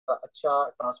अच्छा,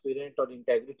 ट्रांसपेरेंट और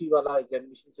इंटेग्रिटी वाला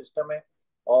एग्जामिनेशन सिस्टम है।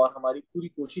 और हमारी पूरी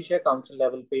कोशिश है काउंसिल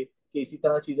लेवल पे कि इसी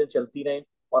तरह चीज़ें चलती रहें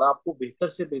और आपको बेहतर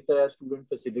से बेहतर स्टूडेंट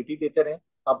फैसिलिटी देते रहें।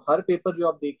 अब हर पेपर जो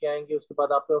आप दे के आएंगे उसके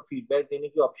बाद आपको फीडबैक देने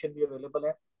की ऑप्शन भी अवेलेबल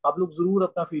है। आप लोग ज़रूर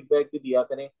अपना फीडबैक भी दिया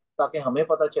करें ताकि हमें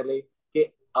पता चले कि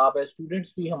आप एज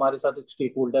स्टूडेंट्स भी हमारे साथ एक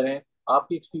स्टेक होल्डर हैं।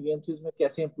 आपके एक्सपीरियंसेस में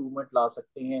कैसे इंप्रूवमेंट ला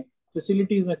सकते हैं,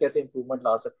 फैसिलिटीज़ में कैसे इंप्रूवमेंट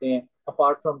ला सकते हैं,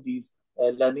 apart from these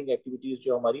learning activities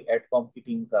जो हमारी एडकॉम की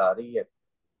टीम करा रही है।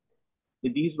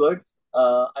 With these words,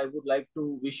 I would like to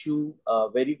wish you a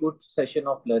very good session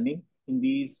of learning in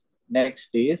these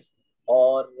next days.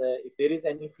 Or if there is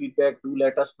any feedback, do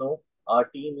let us know. Our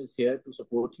team is here to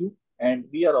support you, and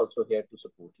we are also here to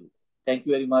support you. Thank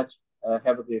you very much.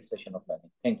 Have a great session of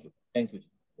learning. Thank you. Thank you.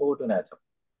 Over to Natsam.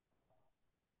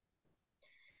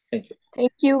 Thank you.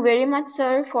 Thank you very much,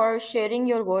 sir, for sharing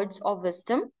your words of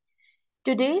wisdom.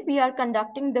 Today, we are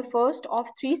conducting the first of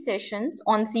 3 sessions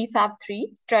on CFAP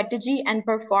 3, Strategy and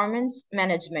Performance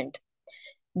Management.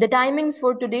 The timings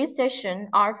for today's session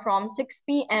are from 6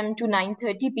 p.m. to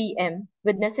 9:30 p.m.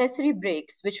 with necessary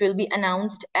breaks, which will be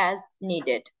announced as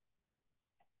needed.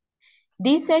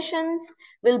 These sessions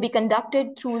will be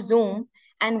conducted through Zoom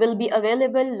and will be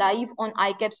available live on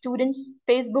ICAP students'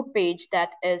 Facebook page,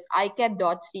 that is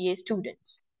icap.ca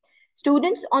students.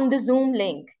 Students on the Zoom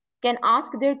link can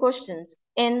ask their questions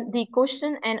in the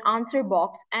question and answer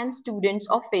box, and students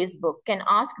of Facebook can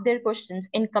ask their questions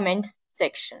in comments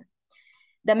section.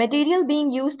 The material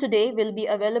being used today will be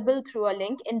available through a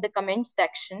link in the comments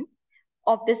section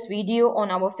of this video on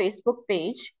our Facebook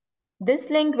page. This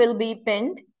link will be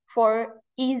pinned for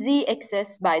easy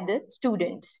access by the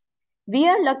students. We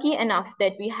are lucky enough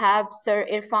that we have Sir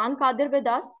Irfan Qadir with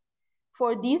us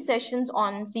for these sessions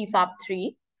on CFAP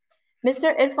 3. Mr.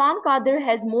 Irfan Qadir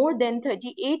has more than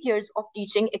 38 years of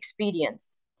teaching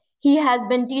experience. He has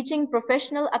been teaching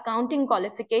professional accounting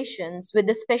qualifications with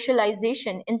a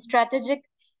specialization in strategic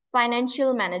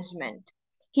financial management.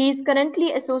 He is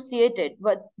currently associated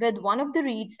with one of the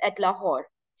REITs at Lahore.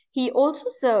 He also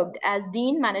served as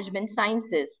Dean Management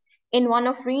Sciences in one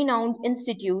of renowned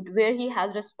institute where he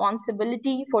has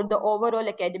responsibility for the overall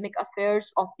academic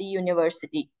affairs of the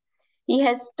university. He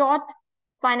has taught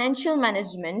financial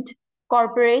management,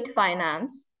 corporate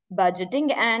finance,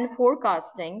 budgeting and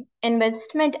forecasting,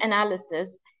 investment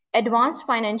analysis, advanced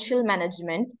financial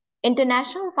management,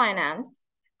 international finance,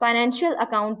 financial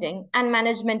accounting, and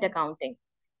management accounting.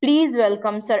 Please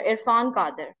welcome Sir Irfan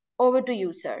Qadir. Over to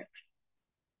you, sir.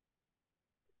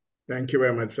 Thank you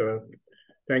very much, sir.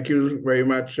 Thank you very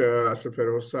much, Asif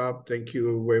Feroz Saab. Thank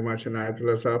you very much,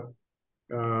 Anayatullah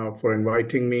Saab, for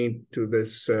inviting me to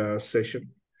this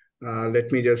session.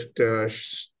 Let me just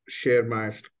share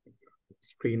my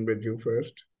screen with you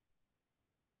first.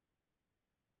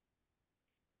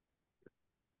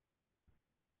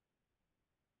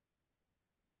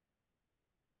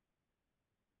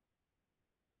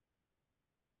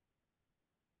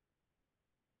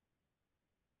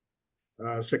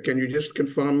 So can you just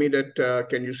confirm me that,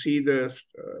 can you see the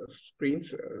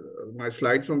screens, my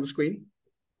slides on the screen?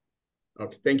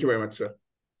 Okay, thank you very much, sir.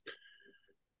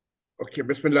 Okay,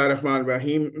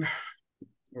 Bismillahirrahmanirrahim.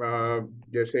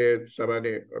 जैसे सबा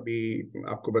ने अभी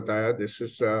आपको बताया, this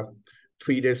is a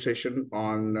 3-day session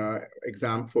on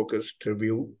exam focused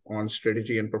review on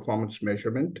strategy and performance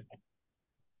measurement.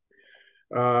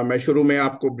 मैं शुरू में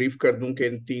आपको brief कर दूं कि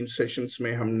इन 3 सेशंस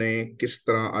में हमने किस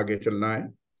तरह आगे चलना है।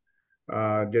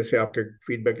 जैसे आपके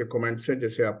फीडबैक के कमेंट्स हैं,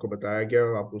 जैसे आपको बताया गया,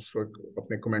 आप उस वक्त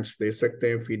अपने कमेंट्स दे सकते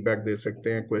हैं, फीडबैक दे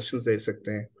सकते हैं, क्वेश्चंस दे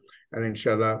सकते हैं, एंड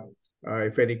इंशाल्लाह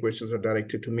if any questions are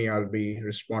directed to me, I'll be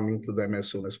responding to them as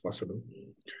soon as possible.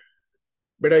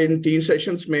 बेटा इन 3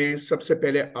 सेशंस में सबसे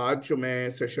पहले आज जो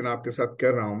मैं सेशन आपके साथ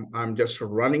कर रहा हूँ, I'm just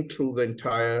running through the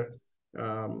entire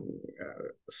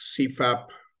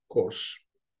CFAP course.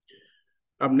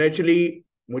 अब नेचुरली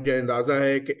मुझे अंदाजा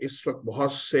है कि इस वक्त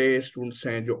बहुत से स्टूडेंट्स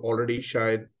हैं जो ऑलरेडी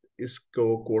शायद इसको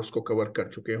कोर्स को कवर कर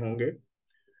चुके होंगे,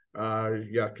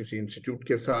 या किसी इंस्टीट्यूट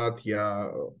के साथ या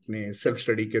अपने सेल्फ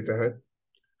स्टडी के तहत।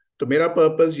 तो मेरा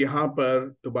पर्पस यहाँ पर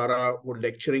दोबारा वो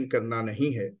लेक्चरिंग करना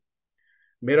नहीं है।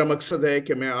 मेरा मकसद है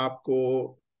कि मैं आपको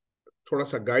थोड़ा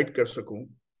सा गाइड कर सकूं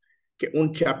कि उन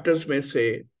चैप्टर्स में से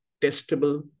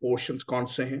टेस्टेबल पोर्शंस कौन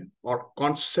से हैं और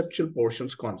कॉन्सेप्चुअल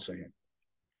पोर्शंस कौन से हैं।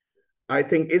 आई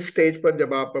थिंक इस स्टेज पर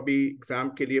जब आप अभी एग्जाम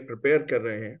के लिए प्रिपेयर कर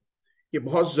रहे हैं, ये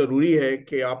बहुत ज़रूरी है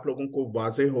कि आप लोगों को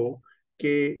वाजे हो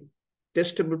कि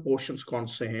टेस्टेबल पोर्शंस कौन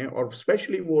से हैं, और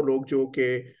स्पेशली वो लोग जो कि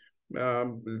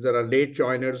ज़रा लेट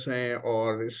जॉइनर्स हैं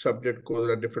और इस सब्जेक्ट को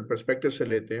ज़रा डिफरेंट पर्सपेक्टिव से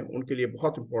लेते हैं, उनके लिए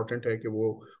बहुत इंपॉर्टेंट है कि वो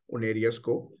उन एरियाज़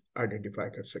को आइडेंटिफाई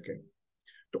कर सकें।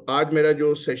 तो आज मेरा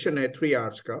जो सेशन है 3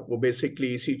 आवर्स का, वो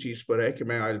बेसिकली इसी चीज पर है कि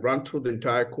मैं I run through the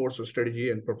entire course of strategy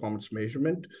and performance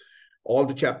measurement, all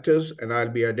the chapters, and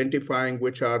I'll be identifying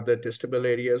which are the testable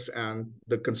areas and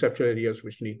the conceptual areas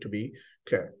which need to be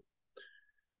clear.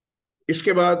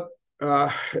 Iske baad,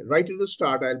 right at the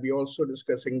start, I'll be also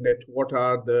discussing that what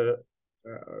are the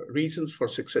reasons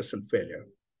for success and failure.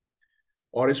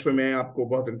 और इसमें मैं आपको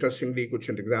बहुत interestingly कुछ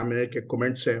examiner के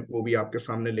comments हैं वो भी आपके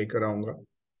सामने लेकर आऊंगा।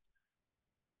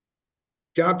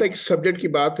 जहां तक सब्जेक्ट की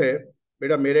बात है,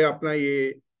 मेरे अपना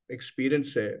ये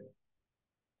एक्सपीरियंस है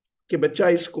कि बच्चा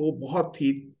इसको बहुत ही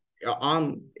आम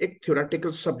एक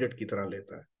थ्योरेटिकल सब्जेक्ट की तरह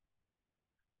लेता है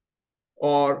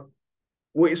और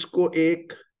वो इसको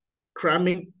एक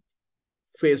क्रैमिंग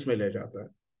फेज में ले जाता है,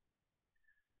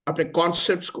 अपने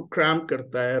कॉन्सेप्ट्स को क्रैम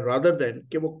करता है रादर देन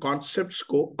कि वो कॉन्सेप्ट्स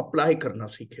को अप्लाई करना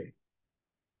सीखे।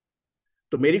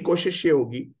 तो मेरी कोशिश ये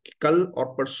होगी कि कल और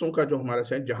परसों का जो हमारा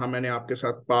सेशन, जहां मैंने आपके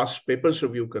साथ पास्ट पेपर्स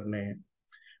रिव्यू करने हैं,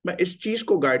 मैं इस चीज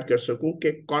को गाइड कर सकूं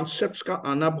कि कॉन्सेप्ट्स का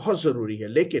आना बहुत जरूरी है,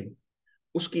 लेकिन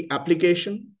उसकी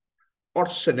एप्लीकेशन और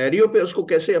सिनेरियो पे उसको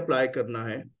कैसे अप्लाई करना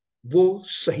है, वो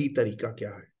सही तरीका क्या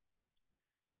है।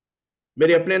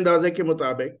 मेरे अपने अंदाजे के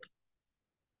मुताबिक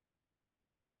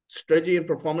स्ट्रेटजी एंड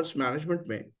परफॉर्मेंस मैनेजमेंट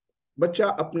में बच्चा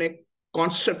अपने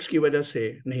कॉन्सेप्ट्स की वजह से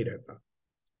नहीं रहता,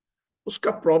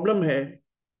 उसका प्रॉब्लम है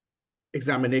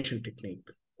एग्जामिनेशन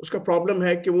टेक्निक, उसका प्रॉब्लम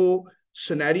है कि वो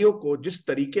सिनेरियो को जिस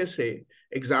तरीके से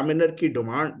एग्जामिनर की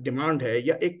डिमांड है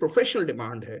या एक प्रोफेशनल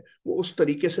डिमांड है, वो उस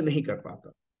तरीके से नहीं कर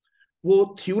पाता।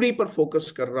 वो थ्योरी पर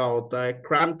फोकस कर रहा होता है,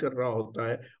 क्रैम कर रहा होता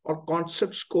है और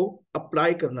कॉन्सेप्ट्स को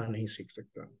अप्लाई करना नहीं सीख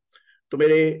सकता। तो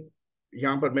मेरे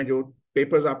यहाँ पर मैं जो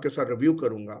पेपर्स आपके साथ रिव्यू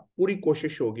करूंगा, पूरी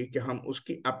कोशिश होगी कि हम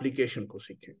उसकी एप्लीकेशन को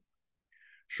सीखें।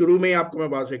 शुरू में आपको मैं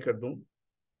वाज़ेह कर दूं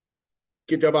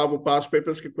कि जब आप वो पास्ट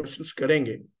पेपर्स के क्वेश्चंस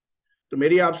करेंगे तो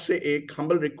मेरी आपसे एक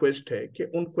हम्बल रिक्वेस्ट है कि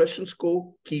उन क्वेश्चंस को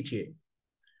कीजिए,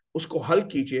 उसको हल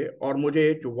कीजिए और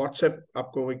मुझे जो व्हाट्सएप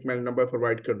आपको एक मैं नंबर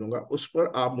प्रोवाइड कर दूंगा, उस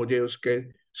पर आप मुझे उसके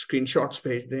स्क्रीनशॉट्स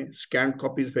भेज दें, स्कैन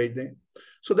कॉपीज भेज दें,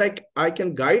 so that I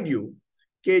can guide you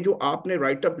कि जो आपने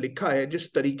राइटअप लिखा है,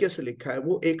 जिस तरीके से लिखा है,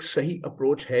 वो एक सही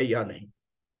अप्रोच है या नहीं।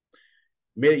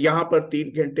 मेरे यहाँ पर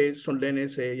 3 घंटे सुन लेने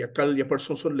से या कल या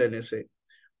परसों सुन लेने से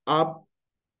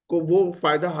आपको वो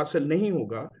फायदा हासिल नहीं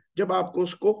होगा जब आपको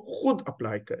उसको खुद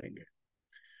अप्लाई करेंगे।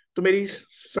 तो मेरी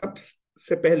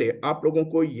सबसे पहले आप लोगों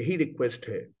को यही रिक्वेस्ट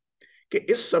है कि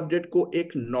इस सब्जेक्ट को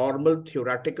एक नॉर्मल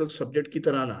थ्योरेटिकल सब्जेक्ट की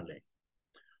तरह ना लें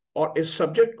और इस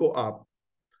सब्जेक्ट को आप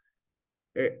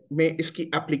में इसकी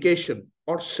एप्लीकेशन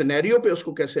और सिनेरियो पे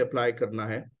उसको कैसे अप्लाई करना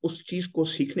है, उस चीज को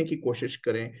सीखने की कोशिश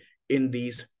करें in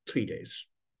these 3 days.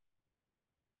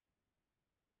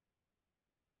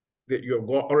 You've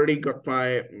already got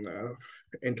my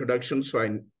introduction, so I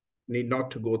need not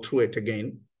to go through it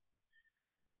again.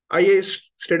 आइए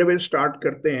straight away start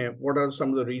करते हैं. What are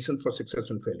some of the reasons for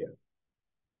success and failure?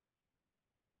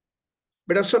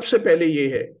 बेटा सबसे पहले ये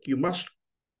है कि you must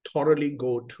thoroughly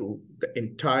go through the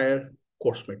entire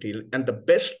course material, and the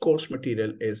best course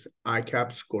material is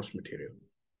ICAP's course material.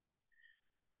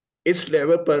 इस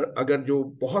level पर अगर जो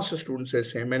बहुत से स्टूडेंट्स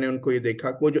ऐसे हैं, मैंने उनको ये देखा,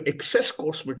 वो जो एक्सेस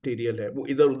कोर्स मटेरियल है वो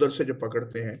इधर उधर से जो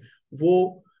पकड़ते हैं,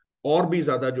 वो और भी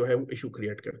ज्यादा जो है वो इशू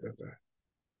क्रिएट कर देता है।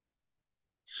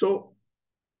 So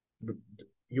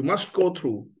you must go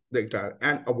through the entire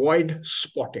and avoid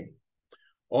spotting.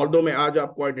 Although मैं आज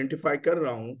आपको आइडेंटिफाई कर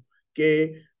रहा हूं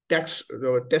कि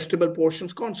टेस्टेबल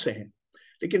पोर्शंस कौन से हैं,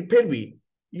 लेकिन फिर भी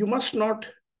you must not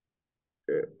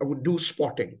do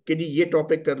spotting कि जी ये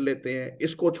टॉपिक कर लेते हैं,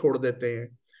 इसको छोड़ देते हैं।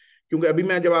 क्योंकि अभी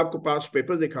मैं जब आपको पास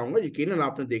पेपर दिखाऊंगा, यकीनन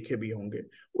आपने देखे भी होंगे,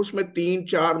 उसमें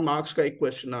 3-4 मार्क्स का एक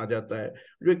क्वेश्चन आ जाता है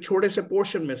जो एक छोटे से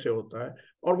पोर्शन में से होता है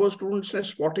और वो स्टूडेंट्स ने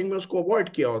स्पॉटिंग में उसको अवॉइड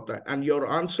किया होता है, and your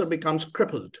answer becomes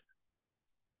crippled.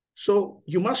 So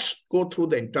you must go through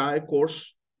the entire course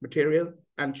material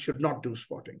and should not do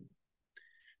spotting.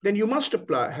 Then you must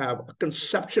have a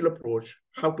conceptual approach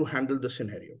how to handle the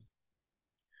scenario.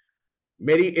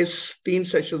 मेरी इस 3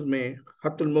 sessions में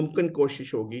हत्तुल मुमकिन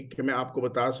कोशिश होगी कि मैं आपको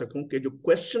बता सकूं कि जो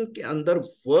क्वेश्चन के अंदर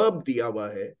वर्ब दिया हुआ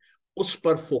है उस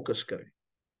पर फोकस करें.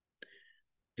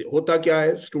 होता क्या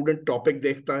है, स्टूडेंट टॉपिक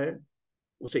देखता है,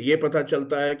 उसे ये पता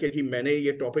चलता है कि जी मैंने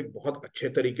ये टॉपिक बहुत अच्छे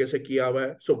तरीके से किया हुआ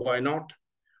है, सो व्हाई नॉट,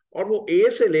 और वो ए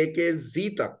से लेके जी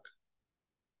तक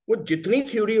वो जितनी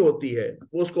थ्योरी होती है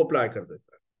वो उसको अप्लाई कर देता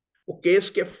है. वो केस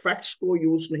के फैक्ट्स को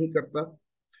यूज नहीं करता,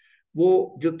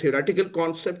 वो जो थ्योरेटिकल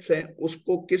कॉन्सेप्ट्स हैं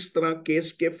उसको किस तरह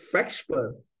केस के फैक्ट्स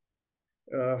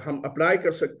पर हम अप्लाई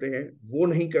कर सकते हैं वो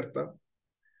नहीं करता,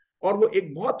 और वो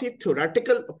एक बहुत ही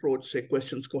थ्योरेटिकल अप्रोच से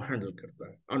क्वेश्चंस को हैंडल करता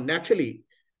है. और naturally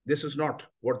this is not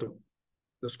what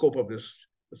the scope of this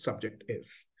subject is.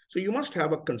 So you must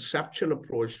have a conceptual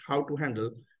approach how to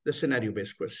handle the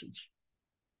scenario-based questions.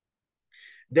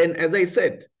 Then, as I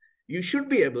said, you should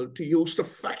be able to use the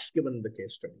facts given in the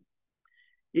case study.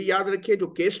 ये याद रखिए, जो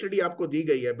case study आपको दी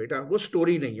गई है बेटा, वो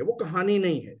story नहीं है, वो कहानी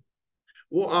नहीं है,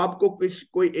 वो आपको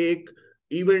कोई एक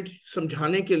इवेंट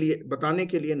समझाने के लिए, बताने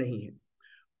के लिए नहीं है.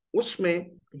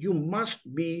 उसमें you must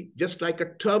be just like a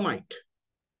termite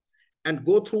and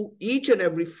go through each and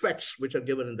every facts which are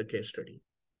given in the case study.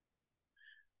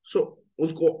 So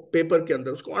उसको पेपर के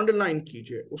अंदर उसको अंडरलाइन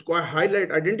कीजिए, उसको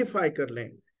हाईलाइट आइडेंटिफाई कर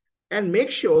लें, and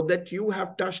make sure that you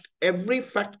have touched every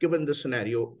fact given the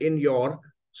scenario in your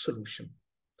solution.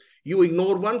 You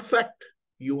ignore one fact,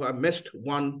 you have missed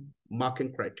one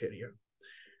marking criteria.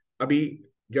 अभी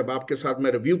जब आपके साथ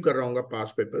मैं रिव्यू कर रहा हूँ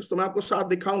पास पेपर्स, तो मैं आपको साथ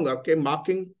दिखाऊंगा कि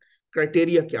मार्किंग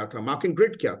क्राइटेरिया क्या था, मार्किंग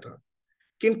ग्रिड क्या था,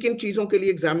 किन किन चीजों के लिए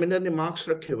एग्जामिनर ने मार्क्स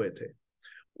रखे हुए थे.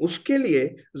 उसके लिए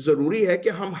जरूरी है कि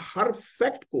हम हर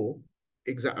फैक्ट को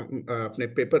अपने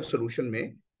पेपर सोल्यूशन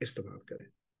में इस्तेमाल करें.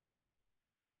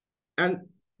 And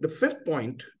the fifth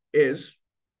point is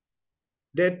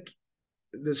that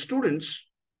the students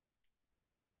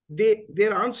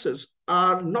their answers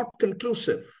are not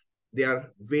conclusive, they are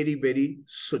very very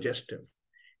suggestive.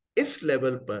 इस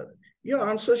लेवल पर your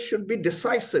answers should be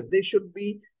decisive, they should be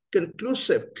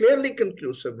conclusive, clearly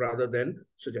conclusive rather than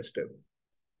suggestive.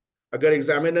 अगर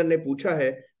examiner ने पूछा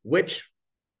है which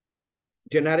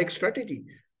generic strategy,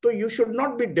 तो you should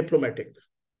not be diplomatic,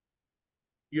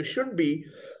 you should be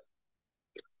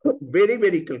very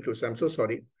very conclusive. I'm so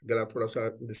sorry अगर आप थोड़ा सा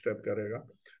disturb करेगा,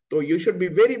 तो you should be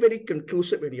very very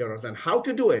conclusive in your answer. And how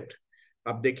to do it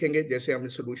आप देखेंगे, जैसे हम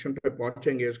सोल्यूशन पे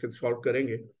पहुंचेंगे, उसको सॉल्व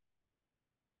करेंगे,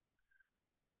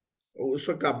 उस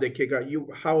वक्त आप देखिएगा you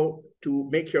how to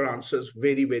make your answers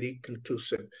very very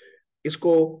conclusive.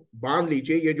 इसको बांध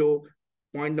लीजिए, ये जो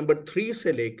पॉइंट नंबर 3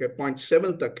 से लेकर पॉइंट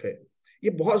 7 तक है, ये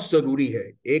बहुत जरूरी है.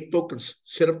 एक तो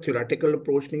सिर्फ थ्योरेटिकल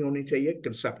अप्रोच नहीं होनी चाहिए,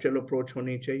 कंसेप्चुअल अप्रोच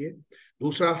होनी चाहिए.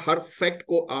 दूसरा, हर फैक्ट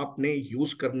को आपने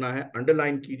यूज करना है,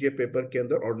 अंडरलाइन कीजिए पेपर के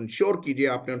अंदर और इंश्योर कीजिए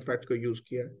आपने उन फैक्ट को यूज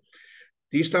किया है.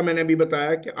 तीसरा, मैंने अभी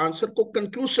बताया कि आंसर को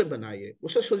कंक्लूसिव बनाइए,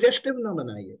 उसे सजेस्टिव ना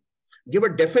बनाइए. Give a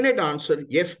definite answer,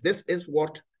 yes this is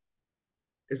what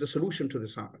is the solution to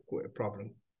this problem.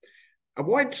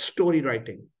 Avoid story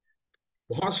writing.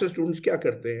 बहुत से स्टूडेंट्स क्या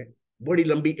करते हैं, बड़ी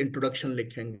लंबी इंट्रोडक्शन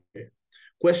लिखेंगे,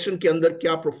 क्वेश्चन के अंदर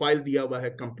क्या प्रोफाइल दिया हुआ है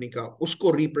कंपनी का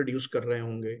उसको रिप्रोड्यूस कर रहे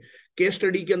होंगे, केस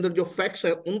स्टडी के अंदर जो फैक्ट्स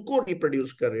है उनको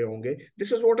रिप्रोड्यूस कर रहे होंगे.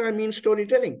 This is what I mean story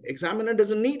telling. Examiner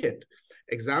doesn't need it.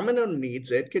 Examiner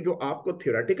needs it कि जो आपको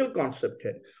थ्योरेटिकल कॉन्सेप्ट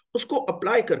है उसको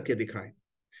अप्लाई करके दिखाएं,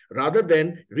 rather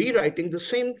than rewriting the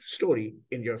same story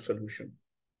in your solution.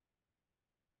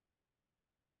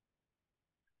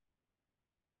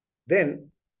 Then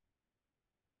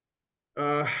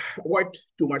avoid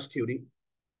too much theory.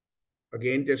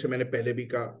 Again, जैसे मैंने पहले भी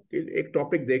कहा कि एक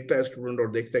टॉपिक देखता है स्टूडेंट और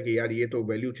देखता है कि यार ये तो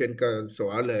वैल्यू चेन का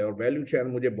सवाल है और वैल्यू चेन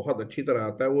मुझे बहुत अच्छी तरह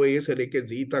आता है, वो ए से लेके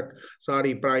जी तक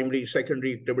सारी प्राइमरी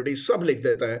सेकेंडरी एक्टिविटी सब लिख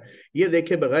देता है, ये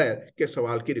देखे बगैर कि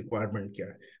सवाल की रिक्वायरमेंट क्या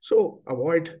है. सो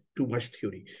avoid too much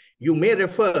theory. You may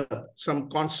refer some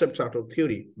concepts out of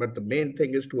theory, but the main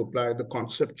thing is to apply the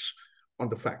concepts on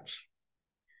the facts.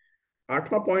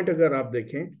 8वां point अगर आप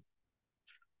देखें,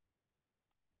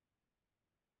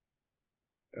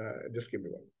 just give me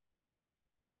one.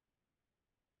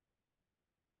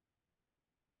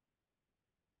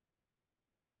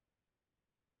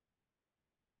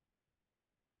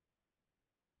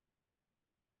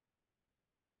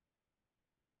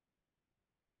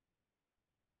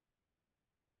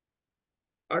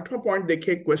 आठवां पॉइंट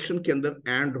देखिए, question के अंदर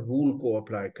and rule को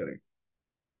apply करें.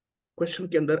 Question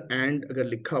के अंदर एंड अगर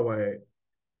लिखा हुआ है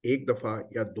एक दफा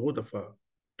या 2 दफा,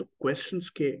 तो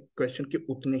क्वेश्चन के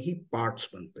उतने ही पार्ट्स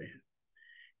बनते हैं.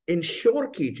 इंश्योर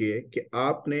कीजिए कि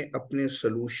आपने अपने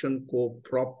सॉल्यूशन को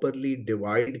प्रॉपरली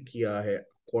डिवाइड किया है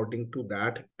according to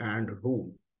that and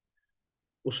rule.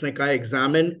 उसने कहा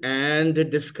एग्जामिन एंड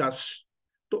डिस्कस,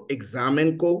 तो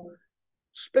एग्जामिन को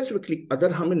स्पेसिफिकली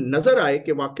अगर हमें नजर आए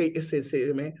कि वाकई इस हिस्से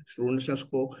में स्टूडेंट्स ने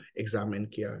उसको एग्जामिन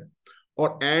किया है,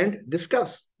 और एंड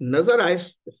डिस्कस नजर आए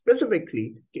स्पेसिफिकली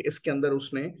कि इसके अंदर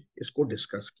उसने इसको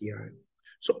डिस्कस किया है.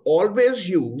 So always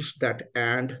use that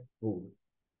and rule.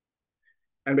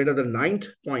 And the 9th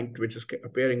point, which is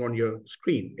appearing on your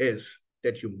screen, is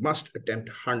that you must attempt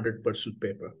 100%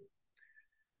 paper.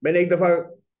 मैंने एक दफा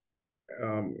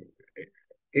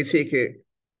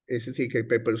ACC के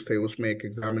पेपर्स थे, उसमें एक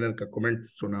एग्जामिनर का कमेंट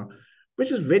सुना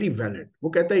which is very valid. वो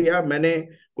कहता है यार मैंने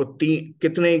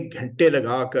कितने घंटे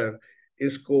लगाकर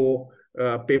इसको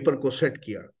पेपर को सेट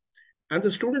किया, and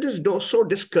the student is so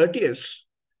discourteous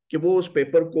कि वो उस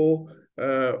पेपर को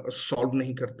सॉल्व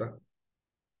नहीं करता.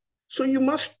 So you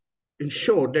must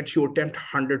ensure that you attempt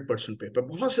 100% paper.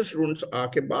 बहुत से स्टूडेंट्स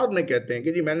आके बाद में कहते हैं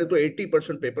कि जी मैंने तो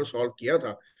 80% पेपर सॉल्व किया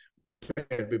था,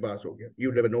 फिर भी पास हो गया.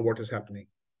 You never know what is happening.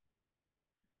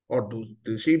 और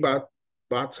दूसरी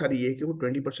बात सारी ये कि वो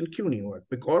 20% क्यों नहीं हुआ?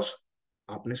 बिकॉज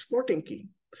आपने स्पॉटिंग की,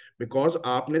 बिकॉज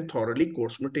आपने थॉरली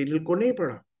कोर्स मटेरियल को नहीं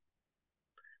पढ़ा.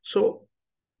 सो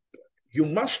you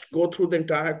must go through the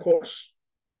entire course.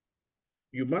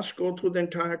 You must go through the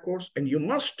entire course and you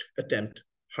must attempt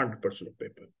 100% of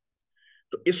paper.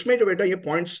 तो इसमें जो बेटा ये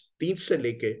पॉइंट्स 3 से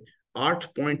लेके 8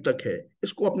 पॉइंट तक है,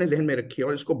 इसको अपने जहन में रखिए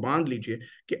और इसको बांध लीजिए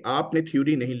कि आपने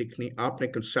थ्योरी नहीं लिखनी, आपने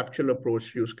कंसेप्चुअल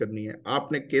अप्रोच यूज करनी है.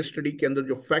 आपने केस स्टडी के अंदर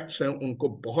जो फैक्ट्स हैं उनको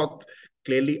बहुत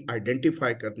क्लियरली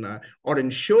आइडेंटिफाई करना है और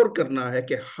इंश्योर करना है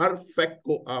कि हर फैक्ट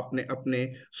को आपने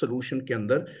अपने सोल्यूशन के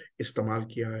अंदर इस्तेमाल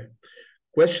किया है.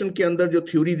 क्वेश्चन के अंदर जो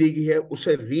थ्योरी दी गई है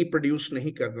उसे रिप्रोड्यूस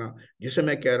नहीं करना, जिसे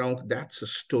मैं कह रहा हूं दैट्स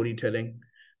स्टोरी टेलिंग.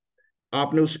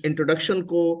 आपने उस इंट्रोडक्शन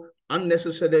को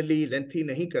अननेसेसरीली लेंथी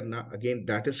नहीं करना, again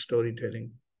that is story telling.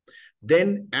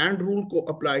 Then and rule को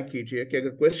अप्लाई कीजिए कि अगर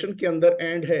क्वेश्चन के अंदर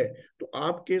एंड है तो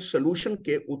आपके सोल्यूशन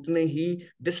के उतने ही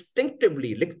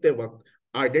डिस्टिंक्टिवली लिखते वक्त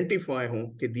आइडेंटिफाई हो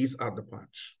कि these are the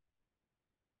parts.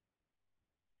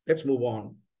 Let's move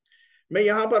on. मैं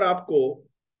यहां पर आपको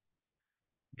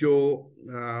जो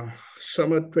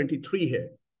समर 23 है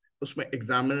उसमें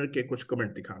एग्जामिनर के कुछ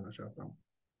कमेंट दिखाना चाहता हूं.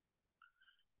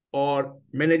 और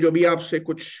मैंने जो भी आपसे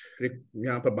कुछ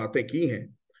यहाँ पर बातें की हैं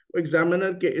वो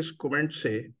एग्जामिनर के इस कमेंट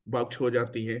से बात हो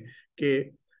जाती है कि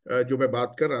जो मैं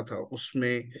बात कर रहा था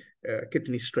उसमें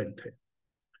कितनी स्ट्रेंथ है.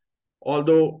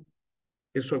 ऑल्दो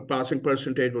इस वक्त पासिंग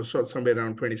परसेंटेज वो समवेयर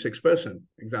अराउंड 26%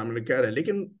 एग्जामिनर कह रहा है,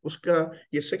 लेकिन उसका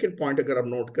ये सेकंड पॉइंट अगर आप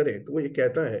नोट करें तो वो ये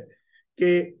कहता है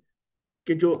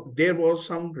कि जो there was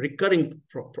some recurring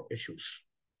issues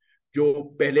जो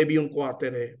पहले भी उनको आते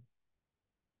रहे.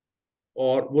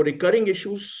 और वो रिकरिंग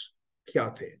इश्यूज क्या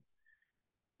थे?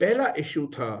 पहला इश्यू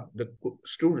था the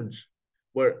students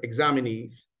were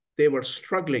examinees, they were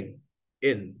struggling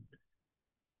in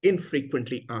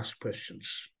infrequently asked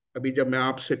questions. अभी जब मैं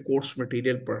आपसे कोर्स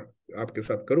मटेरियल पर आपके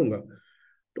साथ करूंगा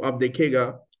तो आप देखिएगा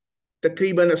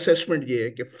तकरीबन असेसमेंट ये है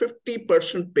कि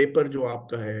 50% पेपर जो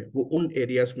आपका है वो उन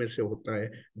एरियाज में से होता है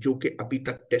जो कि अभी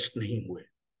तक टेस्ट नहीं हुए.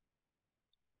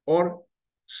 और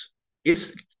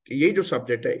ये जो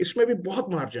सब्जेक्ट है इसमें भी बहुत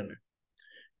मार्जिन है,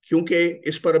 क्योंकि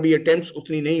इस पर अभी अटेम्प्ट्स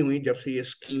उतनी नहीं हुई जब से ये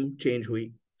स्कीम चेंज हुई.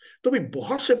 तो भी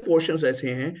बहुत से पोर्शंस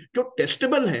ऐसे हैं जो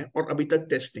टेस्टेबल हैं और अभी तक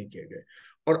टेस्ट नहीं किए गए.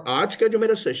 और आज का जो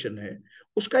मेरा सेशन है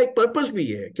उसका एक पर्पस भी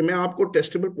ये है कि मैं आपको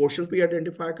टेस्टेबल पोर्शंस भी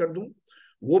आइडेंटिफाई कर दूं,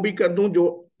 वो भी कर दूं जो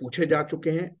पूछे जा चुके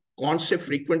हैं, कौन से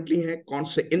फ्रीक्वेंटली हैं, कौन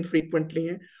से इनफ्रीक्वेंटली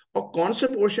हैं, और कौन से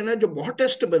पोर्शन है जो बहुत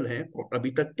टेस्टेबल हैं और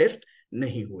अभी तक टेस्ट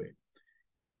नहीं हुए.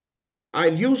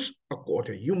 I'll use a quote.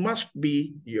 You must be,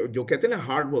 जो कहते हैं ना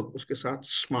हार्ड वर्क, उसके साथ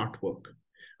स्मार्ट वर्क.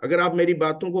 अगर आप मेरी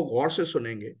बातों को गौर से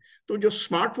सुनेंगे तो जो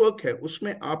स्मार्ट वर्क है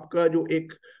उसमें आपका जो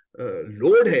एक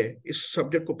लोड है इस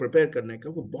सब्जेक्ट को प्रिपेयर करने का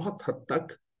वो बहुत हद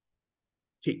तक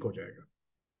ठीक हो जाएगा.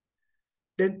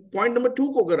 देन पॉइंट नंबर 2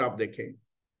 को अगर आप देखें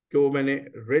कि मैंने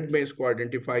रेड में इसको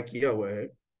आइडेंटिफाई किया हुआ है,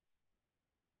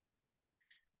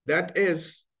 दैट इज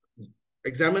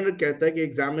एग्जामिनर कहता है कि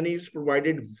examinees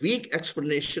provided week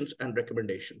explanations and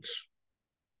recommendations.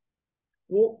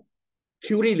 वो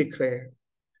थ्योरी लिख रहे हैं,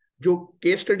 जो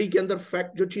केस स्टडी के अंदर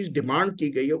फैक्ट जो चीज डिमांड की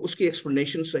गई है उसकी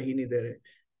एक्सप्लेनेशन सही नहीं दे रहे,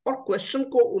 और क्वेश्चन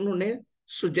को उन्होंने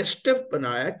सुजेस्टिव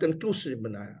बनाया, कंक्लूसिव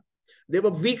बनाया. दे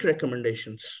वर वीक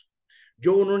रिकमेंडेशंस.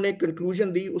 जो उन्होंने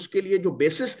कंक्लूजन दी उसके लिए जो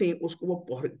बेसिस थी उसको वो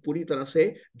पूरी तरह से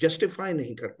जस्टिफाई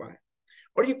नहीं कर पाए.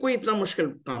 और ये कोई इतना मुश्किल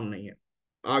काम नहीं है.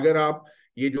 अगर आप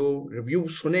ये जो रिव्यू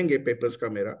सुनेंगे पेपर्स का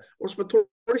मेरा, उसमें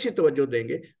थोड़ी सी तवज्जो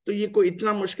देंगे तो ये कोई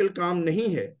इतना मुश्किल काम नहीं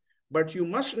है. But you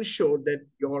must ensure that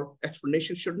your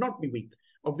explanation should not be weak.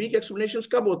 और वीक एक्सप्लेनेशंस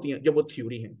कब होती हैं? जब वो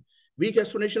थ्योरी है. वीक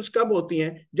एक्सप्लेनेशंस कब होती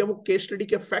हैं? जब वो केस स्टडी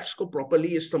के फैक्ट्स को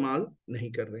प्रॉपर्ली इस्तेमाल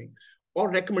नहीं कर रहे हैं.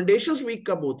 और रिकमेंडेशंस वीक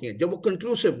कब होती हैं? जब वो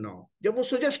कंक्लूसिव ना हो, जब वो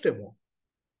सजेस्टिव हो.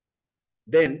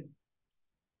 देन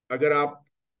अगर आप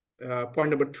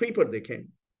पॉइंट नंबर 3 पर देखें,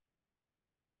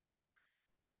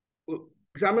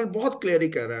 एग्जामिनर बहुत क्लियरली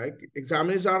कह रहा है कि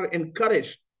examiners are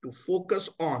encouraged to focus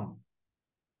on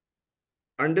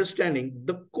understanding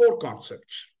the core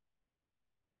concepts.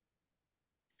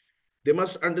 They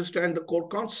must understand the core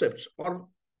concepts. और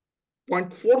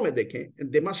पॉइंट 4 में देखें,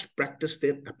 they must practice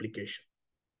their application.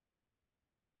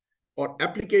 और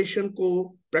एप्लीकेशन को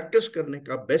प्रैक्टिस करने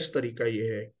का बेस्ट तरीका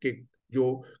यह है कि जो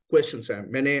क्वेश्चंस हैं,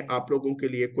 मैंने आप लोगों के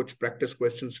लिए कुछ प्रैक्टिस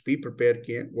क्वेश्चंस भी प्रिपेयर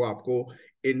किए हैं, वो आपको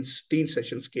इन 3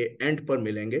 सेशंस के एंड पर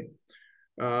मिलेंगे.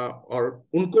 और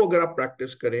उनको अगर आप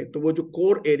प्रैक्टिस करें तो वो जो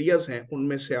कोर एरियाज हैं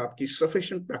उनमें से आपकी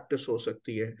सफिशिएंट प्रैक्टिस हो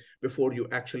सकती है before you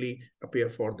actually appear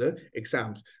for the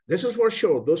exams. This is for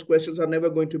sure. Those questions are never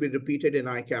going to be repeated in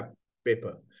ICAP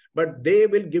paper, but they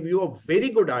will give you a very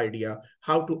good idea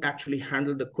how to actually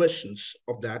handle the questions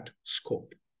of that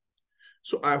scope.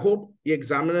 So I hope ये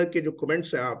examiner के जो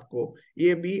comments हैं आपको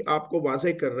ये भी आपको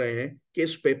वाजे कर रहे हैं कि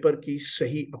इस पेपर की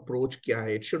सही अप्रोच क्या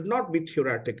है. It should not be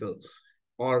theoretical.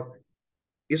 और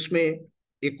इसमें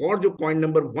एक और जो पॉइंट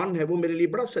नंबर 1 है वो मेरे लिए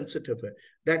बड़ा सेंसिटिव है.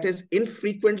 दैट इज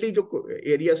इनफ्रीक्वेंटली जो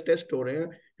एरियाज टेस्ट हो रहे हैं,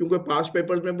 क्योंकि पास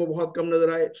पेपर्स में वो बहुत कम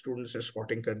नजर आए, स्टूडेंट्स ने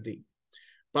स्पॉटिंग कर दी.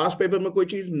 पास पेपर में कोई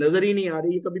चीज नजर ही नहीं आ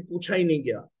रही, कभी पूछा ही नहीं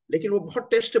गया, लेकिन वो बहुत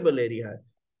टेस्टेबल एरिया है.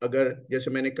 अगर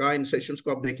जैसे मैंने कहा इन सेशंस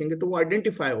को आप देखेंगे तो वो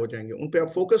आइडेंटिफाई हो जाएंगे, उन पे आप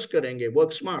फोकस करेंगे,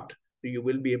 work smart, you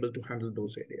will be able to handle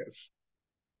those areas.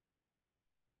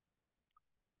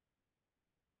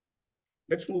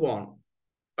 Let's move on.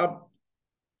 अब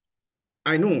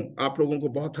आई नो आप लोगों को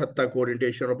बहुत हद तक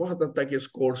ओरिएंटेशन और बहुत हद तक इस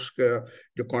कोर्स का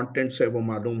जो कंटेंट्स है वो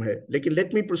मालूम है, लेकिन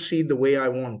let me proceed the way I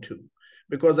want to,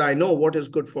 because I know what is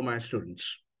good for my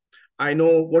students. I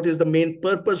know what is the main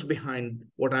purpose behind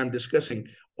what I'm discussing,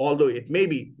 although it may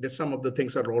be that some of the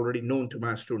things are already known to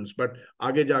my students, but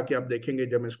आगे जाके आप देखेंगे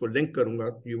जब मैं इसको link करूंगा,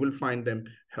 you will find them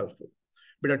helpful.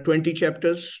 But 20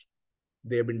 chapters,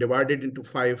 they have been divided into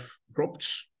 5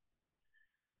 groups.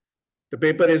 The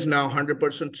paper is now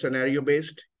 100% scenario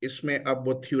based. इसमें अब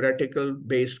वो theoretical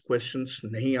based questions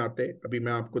नहीं आते. अभी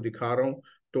मैं आपको दिखा रहा हूँ,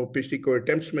 तो पिछली को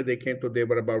attempts में देखें तो they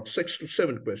were about 6 to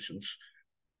 7 questions.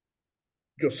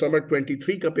 जो समर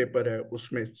 23 का पेपर है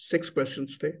उसमें 6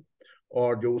 क्वेश्चंस थे,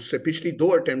 और जो उससे पिछली 2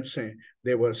 अटेम्प्ट्स हैं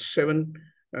there were 7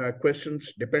 questions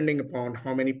depending upon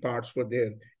how many parts were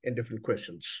there in different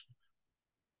questions.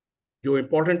 जो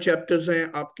important chapters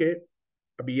हैं आपके,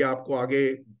 अभी ये आपको आगे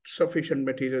sufficient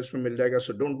materials में मिल जाएगा,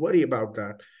 so don't worry about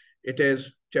that. It is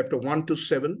chapter 1 to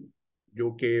 7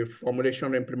 जो कि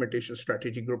formulation and implementation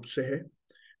strategy group से है,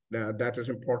 that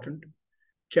is important.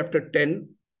 Chapter 10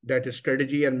 that is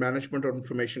strategy and management of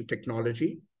information technology.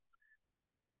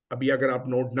 अभी अगर आप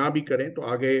नोट ना भी करें तो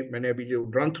आगे मैंने अभी जो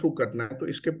रन थ्रू करना है तो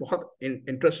इसके बहुत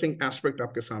इंटरेस्टिंग एस्पेक्ट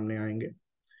आपके सामने आएंगे.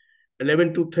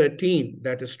 11 to 13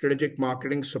 that is strategic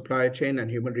marketing, supply chain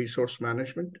and human resource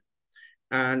management,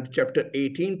 and chapter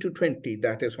 18 to 20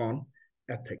 that is on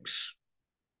ethics.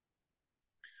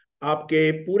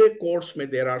 आपके पूरे कोर्स में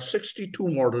there are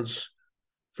 62 models,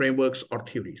 frameworks or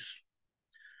theories.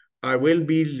 I will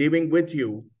be leaving with you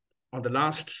in the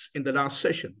last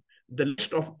session the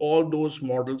list of all those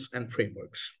models and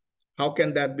frameworks. How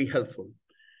can that be helpful?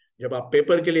 जब आप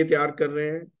paper के लिए तैयार कर रहे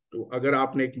हैं तो अगर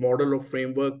आपने एक मॉडल और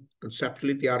फ्रेमवर्क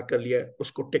कंसेप्चुअली तैयार कर लिया है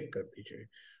उसको टिक कर दीजिए,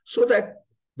 so that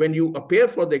when you appear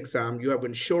for the exam you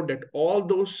have ensured that all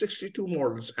those 62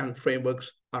 models and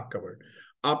frameworks are covered.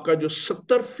 आपका जो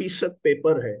 70%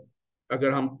 पेपर है,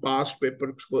 अगर हम पास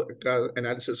पेपर का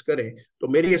एनालिसिस करें तो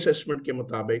मेरी असेसमेंट के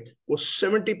मुताबिक वो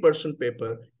 70%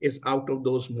 paper is out of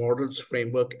those models,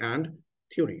 framework and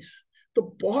theories. तो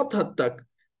बहुत हद तक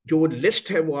जो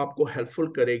लिस्ट है वो आपको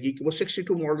हेल्पफुल करेगी कि वो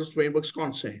 62 मॉडल्स, फ्रेमवर्क्स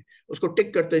कौन से हैं, उसको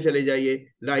टिक करते चले जाइए.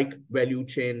 Like value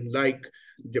chain, like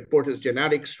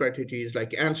generic strategies,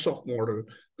 like एंसॉफ model.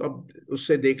 तो अब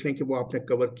उससे देख लें कि वो आपने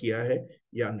कवर किया है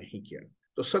या नहीं किया.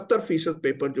 तो 70%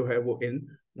 पेपर जो है वो इन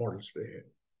मॉडल्स पे है.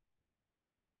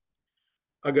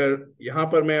 अगर यहाँ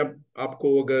पर मैं आपको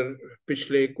अगर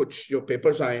पिछले कुछ जो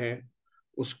पेपर्स आए हैं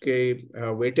उसके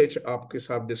वेटेज आपके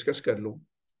साथ डिस्कस कर लूँ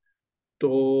तो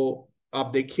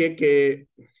आप देखिए कि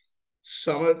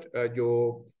समर जो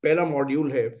पहला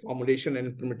मॉड्यूल है फॉर्मुलेशन एंड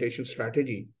इम्प्लीमेंटेशन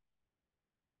स्ट्रैटेजी,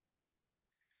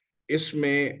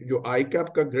 इसमें जो ICAP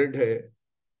का ग्रिड है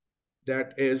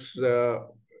दैट इज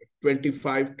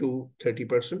 25 to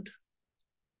 30%.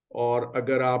 और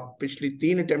अगर आप पिछली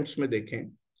 3 अटेम्प्ट्स में देखें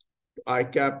तो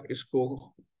ICAP इसको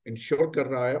इंश्योर कर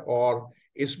रहा है. और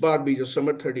इस बार भी जो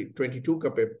समर 22 का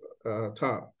पेपर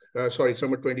था, सॉरी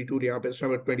समर 22 यहाँ पे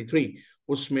समर 23,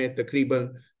 उसमें तकरीबन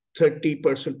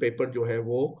 30% पेपर जो है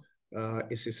वो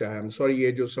इसी से आया. सॉरी,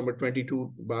 ये जो समर 22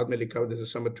 बाद में लिखा हुआ this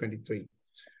is summer 23.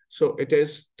 So it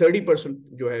is 30%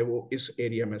 जो है वो इस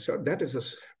एरिया में से, और that is a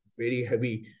very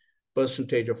heavy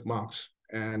percentage of marks,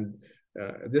 and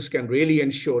this can really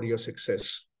ensure your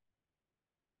success.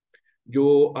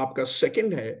 जो आपका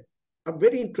सेकंड है, अब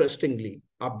वेरी इंटरेस्टिंगली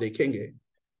आप देखेंगे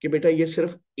कि बेटा ये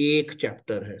सिर्फ एक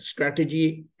चैप्टर है, strategy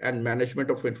and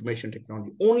management of information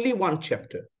technology, only 1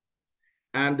 chapter,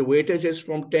 and the weightage is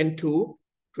from 10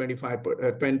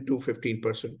 to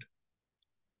 15%.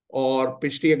 और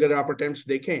पिछली अगर आप अटेम्प्ट्स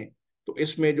देखें तो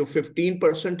इसमें जो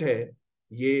 15% है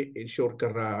ये इंश्योर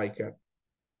कर रहा है ICAP,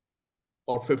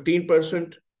 और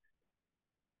 15%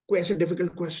 कोई ऐसे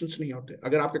डिफिकल्ट क्वेश्चंस नहीं होते।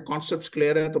 अगर आपके कॉन्सेप्ट्स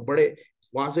क्लियर हैं तो बड़े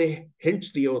वाजे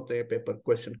हिंट्स दिए होते हैं पेपर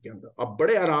क्वेश्चन के अंदर, आप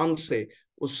बड़े आराम से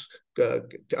उस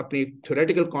अपनी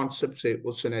थ्योरेटिकल कॉन्सेप्ट से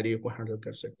उस सिनेरियो को हैंडल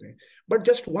कर सकते हैं। But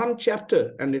just one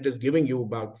chapter and it is giving you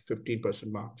about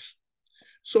 15% marks.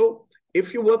 So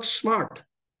if you work smart,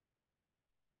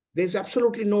 there's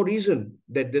absolutely no reason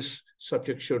that this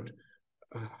subject should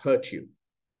hurt you.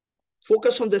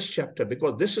 Focus on this chapter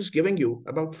because this is giving you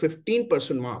about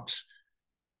 15% marks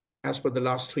as per the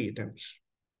last 3 attempts.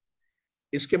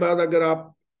 इसके बाद अगर आप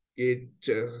ये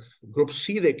group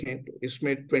C देखें तो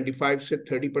इसमें 25 से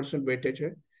 30% weightage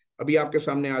है। अभी आपके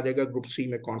सामने आ जाएगा ग्रुप सी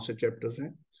में कौन से चैप्टर्स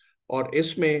हैं, और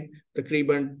इसमें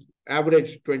तकरीबन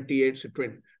एवरेज 28 से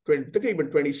 20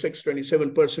 तकरीबन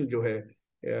 26-27% जो है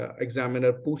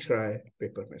एग्जामिनर पूछ रहा है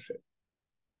पेपर में से।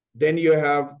 Then you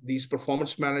have this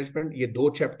performance management, ये 2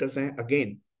 चैप्टर्स हैं,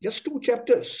 अगेन जस्ट 2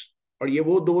 चैप्टर्स, और ये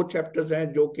वो 2 चैप्टर्स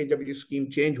हैं जो कि जब ये स्कीम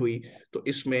चेंज हुई तो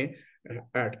इसमें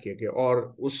ऐड किए गए,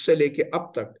 और उससे लेके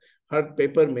अब तक हर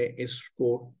पेपर में इसको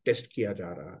टेस्ट किया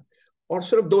जा रहा है, और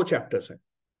सिर्फ 2 चैप्टर्स हैं।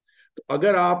 तो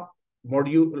अगर आप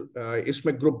मॉड्यूल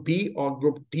इसमें ग्रुप बी और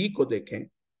ग्रुप डी को देखें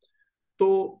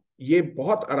तो ये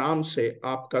बहुत आराम से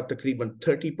आपका तकरीबन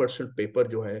 30% पेपर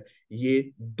जो है ये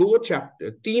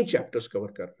 3 चैप्टर्स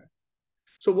कवर कर रहा है।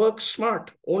 So work smart,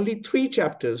 only 3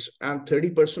 chapters and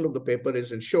 30% of the paper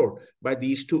is ensured by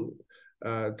these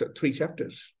 3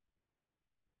 chapters.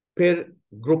 फिर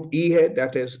ग्रुप ई है,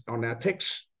 that is on ethics,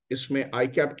 इसमें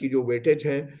ICAP की जो वेटेज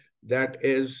है that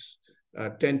is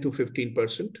 10 to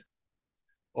 15%,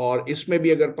 और इसमें भी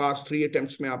अगर पास 3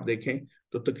 अटेम्प्ट्स में आप देखें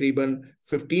तो तकरीबन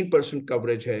 15%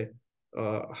 कवरेज है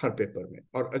हर पेपर में।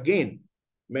 और अगेन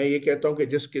मैं ये कहता हूं कि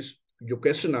जो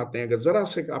क्वेश्चन आते हैं, अगर जरा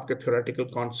से आपके थ्योरेटिकल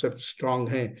कॉन्सेप्ट स्ट्रांग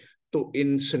हैं तो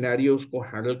इन सिनेरियोज को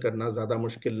हैंडल करना ज्यादा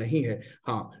मुश्किल नहीं है।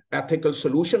 हाँ, एथिकल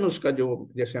सोल्यूशन उसका जो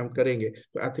जैसे हम करेंगे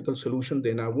तो एथिकल सोल्यूशन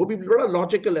देना वो भी बड़ा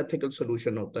लॉजिकल एथिकल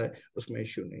सोल्यूशन होता है, उसमें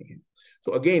इश्यू नहीं है।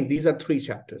 तो अगेन दीज आर 3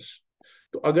 चैप्टर्स।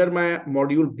 तो अगर मैं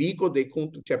मॉड्यूल बी को देखूं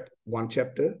तो 1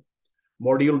 चैप्टर,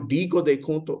 मॉड्यूल डी को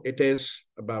देखूं तो इट इज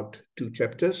अबाउट 2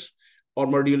 चैप्टर्स, और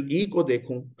मॉड्यूल ई को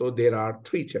देखूं तो देर आर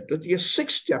 3 चैप्टर्स। ये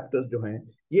 6 चैप्टर्स जो हैं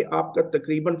ये आपका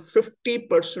तकरीबन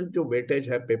 50% जो वेटेज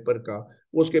है पेपर का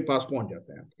वो उसके पास पहुंच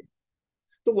जाता है आपके।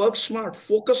 तो work smart,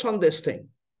 focus on this thing,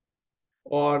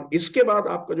 और इसके बाद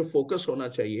आपका जो फोकस होना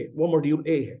चाहिए वो मॉड्यूल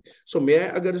ए है। सो मैं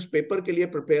अगर इस पेपर के लिए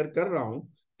प्रिपेयर कर रहा हूं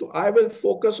तो I will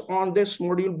focus on this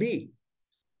module B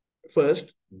first,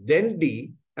 then D,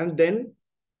 and then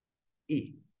E.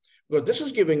 Because this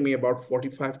is giving me about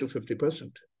 45 to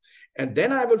 50%. And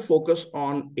then I will focus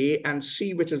on A and C,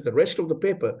 which is the rest of the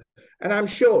paper. And I'm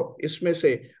sure isme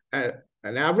se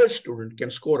an average student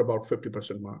can score about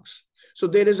 50% marks.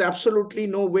 So there is absolutely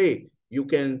no way you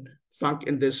can flunk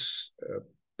in this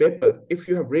paper if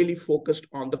you have really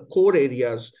focused on the core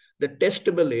areas, the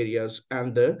testable areas,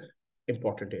 and the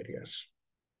important areas.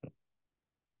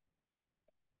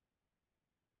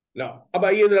 Now, अब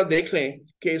आइए जरा देख लें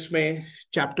कि इसमें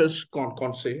chapters कौन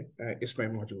कौन से इसमें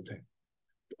मौजूद हैं।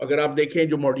 तो अगर आप देखें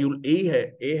जो मॉड्यूल ए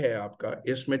है आपका,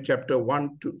 इसमें चैप्टर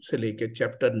 1 से लेके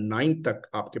चैप्टर 9 तक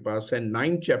आपके पास है।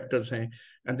 9 चैप्टर्स हैं,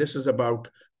 and this is about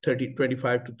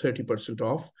 25 to 30%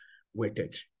 of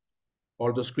weightage.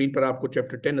 और तो स्क्रीन पर आपको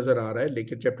चैप्टर 10 नजर आ रहा है,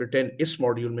 लेकिन चैप्टर 10 इस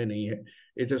मॉड्यूल में नहीं है।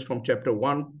 It is from chapter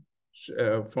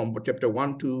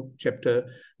 1 to chapter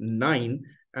 9,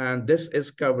 and this is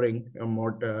covering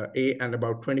A and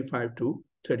about 25 to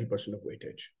 30% of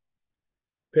weightage.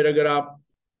 फिर अगर आप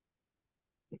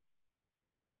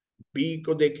B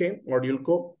को देखें मॉड्यूल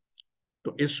को,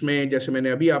 तो इसमें जैसे मैंने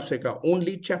अभी आपसे कहा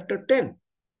only chapter 10,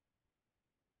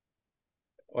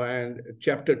 and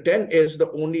chapter 10 is the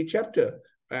only chapter,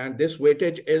 and this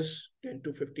weightage is 10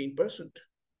 to 15%.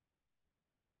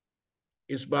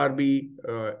 इस बार भी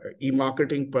ई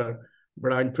मार्केटिंग पर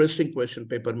बड़ा इंटरेस्टिंग क्वेश्चन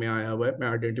पेपर में आया हुआ है, मैं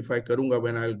आइडेंटिफाई करूंगा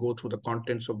when I will go through the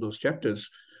contents of those chapters.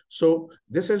 So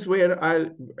this is where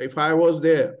if I was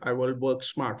there, I will work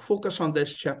smart, focus on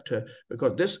this chapter,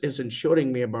 because this is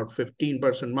ensuring me about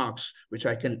 15% marks, which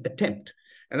I can attempt,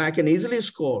 and I can easily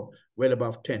score well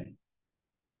above 10.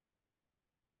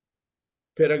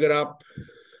 फिर अगर आप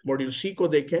module सी को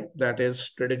देखें, that is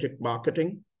strategic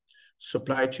marketing,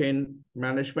 supply chain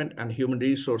management, and human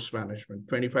resource management.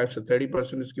 25 to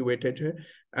 30% इसकी weightage है,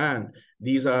 and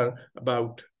these are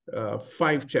about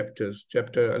 5 chapters,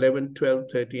 chapter 11, 12,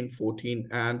 13, 14,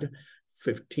 and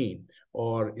 15,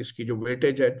 और इसकी जो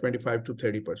weightage है 25 to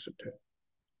 30% है।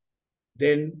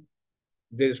 Then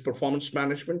there is performance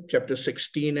management, chapter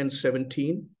 16 and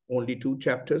 17, only 2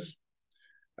 chapters,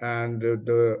 and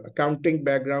the accounting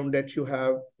background that you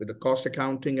have with the cost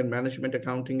accounting and management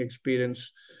accounting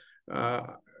experience,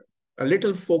 a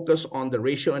little focus on the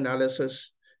ratio analysis.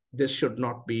 This should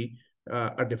not be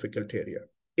a difficult area.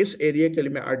 इस area के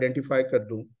लिए मैं identify कर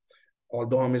दूं,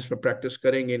 although हम इसमें practice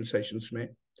करेंगे इन sessions में,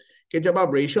 कि जब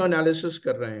आप ratio analysis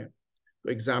कर रहे हैं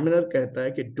तो examiner कहता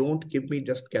है कि don't give me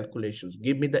just calculations,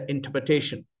 give me the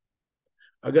interpretation.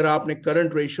 अगर आपने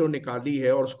current ratio निकाली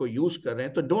है और उसको use कर रहे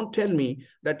हैं तो don't tell me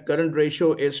that current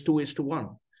ratio is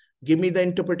 2:1. Give me the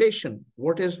interpretation.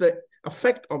 What is the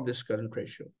effect of this current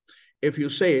ratio? If you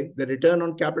say the return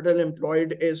on capital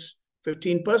employed is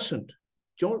 15%,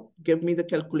 don't give me the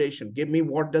calculation. Give me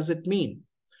what does it mean?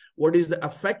 What is the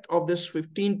effect of this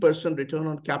 15% return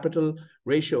on capital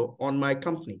ratio on my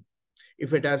company?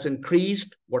 If it has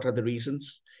increased, what are the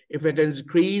reasons? If it has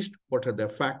increased, what are the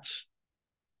effects?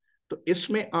 तो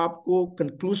इसमें आपको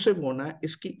conclusive होना है,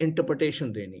 इसकी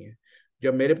interpretation देनी है.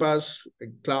 जब मेरे पास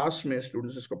क्लास में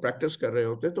स्टूडेंट्स इसको प्रैक्टिस कर रहे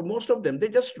होते हैं तो most of them they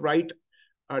just right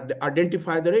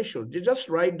identify the ratio. They just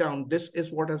write down this is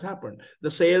what has happened.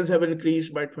 The sales have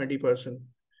increased by 20%.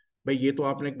 भाई ये तो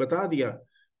आपने बता दिया,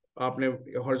 आपने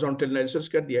horizontal analysis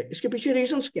कर दिया, इसके पीछे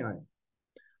reasons क्या हैं?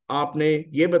 आपने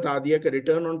ये बता दिया कि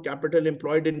return on capital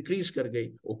employed increase कर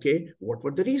गई. Okay, what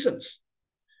were the reasons?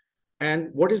 And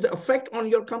what is the effect on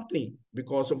your company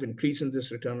because of increase in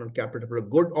this return on capital,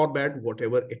 good or bad,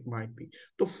 whatever it might be.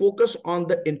 To focus on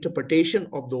the interpretation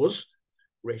of those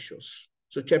ratios.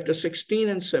 So chapter 16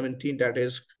 and 17, that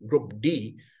is group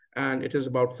D, and it is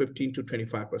about 15 to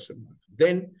 25%.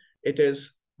 Then it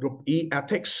is group E,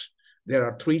 ethics. There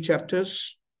are 3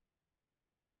 chapters.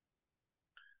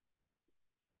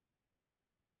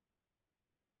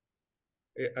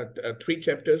 3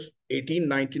 chapters, 18,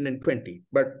 19 and 20.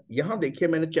 But यहाँ देखिए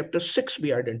मैंने chapter 6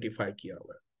 भी identify किया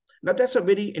हुआ है. Now that's a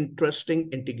very interesting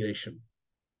integration.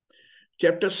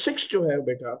 Chapter 6 जो है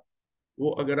बेटा,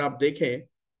 वो अगर आप देखें,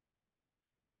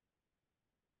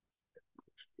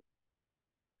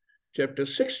 chapter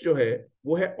 6 जो है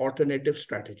वो है alternative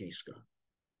strategies का.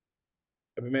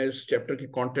 अभी मैं इस chapter के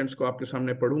contents को आपके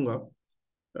सामने पढ़ूंगा,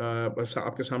 बस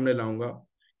आपके सामने लाऊंगा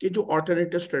कि जो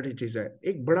alternative strategies है,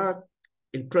 एक बड़ा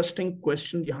इंटरेस्टिंग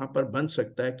क्वेश्चन यहां पर बन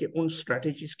सकता है कि उन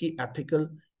स्ट्रेटेजीज की एथिकल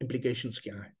इंप्लीकेशंस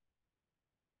क्या है,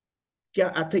 क्या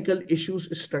एथिकल इश्यूज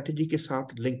इस स्ट्रेटेजी के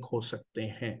साथ लिंक हो सकते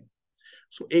हैं.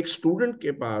 सो एक स्टूडेंट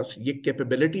के पास ये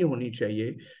कैपेबिलिटी होनी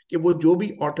चाहिए कि वो जो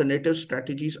भी ऑल्टरनेटिव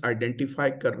स्ट्रेटेजीज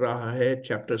आइडेंटिफाई कर रहा है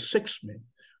चैप्टर 6 में,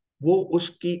 वो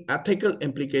उसकी एथिकल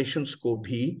इंप्लीकेशंस को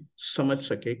भी समझ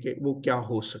सके कि वो क्या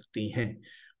हो सकती हैं.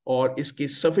 और इसकी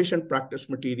सफिशिएंट प्रैक्टिस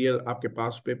मटेरियल आपके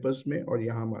पास पेपर्स में और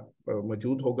यहाँ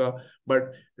मौजूद होगा.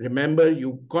 But remember,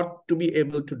 you got to be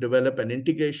able to develop an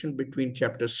integration between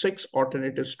chapter 6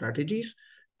 alternative strategies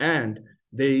and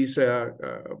these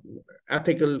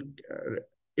ethical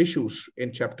issues in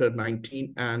chapter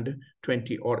 19 and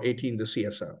 20 or 18, the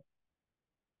CSR.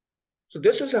 So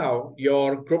this is how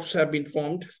your groups have been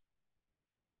formed.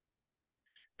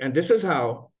 And this is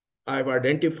how I've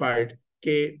identified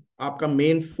कि आपका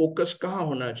main focus कहाँ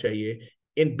होना चाहिए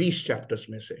इन 20 chapters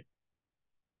में से.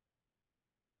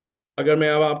 अगर मैं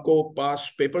अब आपको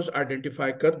पास पेपर्स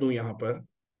आइडेंटिफाई कर दूं यहां पर,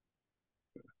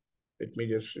 let me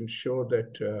just ensure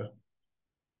that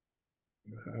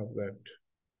you have that.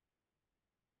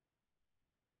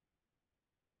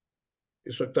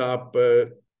 इस वक्त आप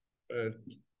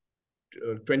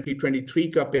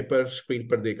 2023 का पेपर स्क्रीन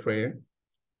पर देख रहे हैं.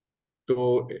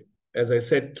 तो as I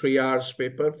said, 3 hours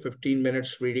paper, 15 minutes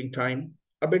reading time.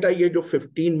 अब बेटा ये जो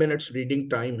 15 minutes reading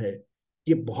time है,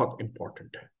 ये बहुत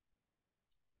important है.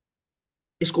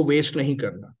 इसको वेस्ट नहीं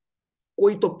करना.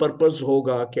 कोई तो पर्पस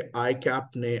होगा कि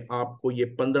ICAP ने आपको ये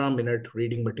 15 मिनट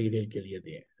रीडिंग मटेरियल के लिए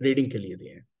दिए, रीडिंग के लिए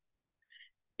दिए.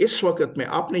 इस वक्त में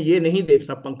आपने ये नहीं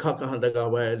देखना पंखा कहाँ लगा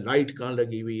हुआ है, लाइट कहाँ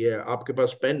लगी हुई है, आपके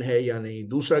पास पेन है या नहीं,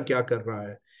 दूसरा क्या कर रहा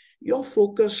है. Your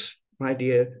focus, my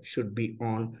dear, should be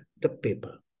on the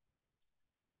paper.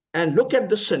 And look at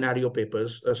the scenario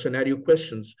papers, scenario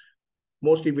questions,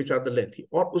 mostly which are the lengthy.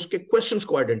 और उसके questions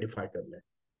को identify कर लें.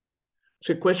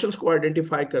 उसके questions को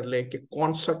identify कर लें कि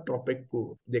कौन सा topic को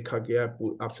देखा गया,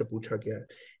 आपसे पूछा गया है.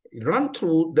 Run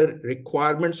through the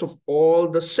requirements of all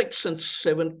the 6 and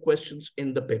 7 questions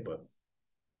in the paper.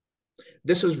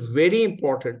 This is very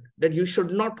important that you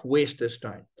should not waste this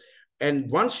time.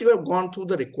 And once you have gone through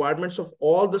the requirements of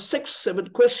all the 6, 7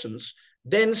 questions,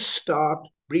 then start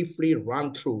briefly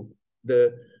run through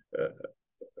the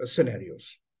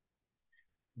scenarios.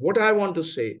 What I want to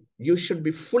say, you should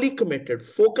be fully committed,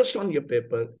 focused on your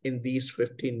paper in these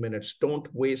 15 minutes. Don't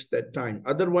waste that time.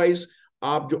 Otherwise,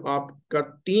 आप जो आपका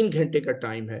 3 घंटे का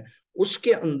time है,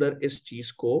 उसके अंदर इस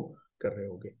चीज को कर रहे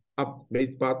होगे. अब मेरी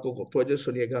बात को थोड़ा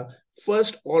सुनिएगा.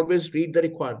 First, always read the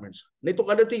requirements. नहीं तो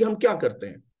गलती हम क्या करते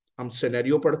हैं, हम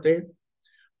सिनेरियो पढ़ते हैं,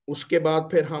 उसके बाद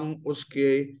फिर हम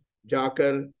उसके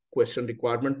जाकर क्वेश्चन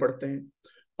रिक्वायरमेंट पढ़ते हैं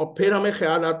और फिर हमें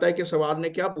ख्याल आता है कि सवाल ने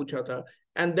क्या पूछा था,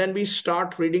 and then we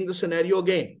start reading the scenario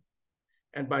again,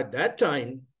 and by that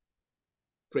time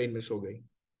train miss हो गई.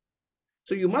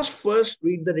 So you must first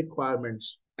read the requirements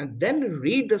and then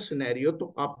read the scenario. तो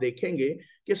आप देखेंगे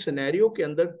कि सिनेरियो के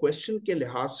अंदर क्वेश्चन के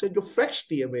लिहाज से जो फैक्ट्स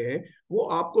दिए हुए हैं वो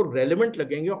आपको रेलेवेंट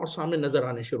लगेंगे और सामने नजर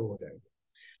आने शुरू हो जाएंगे.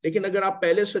 लेकिन अगर आप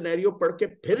पहले सिनेरियो पढ़ के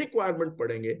फिर रिक्वायरमेंट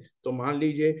पढ़ेंगे तो मान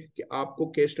लीजिए कि आपको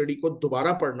केस स्टडी को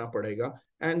दोबारा पढ़ना पड़ेगा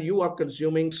and you are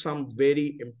consuming some very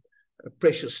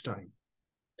precious time.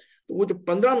 तो वो जो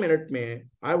 15 मिनट में है,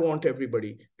 I want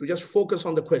everybody to just focus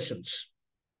on the questions.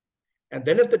 And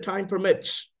then if the time permits,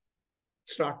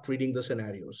 start reading the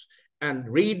scenarios and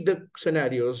read the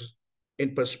scenarios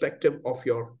in perspective of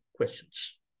your questions.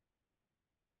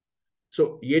 So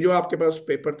ये जो आपके पास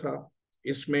paper था,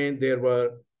 इसमें there were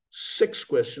 6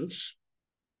 questions.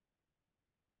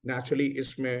 Naturally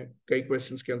इसमें कई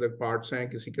questions के अंदर parts हैं,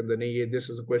 किसी के अंदर नहीं. ये this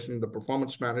is a question of the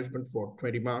performance management for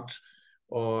 20 marks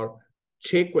और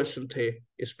 6 question थे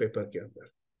इस पेपर के अंदर.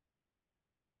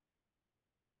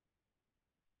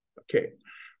 Okay.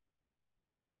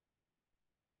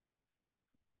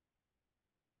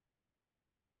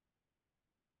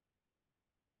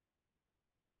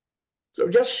 So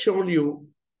I've just shown you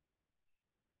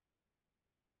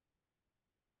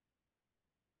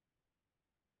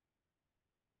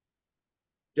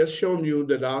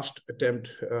the last attempt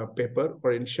paper.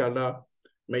 और इंशाल्लाह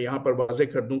मैं यहाँ पर वाज़े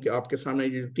कर दूं कि आपके सामने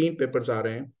ये जो 3 पेपर्स आ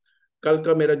रहे हैं, कल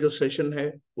का मेरा जो सेशन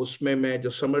है उसमें मैं जो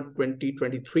समर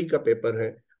 2023 का पेपर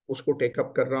है उसको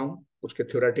टेकअप कर रहा हूँ, उसके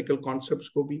थ्योरेटिकल कॉन्सेप्ट्स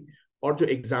को भी, और जो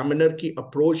एग्जामिनर की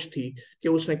अप्रोच थी कि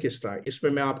उसने किस तरह,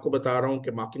 इसमें मैं आपको बता रहा हूँ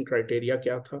कि मार्किंग क्राइटेरिया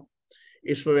क्या था,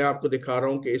 इसमें मैं आपको दिखा रहा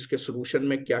हूँ कि इसके सोल्यूशन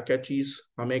में क्या क्या चीज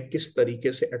हमें किस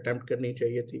तरीके से अटेम्प्ट करनी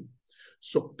चाहिए थी.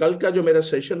 सो कल का जो मेरा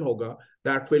सेशन होगा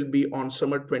that will be on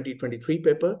summer 2023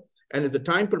 paper, and if the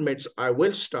time permits I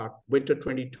will start winter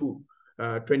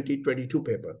 2022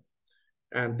 paper,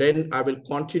 and then I will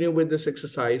continue with this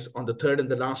exercise on the third and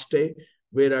the last day,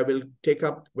 where I will take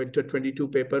up winter 22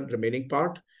 paper remaining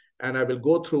part, and I will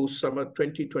go through summer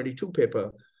 2022 paper.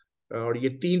 और ये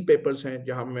 3 papers हैं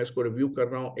जहां मैं इसको review कर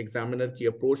रहा हूँ, examiner की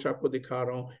अप्रोच आपको दिखा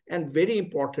रहा हूँ, and very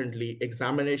importantly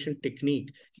examination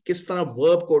technique, किस तरह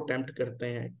वर्ब को अटेम्प्ट करते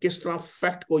हैं, किस तरह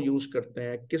फैक्ट को यूज करते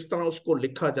हैं, किस तरह उसको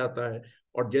लिखा जाता है.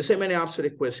 और जैसे मैंने आपसे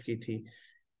रिक्वेस्ट की थी,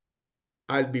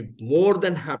 I will be more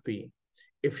than happy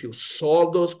if you solve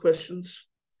those questions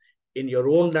in your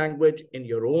own language, in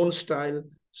your own style,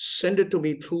 send it to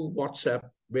me through WhatsApp,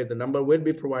 where the number will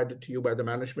be provided to you by the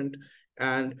management,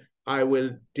 and I will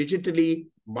digitally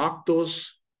mark those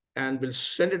and will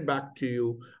send it back to you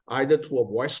either through a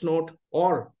voice note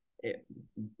or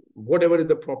whatever is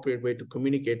the appropriate way to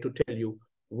communicate to tell you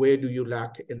where do you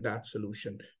lack in that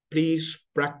solution. Please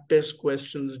practice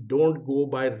questions. Don't go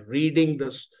by reading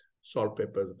this solve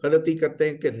paper. गलती करते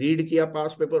हैं कि read किया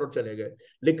पास paper और चले गए,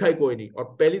 लिखा ही कोई नहीं, और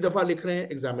पहली दफा लिख रहे हैं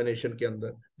एग्जामिनेशन के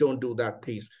अंदर. Don't do that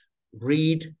please.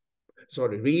 Read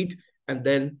and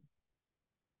then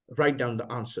write down the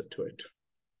answer to it.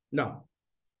 Now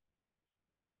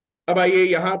अब आइए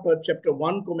यहाँ पर चैप्टर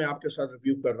 1 को मैं आपके साथ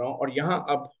रिव्यू कर रहा हूं, और यहाँ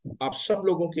अब आप सब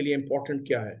लोगों के लिए इंपॉर्टेंट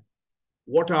क्या है,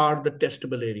 what are the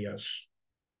testable areas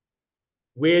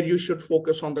where you should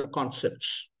focus on the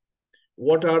concepts,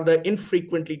 what are the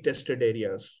infrequently tested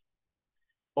areas,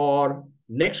 और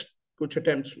next कुछ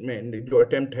attempts में जो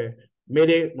attempt है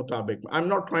मेरे मुताबिक, I'm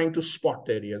not trying to spot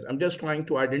the areas, I'm just trying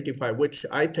to identify which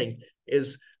I think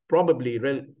is probably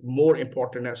more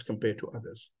important as compared to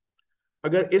others.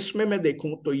 अगर इसमें मैं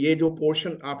देखूं तो ये जो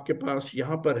पोर्शन आपके पास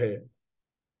यहाँ पर है,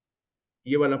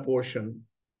 ये वाला पोर्शन,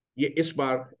 ये इस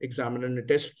बार एग्जामिनर ने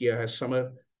टेस्ट किया है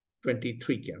समर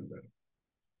 23 के अंदर.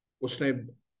 उसने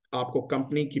आपको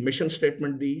कंपनी की मिशन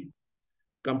स्टेटमेंट दी,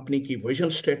 कंपनी की विजन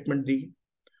स्टेटमेंट दी,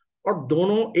 और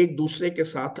दोनों एक दूसरे के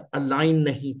साथ अलाइन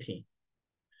नहीं थी,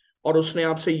 और उसने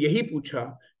आपसे यही पूछा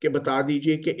कि बता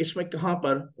दीजिए कि इसमें कहां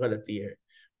पर गलती है,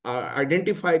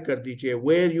 आइडेंटिफाई कर दीजिए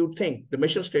where you think the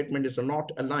mission statement is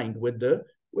not aligned with the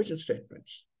vision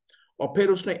statements. और फिर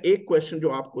उसने एक क्वेश्चन जो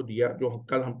आपको दिया, जो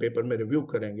कल हम पेपर में रिव्यू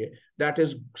करेंगे, that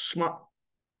is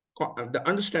smart, the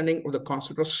understanding of the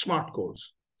concept of smart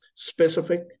goals,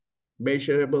 specific,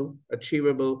 measurable,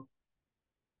 achievable,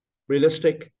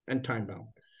 realistic and time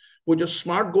bound. वो जो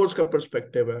स्मार्ट गोल्स का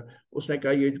पर्सपेक्टिव है, उसने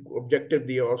कहा ये ऑब्जेक्टिव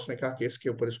दिया और उसने कहा कि इसके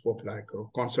ऊपर इसको अप्लाई करो,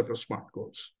 कॉन्सेप्ट ऑफ स्मार्ट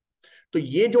गोल्स. तो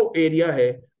ये जो एरिया है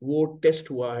वो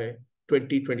टेस्ट हुआ है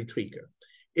 2023 का.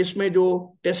 इसमें जो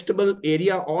टेस्टेबल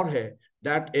एरिया और है,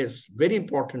 that is very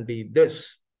importantly this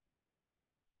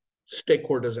stake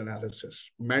holders analysis,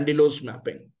 मैंडेलोस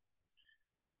mapping,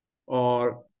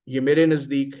 और ये मेरे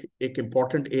नज़दीक एक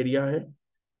इम्पॉर्टेंट एरिया है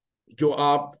जो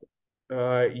आप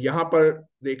यहाँ पर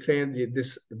देख रहे हैं।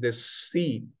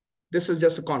 This is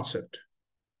just a concept.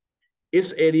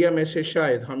 इस एरिया में से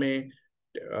शायद हमें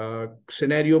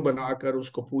सिनेरियो बनाकर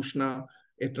उसको पूछना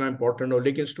इतना इम्पोर्टेंट हो,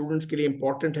 लेकिन स्टूडेंट्स के लिए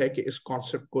इम्पोर्टेंट है कि इस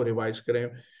कॉन्सेप्ट को रिवाइज करें।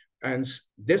 And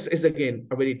this is again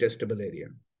a very testable area,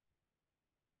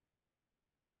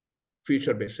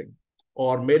 future basin.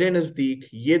 और मेरे नजदीक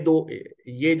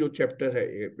ये जो चैप्टर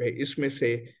है इसमें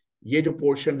से ये जो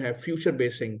पोर्शन है फ्यूचर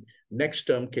बेसिंग नेक्स्ट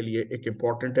टर्म के लिए एक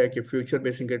इम्पॉर्टेंट है कि फ्यूचर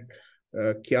बेसिंग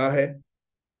क्या है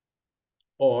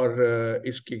और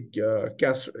इसकी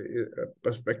क्या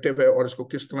पर्सपेक्टिव है और इसको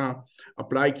किस तरह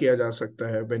अप्लाई किया जा सकता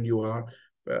है when you are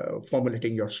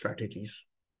formulating your strategies.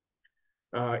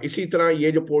 इसी तरह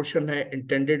ये जो पोर्शन है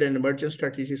इंटेंडेड एंड इमर्जेंट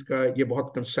स्ट्रैटेजीज का, ये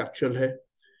बहुत कंसेप्चुअल है।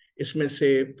 इसमें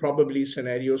से प्रॉबेबली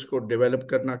सिनेरियोज को डेवलप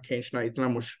करना, खींचना इतना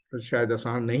मुश्किल शायद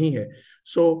आसान नहीं है।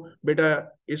 सो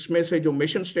बेटा इसमें से जो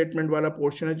मिशन स्टेटमेंट वाला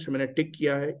पोर्शन है जिसे मैंने टिक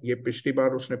किया है, ये पिछली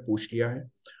बार उसने पूछ लिया है।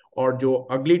 और जो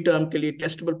अगली टर्म के लिए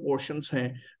टेस्टेबल पोर्शंस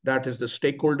हैं, that is the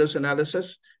stake holders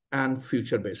analysis and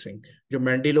future basin. जो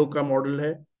मैंडेलो का मॉडल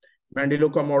है, मैंडेलो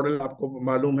का मॉडल आपको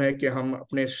मालूम है कि हम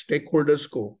अपने स्टेक होल्डर्स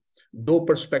को दो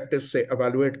पर्सपेक्टिव से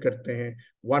एवेलुएट करते हैं।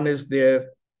 One is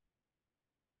their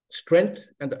strength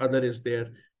and the other is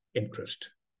their interest.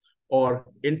 और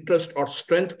इंटरेस्ट और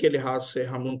स्ट्रेंथ के लिहाज से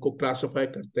हम उनको क्लासिफाई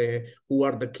करते हैं, who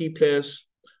are the key players,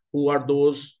 who are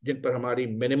those जिन पर हमारी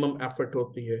मिनिमम एफर्ट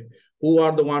होती है, who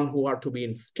are the one who are to be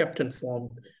kept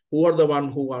informed, who are the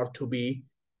one who are to be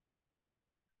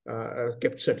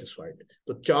kept satisfied।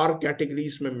 तो चार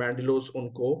categories में मैंडेलोस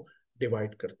उनको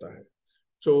divide करता है।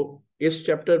 सो इस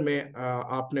चैप्टर में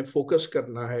आपने फोकस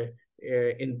करना है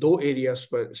इन दो एरियाज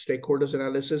पर, stake holders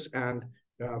analysis and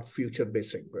future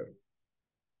basin पर।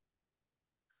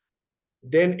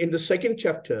 Then in the second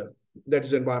chapter, that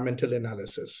is environmental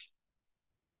analysis.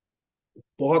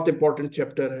 बहुत इंपॉर्टेंट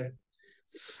चैप्टर है,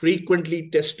 फ्रीक्वेंटली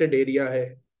टेस्टेड एरिया है।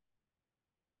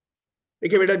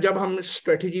 देखिए बेटा, जब हम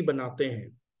स्ट्रेटेजी बनाते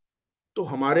हैं तो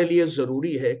हमारे लिए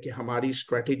जरूरी है कि हमारी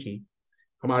स्ट्रेटेजी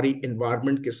हमारी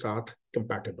एनवायरनमेंट के साथ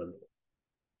कंपैटिबल हो।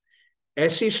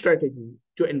 ऐसी स्ट्रेटेजी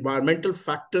जो एनवायरमेंटल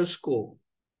फैक्टर्स को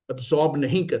अब्सॉर्ब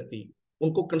नहीं करती,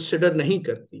 उनको कंसिडर नहीं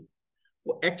करती,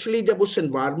 वो एक्चुअली जब उस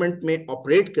एनवायरनमेंट में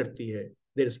ऑपरेट करती है,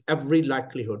 there is every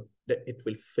likelihood that it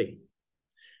will fail.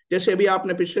 जैसे अभी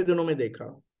आपने पिछले दिनों में देखा,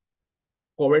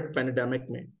 कोविड पैंडेमिक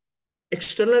में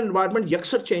एक्सटर्नल एनवायरनमेंट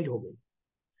यकसर चेंज हो गई,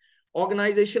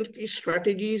 ऑर्गेनाइजेशन की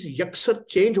स्ट्रेटेजीज यकसर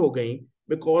चेंज हो गई,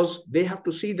 because they have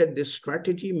to see that this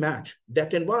strategy match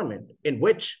that environment in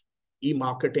which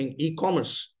e-marketing,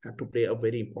 e-commerce have to play a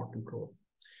very important role।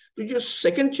 तो जो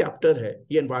सेकंड चैप्टर है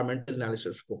ये एनवायरमेंटल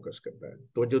एनालिसिस फोकस करता है।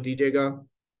 तो जो दीजिएगा,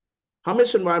 हम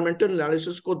इस एनवायरमेंटल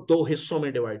एनालिसिस को दो हिस्सों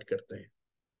में डिवाइड करते हैं।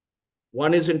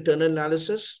 One is internal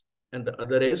analysis and the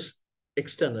other is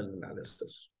external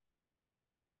analysis.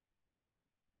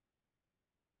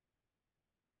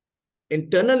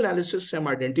 Internal analysis से हम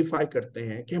आइडेंटिफाई करते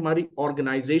हैं कि हमारी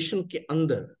ऑर्गेनाइजेशन के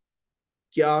अंदर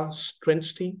क्या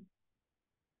स्ट्रेंथ्स थी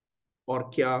और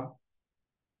क्या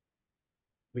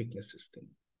वीकनेसेस थी।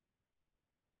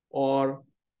 और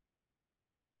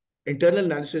इंटरनल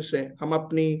एनालिसिस से हम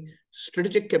अपनी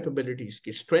स्ट्रेटेजिक कैपेबिलिटीज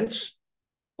की स्ट्रेंथ्स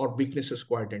और वीकनेसेस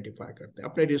को आइडेंटिफाई करते हैं,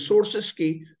 अपने रिसोर्सेस की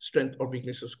स्ट्रेंथ और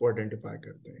वीकनेसेस को आइडेंटिफाई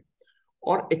करते हैं।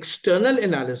 और एक्सटर्नल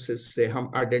एनालिसिस से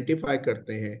हम आइडेंटिफाई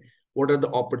करते हैं what are the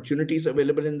opportunities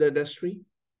available in the industry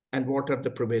and what are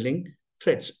the prevailing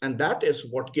threats, and that is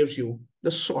what gives you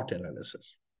the SWOT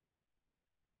analysis।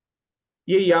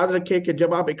 ये याद रखिए कि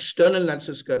जब आप एक्सटर्नल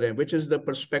एनालिसिस कर रहे हैं, which is the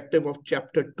perspective of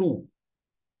chapter 2,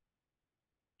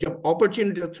 जब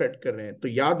अपॉर्चुनिटी और थ्रेट कर रहे हैं, तो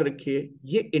याद रखिए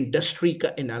ये इंडस्ट्री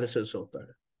का एनालिसिस होता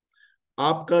है।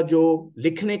 आपका जो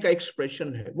लिखने का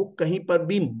एक्सप्रेशन है वो कहीं पर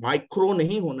भी माइक्रो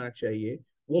नहीं होना चाहिए,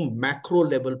 वो मैक्रो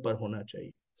लेवल पर होना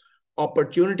चाहिए।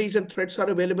 Opportunities and threats are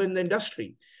available in the industry.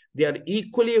 They are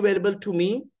equally available to me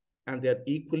and they are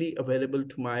equally available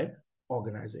to my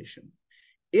organization।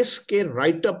 इसके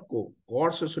राइटअप को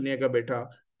गौर से सुनिएगा बेटा,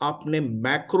 आपने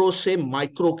मैक्रो से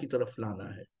माइक्रो की तरफ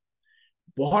लाना है।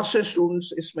 बहुत से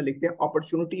स्टूडेंट्स इसमें लिखते हैं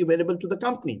opportunity available to the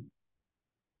company,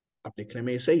 अब लिखने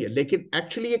में ये सही है, लेकिन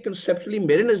एक्चुअली ये कंसेप्चुअली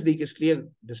मेरे नजदीक इसलिए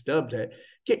डिस्टर्ब्ड है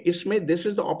कि इसमें this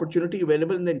is the opportunity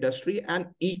available in the industry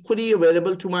and equally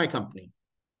available to my company.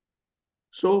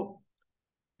 सो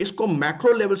इसको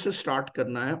मैक्रो लेवल से स्टार्ट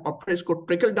करना है और फिर इसको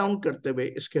ट्रिकल डाउन करते हुए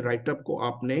इसके राइटअप को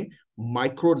आपने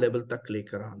माइक्रो लेवल तक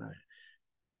लेकर आना है।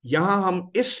 यहां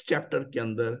हम इस चैप्टर के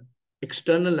अंदर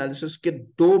एक्सटर्नल एनालिसिस के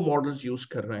दो मॉडल्स यूज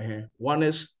कर रहे हैं। One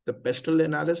is the pastel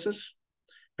analysis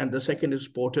and the second is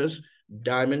porters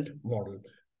diamond model.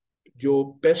 जो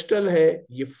पेस्टल है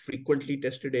ये फ्रीक्वेंटली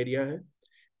टेस्टेड एरिया है.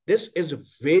 This is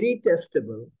very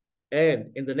testable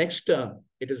and in the next term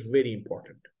it is very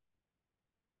important.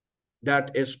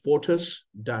 That is porters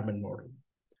diamond model.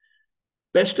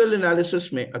 Pastel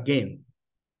analysis में again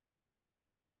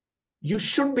you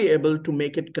should be able to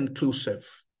make it conclusive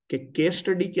कि case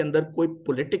study के अंदर कोई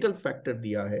political factor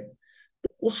दिया है तो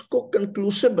उसको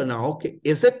conclusive बनाओ कि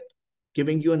is it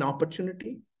giving you an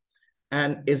opportunity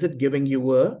and is it giving you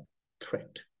a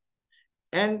threat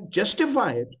and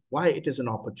justify it why it is an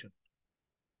opportunity.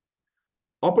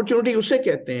 Opportunity उसे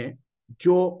कहते हैं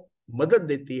जो मदद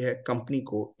देती है कंपनी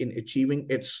को in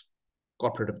achieving it's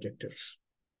corporate objectives.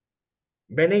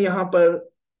 मैंने यहां पर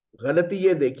गलती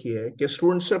ये देखी है कि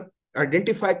स्टूडेंट्स सब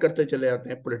आइडेंटिफाई करते चले जाते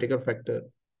हैं political factor,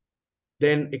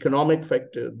 then economic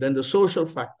factor, then the social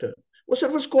factor. वो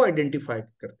सिर्फ उसको आइडेंटिफाई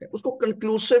करते हैं, उसको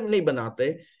कंक्लूसिव नहीं बनाते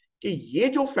कि ये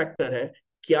जो फैक्टर है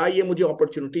क्या ये मुझे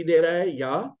अपॉर्चुनिटी दे रहा है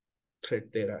या थ्रेट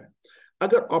दे रहा है.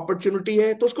 अगर अपॉर्चुनिटी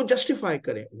है तो उसको जस्टिफाई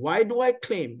करें. Why do I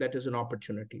claim that is an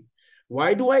opportunity,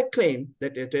 why do I claim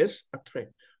that it is a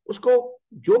threat. उसको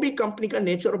जो भी कंपनी का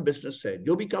नेचर ऑफ बिजनेस है,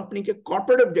 जो भी कंपनी के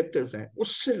कॉर्पोरेट ऑब्जेक्टिव्स हैं,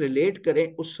 उससे रिलेट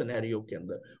करें उस सिनेरियो के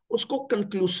अंदर, उसको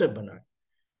कंक्लूसिव बनाएं.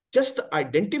 Just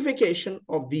identification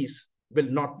of these will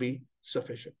not be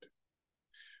sufficient.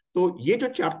 तो ये जो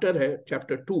चैप्टर है,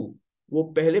 चैप्टर 2, वो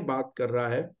पहले बात कर रहा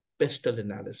है पेस्टल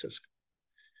एनालिसिस का,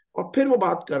 और फिर वो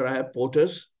बात कर रहा है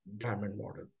पोर्टर्स डायमंड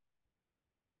मॉडल.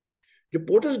 जो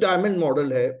पोर्टर्स डायमंड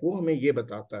मॉडल है वो हमें ये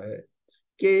बताता है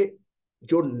कि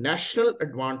जो नेशनल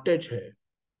एडवांटेज है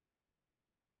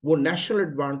वो नेशनल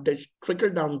एडवांटेज ट्रिकल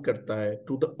डाउन करता है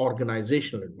टू द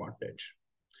ऑर्गेनाइजेशनल एडवांटेज.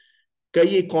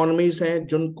 कई इकोनॉमीज हैं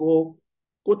जिनको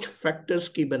कुछ फैक्टर्स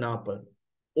की बिना पर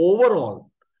ओवरऑल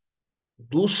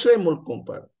दूसरे मुल्कों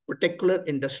पर पर्टिकुलर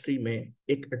इंडस्ट्री में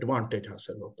एक एडवांटेज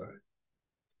हासिल होता है.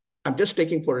 I am just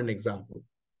taking for an example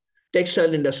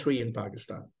textile industry in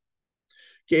Pakistan.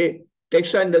 के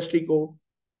टेक्सटाइल इंडस्ट्री को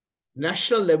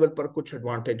नेशनल लेवल पर कुछ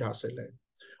एडवांटेज हासिल है,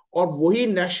 और वही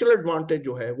नेशनल एडवांटेज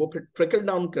जो है वो फिर ट्रिकल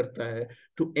डाउन करता है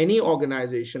to any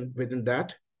organisation with in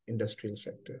that industrial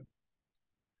sector.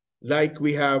 Like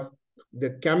we have the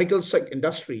chemical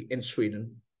industry in Sweden.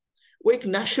 वो एक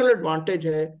नेशनल एडवांटेज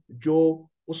है जो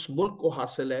उस मुल्क को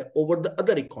हासिल है over the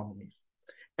other economies,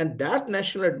 and that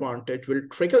national advantage will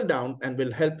trickle down and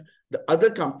will help the other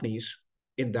companies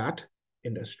in that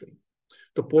industry.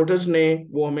 तो पोर्टर्स ने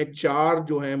वो हमें 4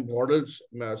 जो है मॉडल्स,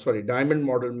 डायमंड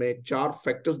मॉडल में 4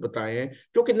 फैक्टर्स बताए हैं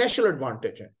जो कि नेशनल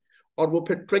एडवांटेज हैं, और वो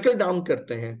फिर ट्रिकल डाउन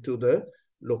करते हैं टू द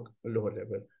लोअर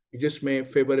लेवल, जिसमें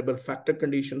फेवरेबल फैक्टर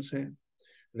कंडीशंस हैं,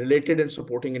 रिलेटेड एंड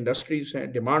सपोर्टिंग इंडस्ट्रीज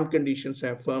हैं, डिमांड कंडीशंस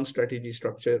हैं, फर्म स्ट्रेटेजी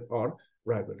स्ट्रक्चर और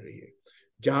राइवलरी है.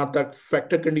 जहां तक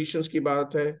फैक्टर कंडीशंस की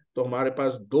बात है तो हमारे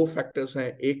पास 2 फैक्टर्स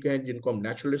हैं. एक है जिनको हम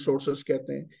नेचुरल रिसोर्सेज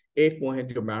कहते हैं, एक वो है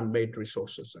जो मैन मेड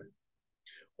रिसोर्सेज हैं.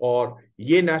 और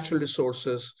ये नेचुरल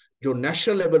रिसोर्सेज जो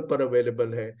नेशनल लेवल पर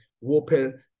अवेलेबल है वो फिर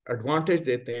एडवांटेज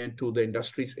देते हैं to the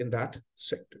industries in that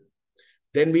sector.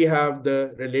 Then we have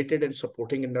the related and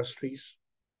supporting industries.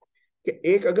 कि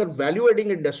एक अगर वैल्यू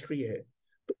एडिंग इंडस्ट्री है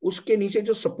तो उसके नीचे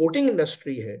जो सपोर्टिंग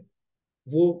इंडस्ट्री है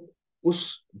वो उस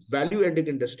वैल्यू एडिंग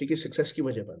इंडस्ट्री की सक्सेस की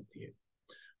वजह बनती है.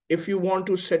 If you want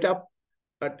to set up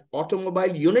an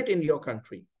automobile unit in your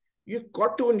country, you've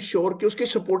got to ensure कि उसकी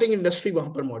supporting industry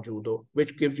वहां पर मौजूद हो,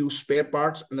 which gives you spare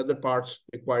parts and other parts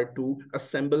required to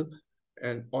assemble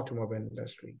an automobile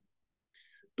industry.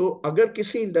 तो अगर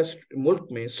किसी मुल्क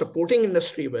में supporting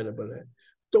industry available है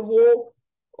तो वो,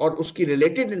 और उसकी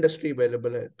related industry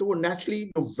available है, तो वो naturally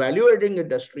जो value adding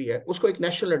industry है उसको एक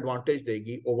national advantage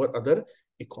देगी over other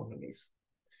economies.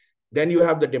 Then you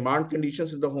have the demand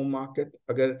conditions in the home market.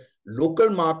 अगर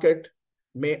local market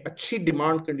में अच्छी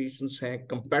डिमांड कंडीशंस हैं,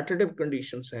 कंपेटिटिव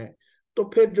कंडीशंस हैं, तो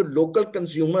फिर जो लोकल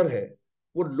कंज्यूमर है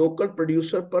वो लोकल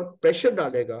प्रोड्यूसर पर प्रेशर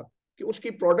डालेगा कि उसकी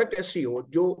प्रोडक्ट ऐसी हो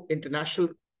जो इंटरनेशनल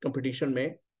कंपटीशन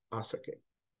में आ सके.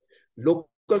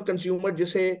 लोकल कंज्यूमर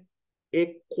जिसे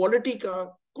एक क्वालिटी का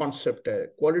कॉन्सेप्ट है,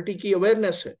 क्वालिटी की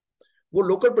अवेयरनेस है, वो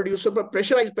लोकल प्रोड्यूसर पर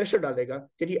प्रेशर डालेगा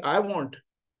कि I want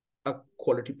a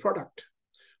quality product.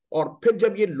 और फिर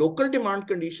जब ये लोकल डिमांड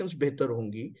कंडीशंस बेहतर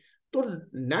होंगी तो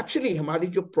नेचुरली हमारी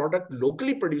जो प्रोडक्ट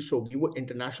लोकली प्रोड्यूस होगी वो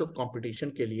इंटरनेशनल कंपटीशन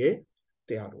के लिए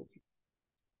तैयार होगी.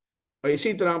 और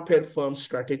इसी तरह फिर फर्म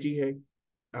स्ट्रेटेजी है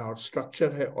और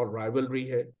स्ट्रक्चर है और राइवलरी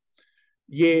है.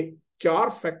 ये 4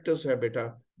 फैक्टर्स है बेटा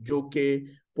जो कि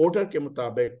पोर्टर के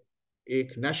मुताबिक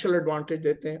एक नेशनल एडवांटेज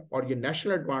देते हैं, और ये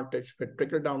नेशनल एडवांटेज फिर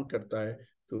ट्रिकल डाउन करता है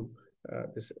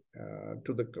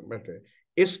टू द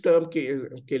इस टर्म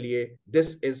के लिए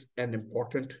this is an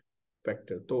important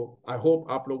factor. तो आई होप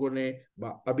आप लोगों ने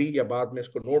अभी या बाद में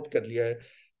इसको नोट कर लिया है.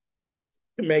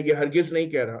 मैं ये हरगिज नहीं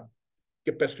कह रहा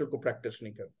कि पेस्टल को प्रैक्टिस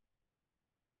नहीं करना।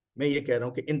 मैं ये कह रहा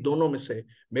हूं कि इन दोनों में से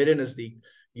मेरे नजदीक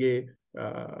ये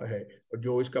है।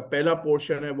 जो इसका पहला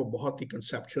पोर्शन है वो बहुत ही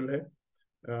कंसेप्चुअल है,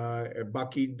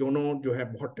 बाकी दोनों जो है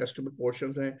बहुत टेस्टेबल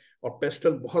पोर्शंस हैं, और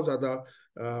पेस्टल बहुत ज़्यादा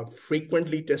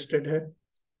फ्रीक्वेंटली टेस्टेड है।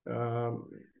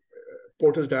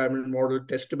 पोर्टर्स डायमंड मॉडल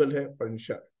टेस्टेबल है और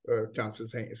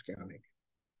चांसेस हैं इसके आने के।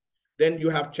 Then you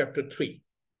have chapter 3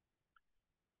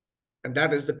 and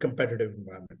that is the competitive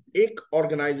environment. एक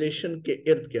organization के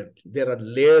इर्द गिर्द there are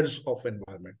layers of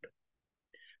environment.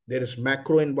 There is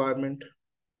macro environment,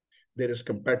 there is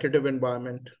competitive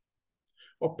environment,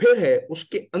 और फिर है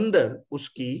उसके अंदर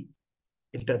उसकी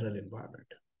internal environment.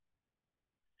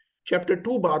 चैप्टर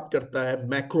 2 बात करता है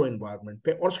मैक्रो एनवायरनमेंट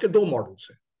पे, और उसके दो मॉडल्स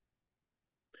हैं।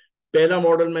 पहला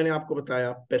मॉडल मैंने आपको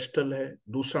बताया पेस्टल है,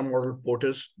 दूसरा मॉडल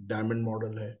पोर्टर्स डायमंड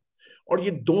मॉडल है, और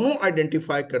ये दोनों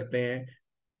आइडेंटिफाई करते हैं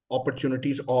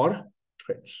अपॉर्चुनिटीज और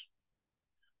थ्रेट्स।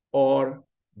 और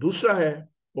दूसरा है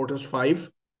porters 5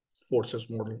 forces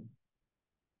model.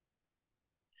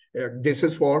 This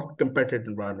is for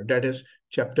competitive environment, that is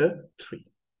chapter 3।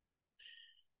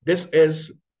 This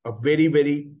is a very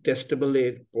very testable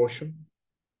portion.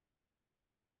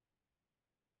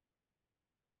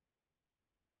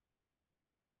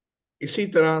 इसी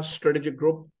तरह strategic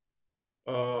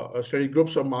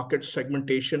groups of market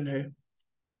segmentation है।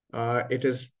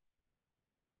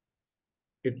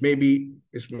 it may be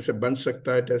इसमें से बन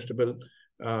सकता है testable,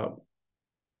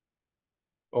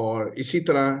 और इसी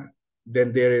तरह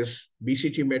then there is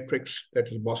BCG matrix, that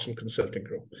is Boston Consulting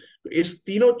Group. तो इस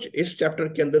चैप्टर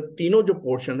के अंदर तीनों जो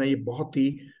पोर्शन है ये बहुत ही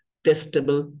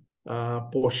टेस्टेबल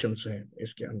पोर्शंस हैं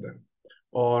इसके अंदर।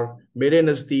 और मेरे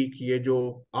नजदीक ये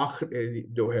जो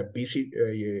जो है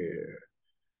ये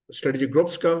स्ट्रेटेजिक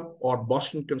ग्रुप्स का और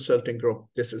Boston consulting group,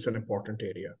 this is an important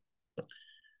area.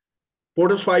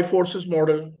 Porters 5 forces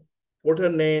model, porter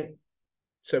ने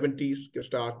 70s के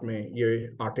स्टार्ट में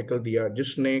ये आर्टिकल दिया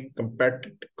जिसने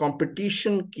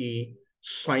कंपटीशन की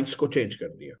साइंस को चेंज कर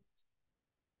दिया।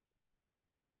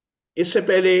 इससे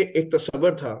पहले एक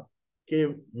तस्वर था कि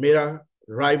मेरा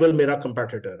राइवल मेरा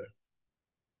कंपेटिटर है,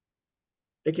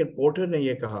 लेकिन पोर्टर ने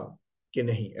ये कहा कि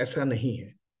नहीं, ऐसा नहीं है।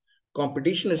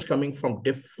 Competition is coming from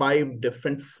 5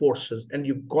 different forces and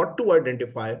you got to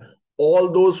identify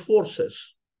all those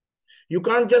forces. You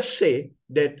can't just say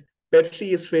that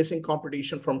Pepsi is facing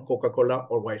competition from Coca-Cola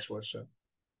or vice versa.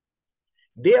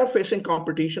 They are facing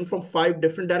competition from 5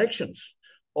 different directions.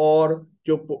 और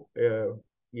जो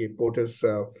ये porters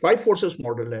 5 forces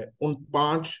model है उन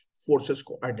 5 forces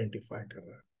को identify कर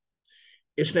रहा है।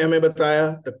 इसने हमें बताया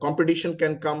the competition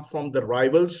can come from the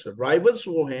rivals. Rivals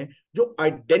वो हैं जो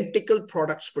आइडेंटिकल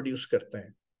प्रोडक्ट्स प्रोड्यूस करते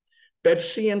हैं।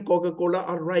 Pepsi and Coca Cola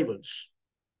are rivals.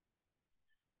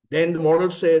 Then the model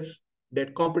says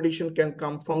that competition can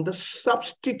come from the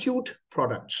substitute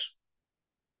products.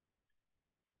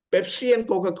 Pepsi and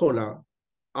Coca-Cola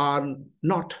are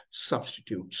not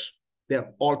substitutes. They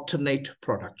are alternate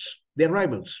products. They are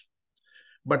rivals.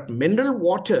 But mineral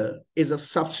water is a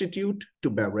substitute to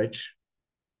beverage.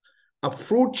 A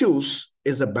fruit juice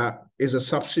is a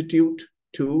substitute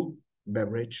to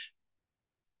beverage.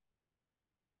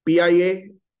 PIA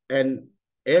and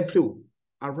Airblue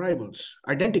are rivals,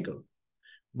 identical.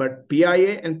 But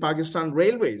PIA and Pakistan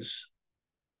Railways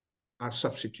are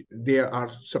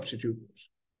substitutes.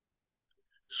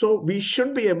 So we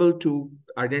should be able to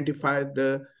identify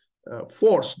the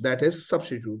force that is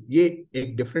substitute. ये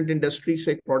एक different industry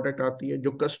से एक product आती है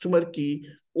जो customer की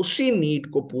उसी need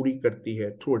को पूरी करती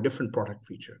है through a different product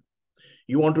feature.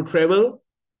 You want to travel?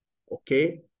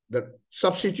 Okay, the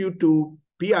substitute to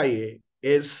PIA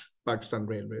is Pakistan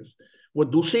Railways. वो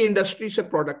दूसरी इंडस्ट्री से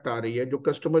प्रोडक्ट आ रही है जो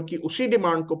कस्टमर की उसी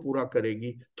डिमांड को पूरा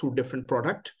करेगी थ्रू डिफरेंट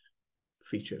प्रोडक्ट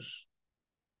फीचर्स।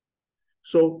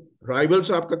 सो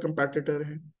राइवल्स आपका कंपेटिटर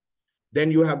है।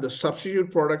 Then you have the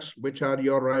substitute products which are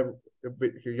your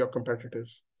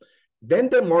competitors. Then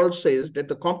the model says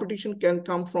that the competition can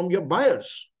come from your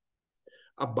buyers.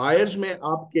 अब बायर्स में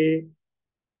आपके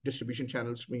डिस्ट्रीब्यूशन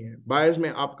चैनल्स भी हैं, buyers में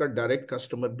आपका direct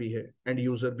customer भी है, एंड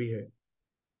यूजर भी है,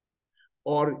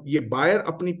 और ये बायर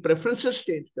अपनी प्रेफरेंसेस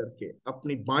चेंज करके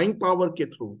अपनी बाइंग पावर के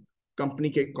थ्रू कंपनी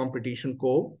के कंपटीशन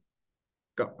को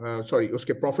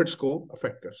उसके प्रॉफिट्स को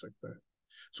अफेक्ट कर सकता है।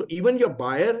 So even your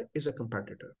buyer is a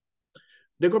competitor.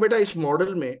 देखो बेटा, इस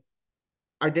मॉडल में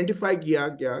आइडेंटिफाई किया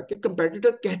गया कि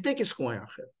कंपेटिटर कहते किसको हैं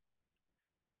आखिर।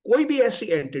 कोई भी ऐसी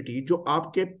एंटिटी जो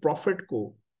आपके प्रॉफिट को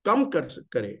कम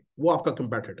करे वो आपका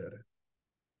कंपेटिटर है।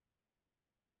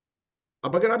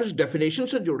 अब अगर आप इस डेफिनेशन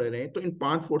से जुड़े रहे तो इन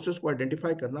 5 फोर्सेस को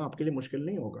आइडेंटिफाई करना आपके लिए मुश्किल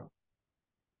नहीं होगा।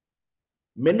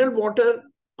 मिनरल वाटर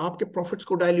आपके प्रॉफिट्स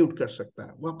को डाइल्यूट कर सकता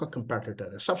है, वो आपका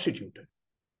कंपेटिटर है, सब्स्टिट्यूट है।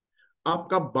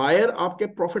 आपका बायर आपके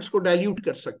प्रॉफिट्स को डाइल्यूट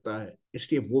कर सकता है,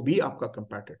 इसलिए वो भी आपका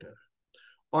कंपेटिटर है।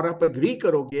 और आप एग्री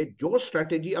करोगे जो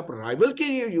स्ट्रेटेजी आप राइवल के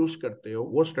लिए यूज करते हो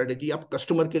वो स्ट्रेटेजी आप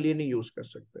कस्टमर के लिए नहीं यूज कर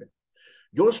सकते।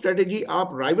 जो स्ट्रेटेजी आप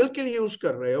राइवल के लिए यूज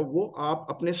कर रहे हो वो आप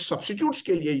अपने सब्स्टिट्यूट्स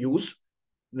के लिए यूज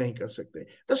नहीं कर सकते।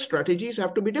 The strategies have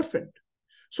to be different.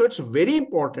 So it's very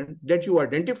important that you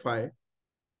identify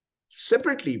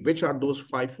separately which are those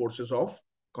 5 forces of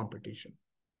competition.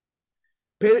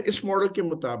 फिर इस मॉडल के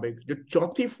मुताबिक जो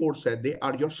चौथी फोर्स है, दे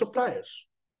आर योर सप्लायर्स।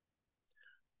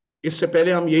 इससे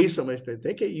पहले हम यही समझते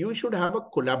थे कि you should have a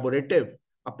collaborative,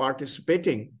 a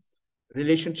participating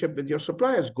relationship with your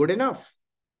suppliers. Good enough.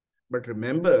 But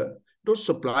remember, those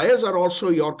suppliers are also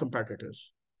your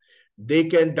competitors. They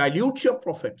can dilute your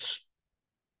profits.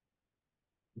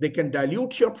 They can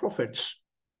dilute your profits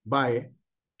by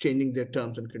changing their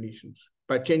terms and conditions,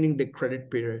 by changing the credit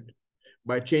period,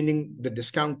 by changing the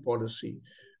discount policy,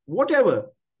 whatever.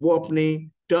 वो अपने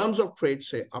terms of trade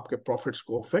से आपके profits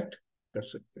को affect कर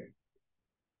सकते हैं।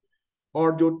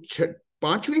 और जो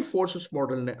पांचवी फोर्स इस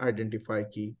मॉडल ने आइडेंटिफाई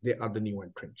की, they are the new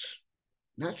entrants.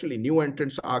 Naturally new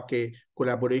entrants आके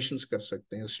कोलैबोरेशंस कर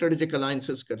सकते हैं, स्ट्रेटेजिक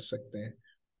अलायंसेस कर सकते हैं,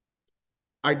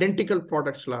 आइडेंटिकल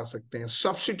प्रोडक्ट्स ला सकते हैं,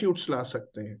 सब्स्टिट्यूट्स ला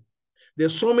सकते हैं। There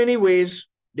are so many ways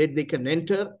that they can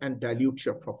enter and dilute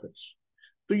your profits.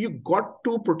 तो you got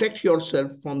to protect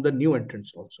yourself from the new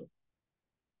entrants also.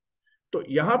 तो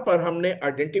यहां पर हमने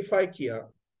आइडेंटिफाई किया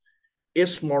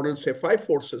इस मॉडल से 5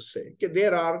 फोर्सेस से कि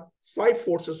there are 5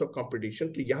 forces of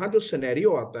competition. तो यहां जो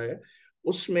सिनेरियो आता है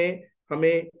उसमें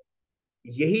हमें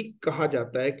यही कहा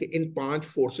जाता है कि इन 5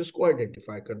 फोर्सेस को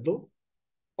आइडेंटिफाई कर दो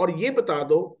और ये बता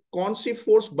दो कौन सी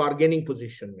फोर्स बार्गेनिंग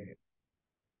पोजीशन में है,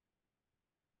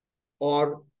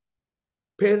 और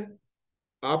फिर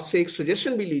आपसे एक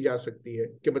सजेशन भी ली जा सकती है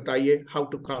कि बताइए how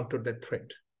to counter that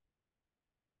threat.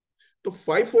 तो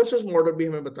 5 फोर्सेस मॉडल भी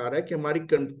हमें बता रहा है कि हमारी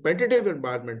कंपेटिटिव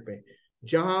एनवायरनमेंट में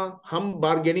जहां हम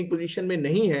बार्गेनिंग पोजीशन में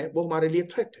नहीं है वो हमारे लिए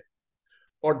थ्रेट है,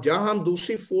 और जहां हम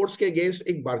दूसरी फोर्स के अगेंस्ट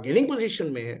एक बार्गेनिंग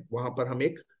पोजीशन में है वहां पर हम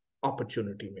एक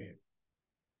अपॉर्चुनिटी में है।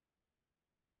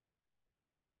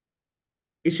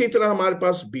 इसी तरह हमारे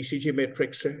पास बीसीजी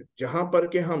मैट्रिक्स है जहां पर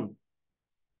के हम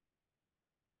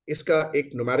इसका एक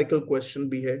न्यूमेरिकल क्वेश्चन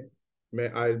भी है।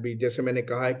 मैं आई बी, जैसे मैंने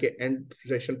कहा है कि एंड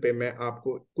सेशन पे मैं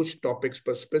आपको कुछ टॉपिक्स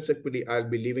पर specifically I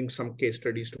be leaving some case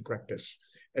studies to practice,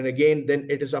 and again then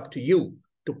it is up to you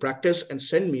to practice and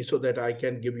send me so that I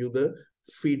can give you the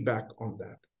feedback on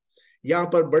that. यहां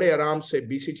पर बड़े आराम से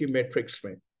BCG matrix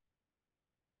में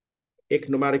एक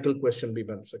numerical question भी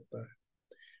बन सकता है।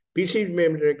 बीसीजी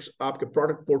मैट्रिक्स आपके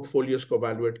प्रोडक्ट पोर्टफोलियोज को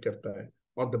इवैल्यूएट करता है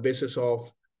on the basis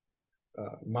of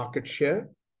market share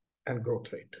and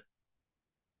growth rate.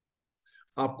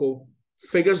 आपको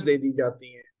फिगर्स दे दी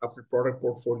जाती हैं अपने प्रोडक्ट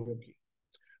पोर्टफोलियो की,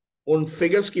 उन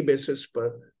फिगर्स की बेसिस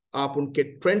पर आप उनके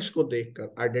ट्रेंड्स को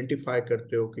देखकर आइडेंटिफाई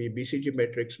करते हो कि बीसीजी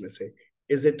मैट्रिक्स में से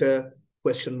is it a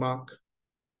question mark,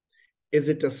 is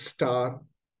it a star,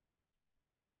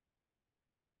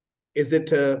 is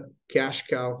it a cash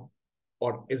cow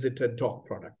और is it a dog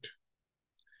product.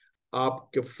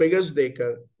 आपके फिगर्स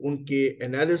देकर उनके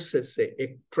एनालिसिस से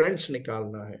एक ट्रेंड्स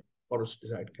निकालना है और उस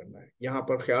डिसाइड करना है। यहां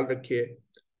पर ख्याल रखिए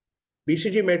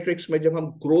बीसीजी मैट्रिक्स में जब हम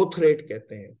ग्रोथ रेट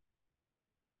कहते हैं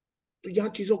तो यहां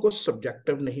चीजों को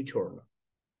सब्जेक्टिव नहीं छोड़ना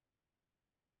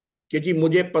कि जी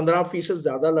मुझे 15%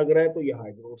 ज्यादा लग रहा है तो ये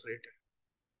हाई ग्रोथ रेट है,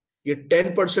 ये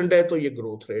 10% है तो ये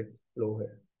ग्रोथ रेट लो है।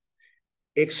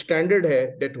 एक स्टैंडर्ड है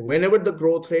that whenever the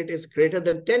growth rate is greater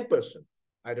than 10%,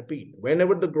 I repeat,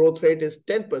 whenever the growth rate is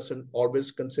 10%, always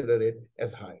consider it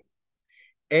as high.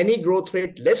 Any growth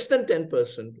rate less than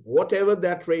 10%, whatever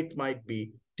that rate might be,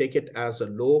 take it as a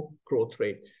low growth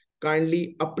rate. Kindly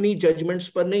अपनी judgments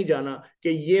पर नहीं जाना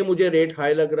कि ये मुझे rate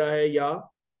high लग रहा है या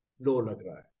low लग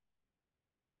रहा है।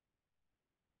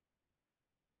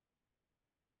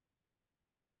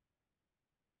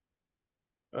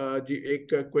 जी एक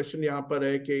क्वेश्चन यहाँ पर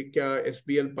है कि क्या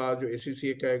एसबीएल पास जो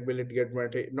एसीसीए का एबिलिटी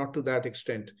एडवांट है, नॉट टू दैट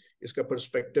एक्सटेंट। इसका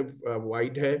पर्सपेक्टिव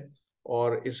वाइड है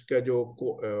और इसका जो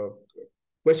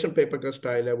क्वेश्चन पेपर का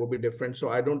स्टाइल है वो भी different, so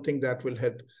I don't think that will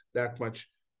help that much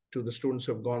to the students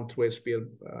who have gone through SBL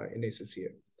in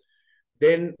ACCA.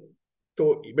 Then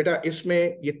तो बेटा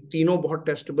इसमें ये तीनों बहुत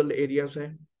टेस्टेबल एरियाज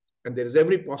हैं and there is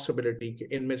every possibility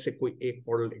कि इनमें से कोई एक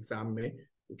मॉडल एग्जाम में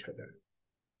पूछा जाए।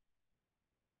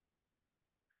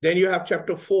 Then you have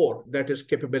chapter 4, that is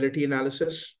capability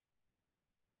analysis.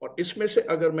 और इसमें से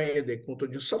अगर मैं ये देखूं तो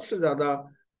जो सबसे ज्यादा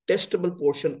टेस्टेबल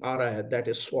पोर्शन आ रहा है दैट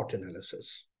इज SWOT एनालिसिस,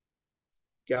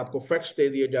 कि आपको फैक्ट्स दे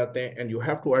दिए जाते हैं and you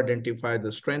have to identify the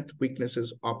strength,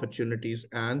 weaknesses, opportunities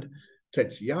and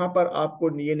threats. यहां पर आपको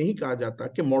ये नहीं कहा जाता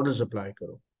कि मॉडल्स अप्लाई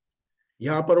करो,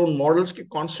 यहाँ पर उन मॉडल्स के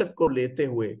कॉन्सेप्ट को लेते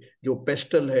हुए, जो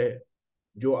पेस्टल है,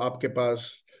 जो आपके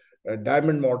पास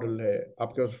डायमंड मॉडल है,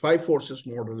 आपके पास 5 फोर्सेस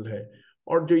मॉडल है,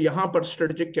 और जो यहाँ पर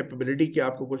स्ट्रेटेजिक कैपेबिलिटी के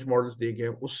आपको कुछ मॉडल्स दिए गए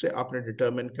हैं, उससे आपने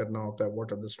डिटरमिन करना होता है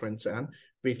what are the strengths and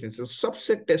weaknesses.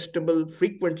 सबसे टेस्टेबल,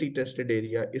 फ्रीक्वेंटली टेस्टेड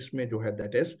एरिया इसमें जो है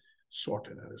दैट इज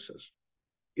SWOT एनालिसिस।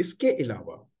 इसके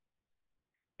अलावा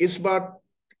इस बार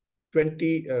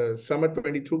 20 समर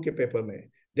 23 के पेपर में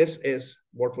this is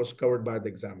what was covered by the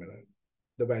examiner,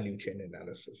 the value chain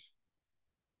analysis.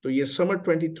 तो ये समर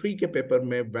 23 के पेपर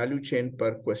में वैल्यू चेन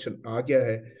पर क्वेश्चन आ गया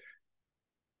है।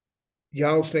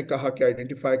 यहां उसने कहा कि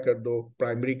आइडेंटिफाई कर दो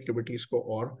प्राइमरी एक्टिविटीज को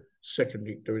और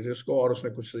सेकेंडरी एक्टिविटीज को, और उसने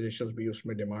कुछ सजेशंस भी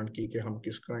उसमें डिमांड की कि हम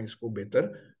किस तरह इसको बेहतर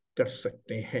कर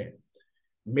सकते हैं।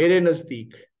 मेरे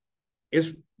नजदीक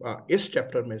इस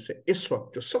चैप्टर में से इस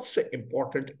वक्त जो सबसे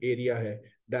इंपॉर्टेंट एरिया है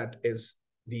that is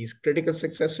these critical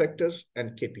success factors and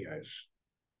KPIs।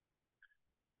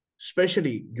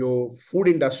 Specially जो फूड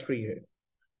इंडस्ट्री है,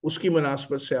 उसकी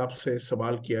मुनासबत से आपसे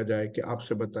सवाल किया जाए कि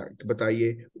आपसे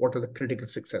बताइए what are the critical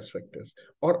success factors,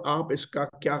 और आप इसका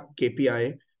क्या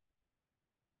KPI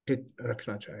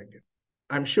रखना चाहेंगे।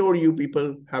 I am sure you people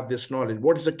have this knowledge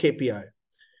what is the KPI।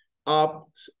 आप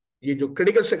ये जो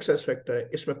क्रिटिकल सक्सेस फैक्टर है,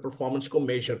 इसमें परफॉर्मेंस को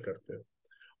मेजर करते हो,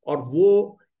 और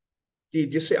वो कि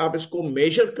जिससे आप इसको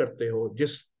मेजर करते हो,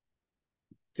 जिस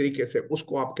तरीके से,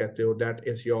 उसको आप कहते हो दैट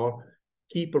इज योर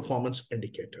की परफॉर्मेंस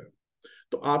इंडिकेटर।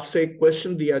 तो आपसे एक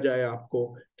क्वेश्चन दिया जाए आपको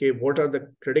कि what are the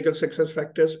critical success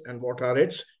factors and what are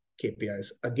it's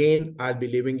KPIs. Again, I'll be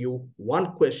leaving you one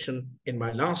question in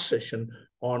my last session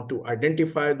on to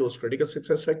identify those critical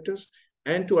success factors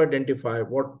and to identify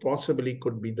what possibly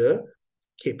could be the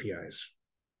KPIs.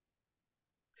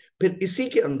 फिर इसी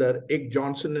के अंदर एक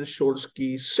Johnson and Sholes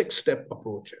की 6 step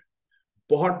approach है,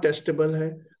 बहुत testable है,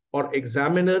 और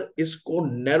एग्जामिनर इसको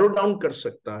नैरो डाउन कर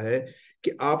सकता है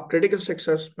कि आप क्रिटिकल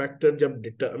सक्सेस फैक्टर जब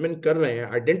डिटरमिन कर रहे हैं,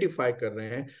 आइडेंटिफाई कर रहे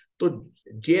हैं, तो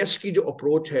JS की जो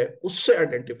अप्रोच है उससे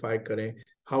आइडेंटिफाई करें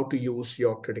how to use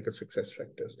your critical success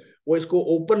factors. वो इसको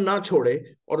ओपन ना छोड़े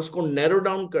और उसको नैरो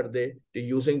डाउन कर they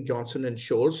using Johnson and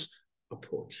Sholes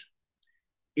approach.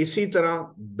 इसी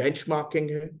तरह बेंचमार्किंग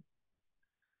है।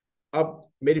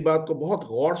 अब मेरी बात को बहुत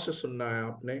गौर से सुनना है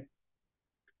आपने।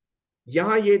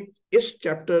 यहां ये इस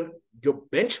चैप्टर जो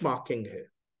बेंचमार्किंग है,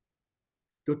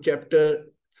 जो चैप्टर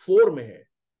 4 में है,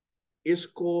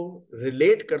 इसको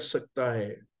रिलेट कर सकता है,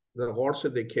 जरा गौर से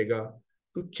देखिएगा,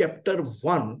 to chapter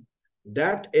 1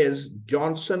 that is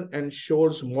Johnson and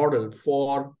Sholes model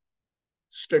for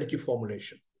strategy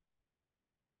formulation.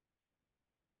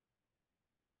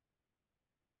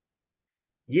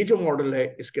 ये जो मॉडल है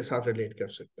इसके साथ रिलेट कर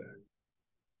सकता है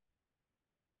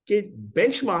कि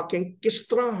बेंचमार्किंग किस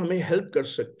तरह हमें हेल्प कर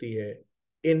सकती है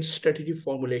इन स्ट्रेटजी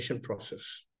फॉर्मुलेशन प्रोसेस।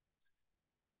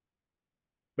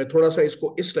 मैं थोड़ा सा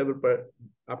इसको इस लेवल पर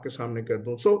आपके सामने कर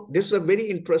दूं। So this is a very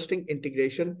interesting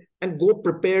integration and go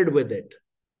prepared with it.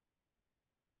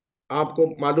 आपको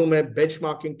मालूम है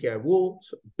बेंचमार्किंग क्या है, वो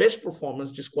बेस्ट परफॉर्मेंस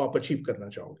जिसको आप अचीव करना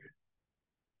चाहोगे।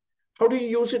 How do you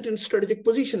use it in strategic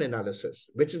position analysis,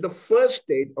 which is the first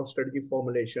stage of strategy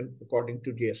formulation according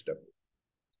to GSW?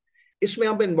 इसमें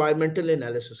आप environmental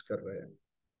analysis कर रहे हैं,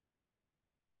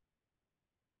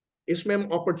 इसमें हम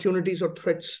opportunities और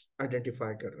threats identify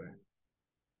कर रहे हैं।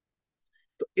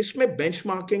 तो इसमें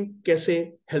benchmarking कैसे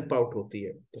help out होती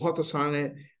है? बहुत आसान है।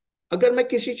 अगर मैं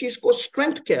किसी चीज को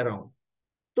strength कह रहा हूं,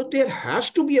 तो there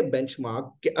has to be a benchmark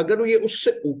कि अगर ये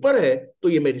उससे ऊपर है तो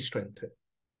ये मेरी strength है।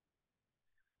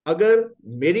 अगर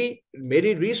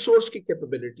मेरी रिसोर्स की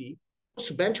कैपेबिलिटी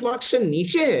उस बेंचमार्क से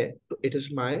नीचे है तो इट इज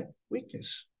माय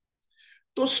वीकनेस।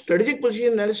 तो स्ट्रेटेजिक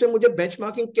पोजीशन एनालिसिस मुझे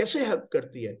बेंचमार्किंग कैसे हेल्प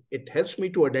करती है? It helps me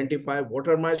to identify what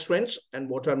are my strengths and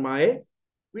what are my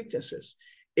weaknesses.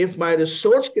 If my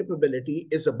resource capability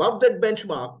is above that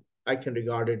benchmark, I can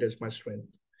regard it as my strength.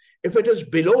 If it is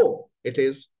below, it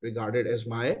is regarded as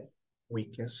my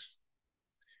weakness.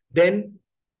 Then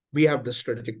we have the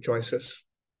strategic choices.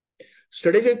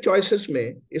 Strategic choices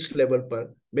में इस level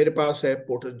पर मेरे पास है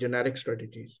porters generic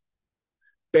strategies.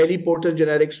 पहली porters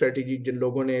generic strategy जिन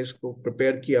लोगों ने इसको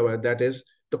prepare किया हुआ है that is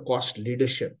the cost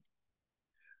leadership.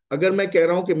 अगर मैं कह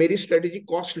रहा हूं कि मेरी स्ट्रेटेजी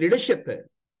कॉस्ट लीडरशिप है,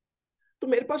 तो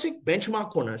मेरे पास एक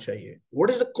बेंचमार्क होना चाहिए। What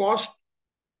is the cost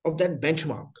of that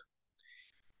benchmark?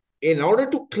 In order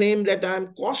to claim that I am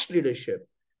cost leadership,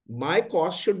 my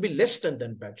cost should be less than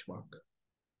that benchmark.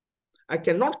 I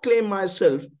can not claim my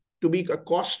self to be a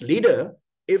cost leader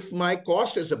if my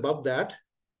cost is above that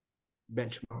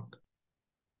benchmark.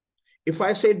 If I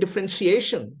say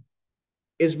differentiation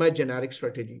is my generic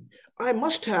strategy, I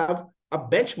must have a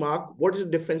benchmark. What is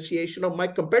the differentiation of my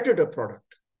competitor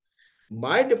product?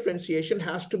 My differentiation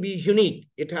has to be unique.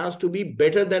 It has to be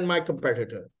better than my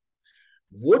competitor.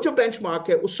 वो जो benchmark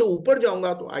है उससे ऊपर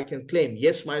जाऊंगा तो I can claim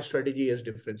yes, my strategy is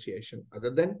differentiation.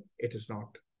 Other than it is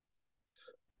not.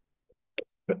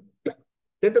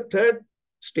 Then the third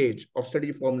stage of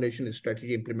strategy formulation is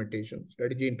strategy implementation,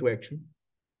 strategy into action.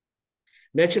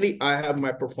 Naturally, I have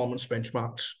my performance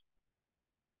benchmarks.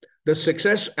 The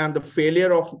success and the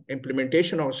failure of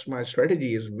implementation of my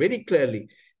strategy is very clearly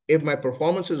if my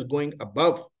performance is going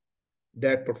above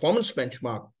that performance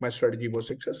benchmark, my strategy was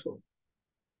successful.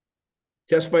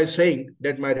 Just by saying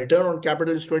that my return on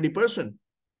capital is 20%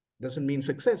 doesn't mean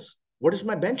success. What is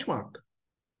my benchmark?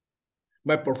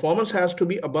 My performance has to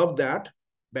be above that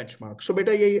benchmark. So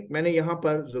बेटा ये मैंने यहाँ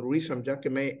पर जरूरी समझा कि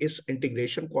मैं इस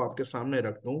इंटीग्रेशन को आपके सामने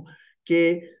रख दूं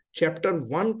कि चैप्टर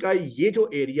 1 का ये जो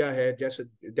एरिया है जैसे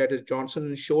that is Johnson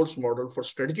and shores model for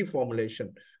strategy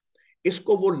formulation,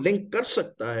 इसको वो लिंक कर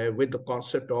सकता है with the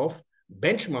concept of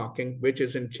benchmarking, which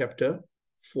is in chapter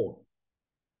 4.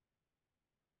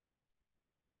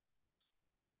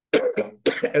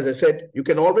 As I said, you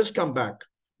can always come back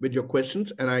with your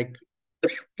questions and I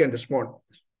can respond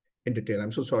in detail.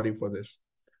 I'm so sorry for this.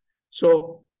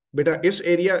 So, beta, इस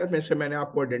area में से मैंने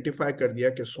आपको identify कर दिया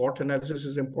कि SWOT analysis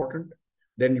is important.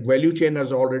 Then value chain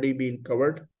has already been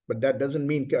covered, but that doesn't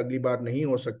mean कि अगली बार नहीं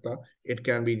हो सकता. It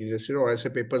can be registered. और ऐसे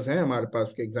papers हैं हमारे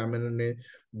पास के examiner ने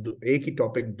एक ही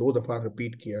topic 2 दफा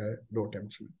repeat किया है 2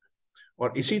 attempts में.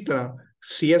 और इसी तरह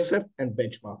CSF and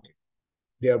benchmarking.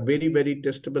 They are very, very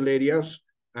testable areas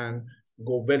and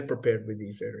go well prepared with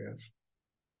these areas.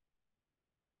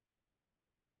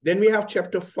 Then we have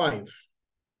chapter 5,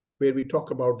 where we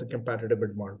talk about the competitive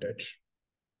advantage.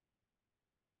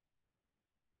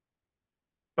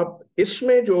 अब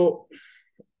इसमें जो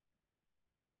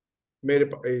मेरे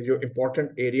जो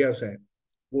important areas हैं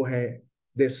वो हैं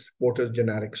this Porter's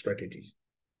generic strategy.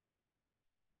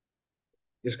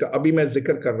 इसका अभी मैं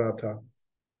जिक्र कर रहा था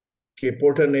कि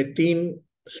पोर्टर ने 3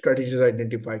 strategies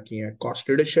identify की हैं: cost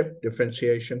leadership,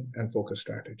 differentiation and focus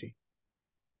strategy.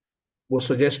 वो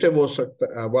सजेस्टिव हो सकता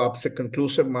है, वो आपसे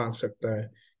कंक्लूसिव मांग सकता है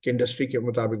कि इंडस्ट्री के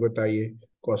मुताबिक बताइए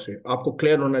कौन से. आपको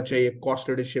क्लियर होना चाहिए कॉस्ट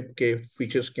लीडरशिप के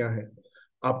फीचर्स क्या हैं,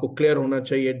 आपको क्लियर होना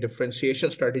चाहिए डिफरेंशिएशन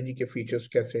स्ट्रेटजी के फीचर्स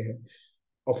कैसे हैं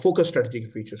और फोकस स्ट्रेटजी के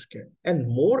फीचर्स क्या हैं, and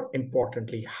more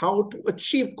importantly how to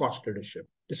achieve cost leadership.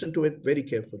 Listen to it very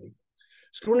carefully.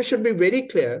 Student should be very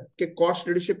clear कि कॉस्ट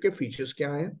लीडरशिप के फीचर्स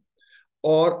क्या हैं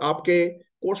और आपके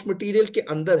कोर्स मटेरियल के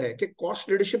अंदर है कि कॉस्ट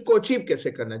लीडरशिप को अचीव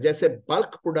कैसे करना है. जैसे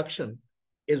bulk production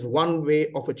is one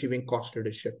way of achieving cost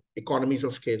leadership, economies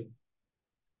of scale.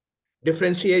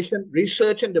 Differentiation,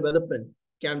 research and development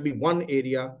can be one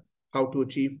area how to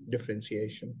achieve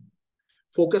differentiation.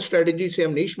 Focus strategy से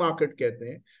हम niche market कहते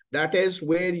हैं. That is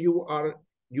where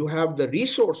you have the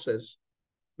resources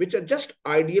which are just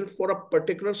ideal for a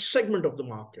particular segment of the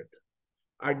market.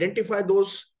 Identify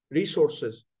those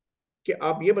resources कि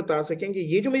आप ये बता सकें कि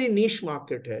ये जो मेरी niche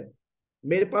market है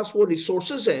मेरे पास वो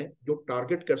रिसोर्सेज हैं जो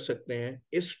टारगेट कर सकते हैं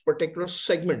इस पर्टिकुलर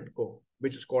सेगमेंट को,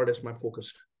 which is called as my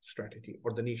focus strategy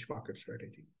or the niche market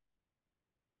strategy.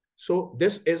 So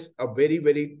this is a very,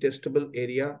 very testable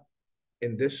area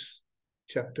in this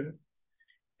chapter.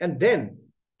 And then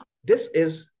this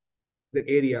is the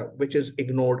area which is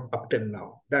ignored up till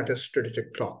now. That is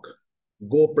strategic clock.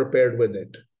 Go prepared with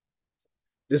it.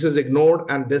 This is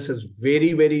ignored and this is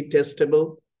very, very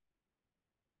testable.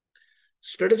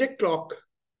 Strategic clock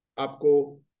आपको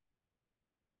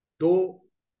 2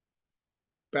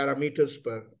 parameters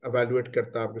पर evaluate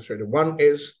करता है आपके strategy. One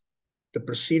is the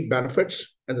perceived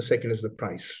benefits and the second is the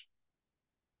price.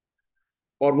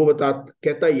 और वो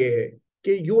कहता ये है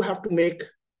कि you have to make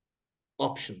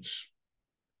options.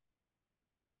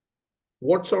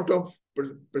 What sort of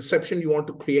perception you want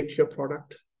to create your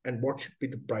product and what should be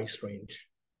the price range.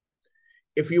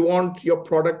 If you want your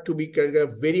product to be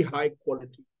very high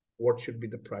quality, what should be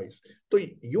the price? So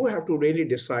you have to really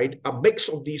decide a mix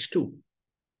of these two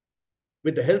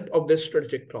with the help of this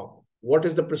strategic clock. What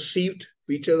is the perceived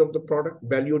feature of the product,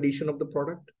 value addition of the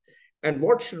product, and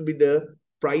what should be the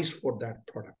price for that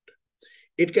product?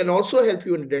 It can also help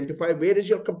you identify where is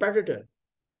your competitor.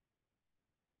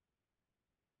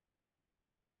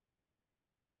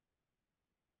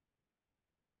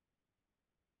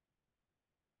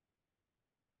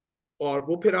 और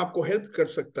वो फिर आपको help कर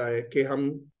सकता है कि हम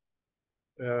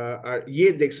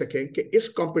ये देख सकें कि इस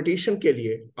कंपटीशन के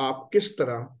लिए आप किस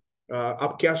तरह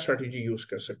आप क्या स्ट्रेटेजी यूज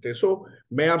कर सकते हैं। सो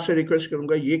मैं आपसे रिक्वेस्ट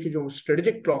करूंगा ये कि जो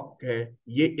स्ट्रेटेजिक क्लॉक है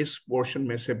ये इस पोर्शन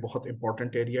में से बहुत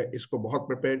इंपॉर्टेंट एरिया, इसको बहुत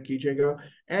प्रिपेयर कीजिएगा।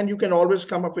 And you can always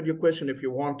come up with your question if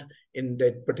you want in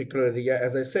that particular area.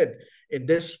 As I said, in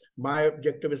this, my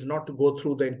objective is not to go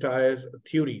through the entire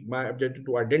theory. My objective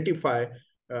to identify,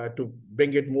 to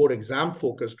bring it more exam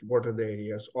focused, what are the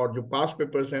areas, और जो past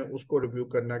papers हैं उसको review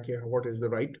करना कि what is the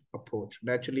right approach.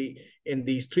 Naturally, in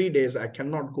these 3 days, I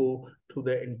cannot go through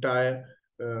the entire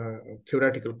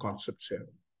theoretical concepts here.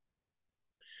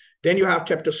 Then you have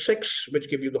chapter 6, which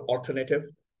give you the alternative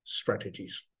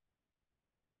strategies.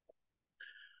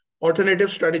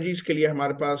 Alternative strategies के लिए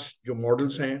हमारे पास जो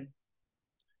models हैं,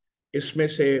 इसमें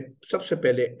से सबसे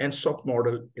पहले ENSOF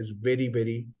model is very,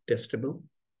 very testable.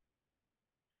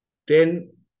 Then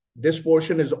this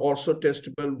portion is also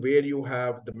testable where you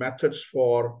have the methods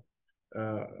for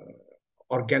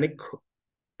organic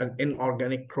and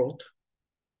inorganic growth.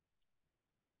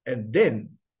 And then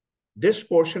this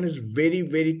portion is very,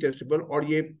 very testable.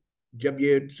 और ये जब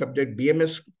ये subject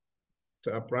BMS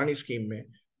पुरानी scheme में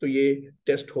तो ये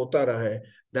test होता रहा है,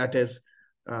 that is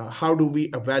how do we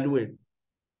evaluate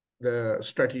the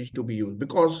strategy to be used,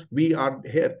 because we are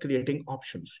here creating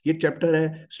options. ये चैप्टर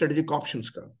है strategic options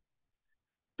का।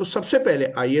 तो सबसे पहले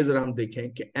आइए जरा हम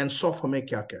देखें कि ENSOF हमें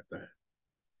क्या कहता है।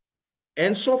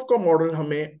 ENSOF का मॉडल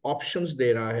हमें ऑप्शंस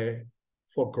दे रहा है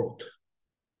फॉर ग्रोथ।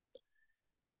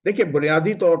 देखिए,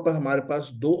 बुनियादी तौर पर हमारे पास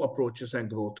 2 अप्रोचेस हैं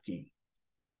ग्रोथ की,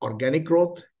 organic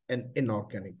growth and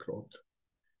inorganic growth.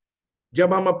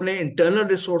 जब हम अपने इंटरनल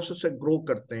रिसोर्सेज से ग्रो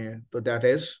करते हैं तो दैट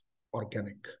इज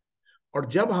ऑर्गेनिक, और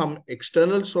जब हम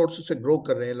एक्सटर्नल सोर्सेज से ग्रो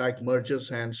कर रहे हैं लाइक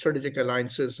मर्जर्स हैं, स्ट्रेटेजिक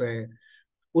अलायंसेस हैं,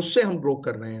 उससे हम ग्रो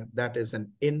कर रहे हैं, that is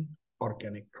an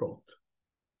inorganic growth.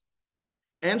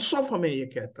 ENSOF हमें ये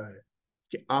कहता है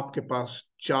कि आपके पास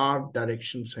 4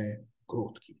 डायरेक्शंस हैं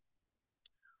ग्रोथ की,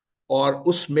 और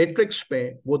उस मैट्रिक्स पे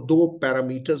वो 2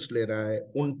 पैरामीटर्स ले रहा है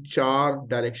उन 4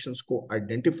 डायरेक्शंस को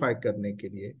आइडेंटिफाई करने के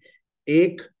लिए,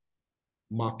 एक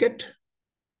मार्केट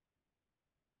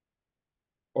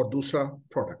और दूसरा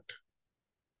प्रोडक्ट।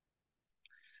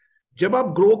 जब आप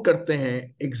ग्रो करते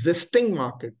हैं एग्जिस्टिंग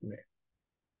मार्केट में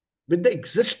with the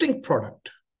existing product,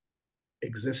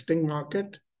 existing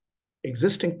market,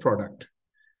 existing product,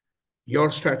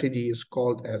 your strategy is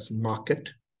called as market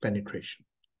penetration.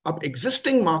 आप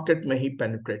एग्जिस्टिंग मार्केट में ही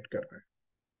पेनिट्रेट कर रहे हैं।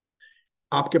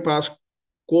 आपके पास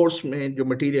कोर्स में जो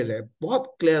मटेरियल है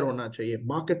बहुत क्लियर होना चाहिए,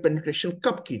 मार्केट पेनिट्रेशन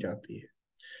कब की जाती है?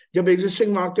 जब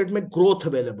एग्जिस्टिंग मार्केट में ग्रोथ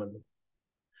अवेलेबल हो,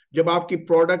 जब आपकी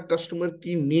प्रोडक्ट कस्टमर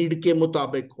की नीड के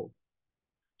मुताबिक हो,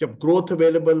 जब ग्रोथ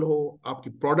अवेलेबल हो, आपकी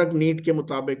प्रोडक्ट नीड के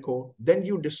मुताबिक हो, then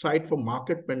you decide for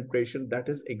market penetration, that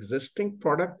is existing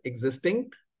product, existing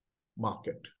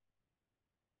market.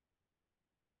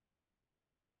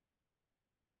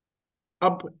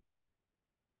 अब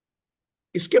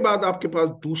इसके बाद आपके पास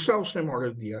दूसरा उसने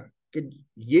मॉडल दिया कि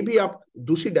ये भी आप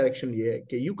दूसरी डायरेक्शन ये है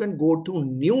कि you can go to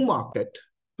new market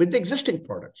with existing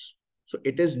products. So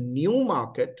it is new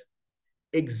market,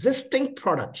 existing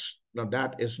products. Now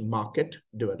that is market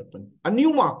development. A new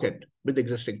market with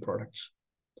existing products.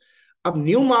 A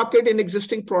new market in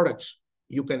existing products.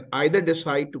 You can either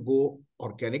decide to go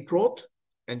organic growth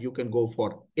and you can go for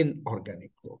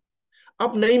inorganic growth.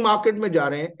 अब नई market में जा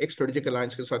रहे हैं, एक strategic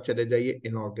alliance के साथ चले जाइए,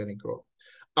 इनऑर्गेनिक ग्रोथ।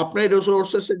 अपने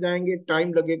रिसोर्सेज से जाएंगे,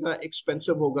 टाइम लगेगा,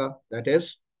 एक्सपेंसिव होगा, that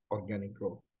is organic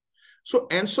growth. So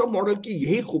ENSOF model की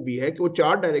यही खूबी है कि वो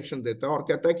 4 डायरेक्शन देता है और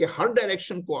कहता है कि हर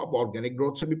डायरेक्शन को आप ऑर्गेनिक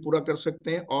ग्रोथ से भी पूरा कर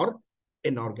सकते हैं और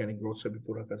इनऑर्गेनिक ग्रोथ से भी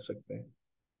पूरा कर सकते हैं।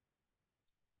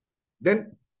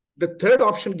 Then the third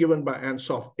option given by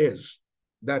ENSOF is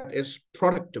that is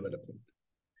product development.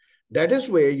 That is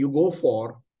where you go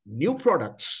for new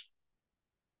products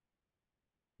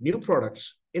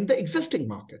in the existing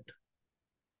market.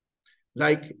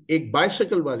 Like एक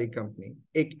बाइसिकल वाली कंपनी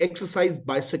एक एक्सरसाइज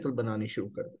बाइसिकल बनानी शुरू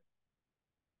कर दे।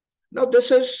 Now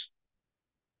this is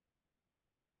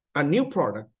a new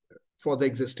product for the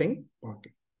existing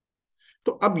market.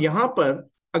 तो अब यहां पर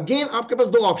अगेन आपके पास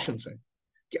 2 ऑप्शंस हैं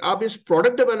कि आप इस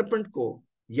प्रोडक्ट डेवलपमेंट को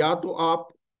या तो आप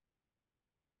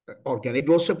ऑर्गेनिक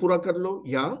ग्रोथ से पूरा कर लो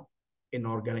या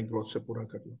इनऑर्गेनिक ग्रोथ से पूरा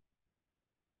कर लो।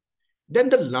 Then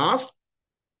the last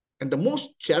and the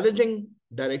most challenging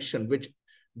direction which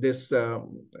this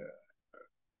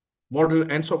model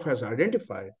ENSOF has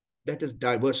identified, that is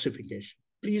diversification.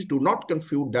 Please do not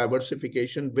confuse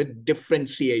diversification with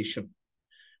differentiation.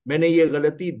 मैंने ये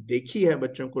गलती देखी है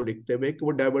बच्चों को लिखते हुए कि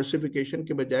वो डाइवर्सिफिकेशन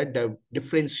के बजाय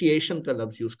डिफरेंशिएशन का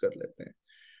लफ्ज यूज कर लेते हैं।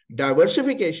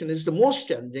 Diversification is the most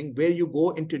challenging, where you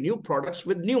go into new products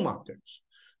with new markets.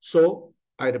 So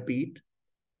I repeat,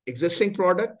 existing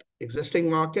product,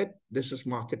 existing market, this is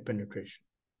market penetration.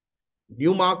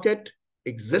 New market,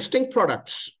 existing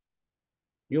products.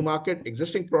 New market,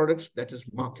 existing products, that is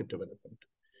market development.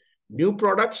 New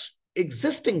products,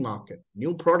 existing market,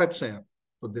 new products.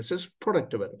 So this is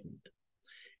product development.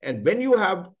 And when you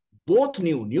have both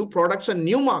new products and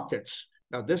new markets,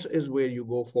 now this is where you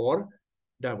go for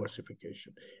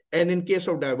diversification. And in case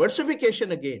of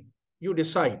diversification, again, you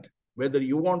decide whether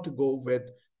you want to go with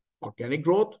organic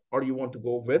growth or you want to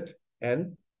go with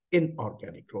an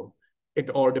inorganic growth. It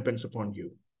all depends upon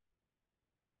you.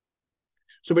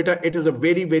 So beta, it is a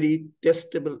very, very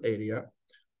testable area.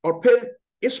 और फिर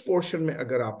इस portion में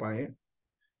अगर आप आए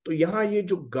तो यहाँ ये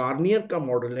जो गार्नियर का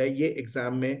मॉडल है ये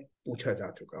एग्जाम में पूछा जा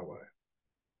चुका हुआ है,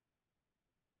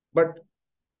 but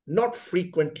not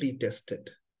frequently tested.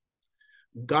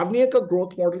 Garnier का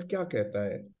ग्रोथ मॉडल क्या कहता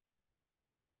है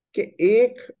कि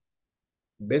एक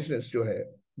बिजनेस जो है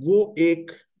वो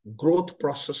एक ग्रोथ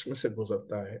प्रोसेस में से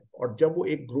गुजरता है, और जब वो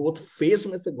एक ग्रोथ फेज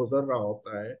में से गुजर रहा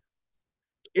होता है,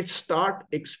 it start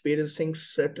experiencing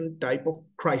certain type of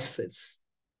crisis.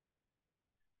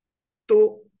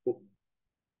 So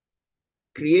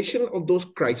creation of those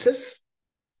crises,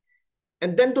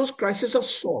 and then those crises are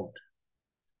solved,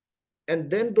 and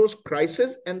then those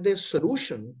crises and their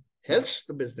solution helps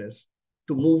the business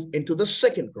to move into the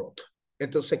second growth,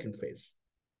 into the second phase.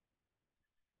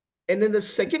 And in the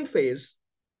second phase,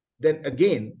 then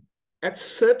again, at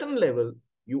certain level,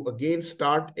 you again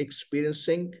start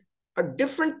experiencing a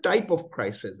different type of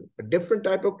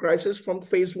crisis from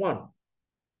phase one.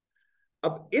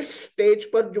 अब इस stage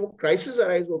पर जो crisis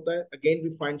arise होता है, again we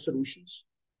find solutions.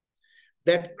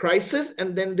 That crisis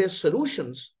and then there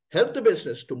solutions help the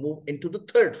business to move into the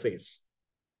third phase.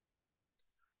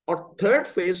 और third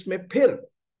phase में फिर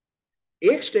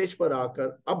एक स्टेज पर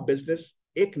आकर अब बिजनेस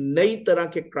एक नई तरह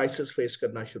के क्राइसिस फेस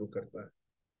करना शुरू करता है.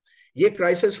 ये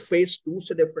क्राइसिस फेज 2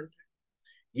 से डिफरेंट है,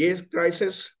 ये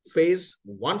क्राइसिस फेज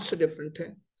 1 से डिफरेंट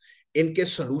है, इनके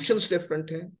सॉल्यूशंस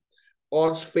डिफरेंट हैं,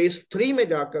 और फेज 3 में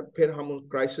जाकर फिर हम उस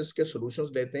क्राइसिस के सॉल्यूशंस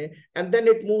लेते हैं, and then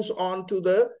it moves on to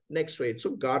the next phase. So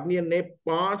Garnier ने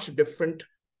 5 डिफरेंट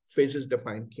फेजेस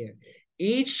डिफाइन किए हैं.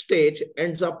 Each stage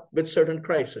ends up with certain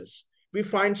crisis. We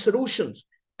find solutions,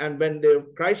 and when the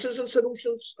crisis and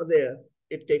solutions are there,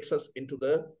 it takes us into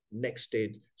the next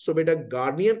stage. So बेटा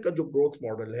Garnier का जो growth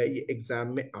model है ये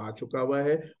exam में आ चुका हुआ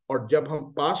है, और जब हम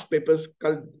पास्ट पेपर्स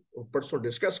कल परसों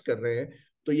डिस्कस कर रहे हैं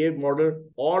तो ये मॉडल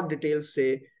और डिटेल से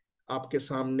आपके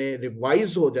सामने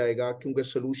रिवाइज हो जाएगा, क्योंकि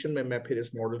सॉल्यूशन में मैं फिर इस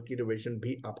मॉडल की रिवीजन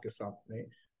भी आपके सामने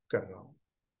कर रहा हूं.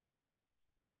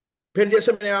 फिर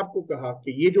जैसे मैंने आपको कहा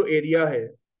कि ये जो एरिया है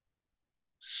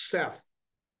सैफ,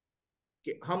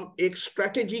 कि हम एक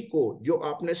स्ट्रेटेजी को, जो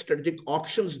आपने स्ट्रेटेजिक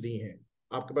ऑप्शंस दी हैं,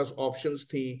 आपके पास ऑप्शंस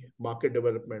थी market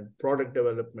development, product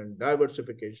development,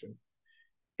 diversification,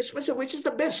 इसमें से विच इज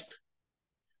द बेस्ट,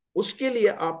 उसके लिए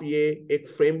आप ये एक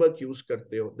फ्रेमवर्क यूज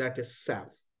करते हो, that is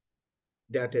Saif.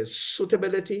 That is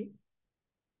suitability,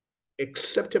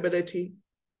 acceptability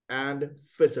and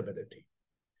feasibility.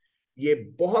 ये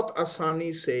बहुत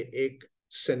आसानी से एक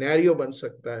सिनेरियो बन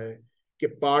सकता है कि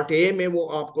पार्ट ए में वो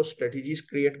आपको स्ट्रेटजीज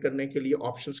क्रिएट करने के लिए,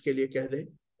 ऑप्शंस के लिए कह दे,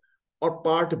 और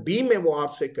पार्ट बी में वो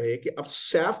आपसे कहे कि अब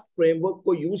सैफ फ्रेमवर्क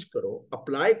को यूज करो,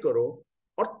 अप्लाई करो,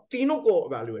 और तीनों को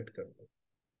इवैल्यूएट कर दो,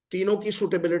 तीनों की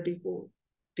सूटेबिलिटी को,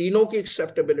 तीनों की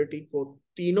एक्सेप्टेबिलिटी को,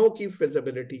 तीनों की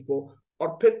फिजिबिलिटी को,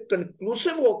 और फिर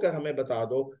कंक्लूसिव होकर हमें बता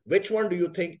दो which one do you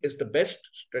think is the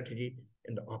best strategy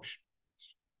in the option.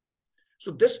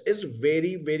 So this is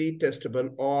very very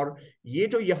testable. और ये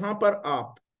जो यहां पर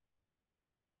आप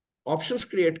ऑप्शंस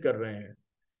क्रिएट कर रहे हैं,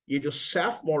 ये जो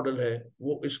सैफ मॉडल है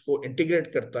वो इसको इंटीग्रेट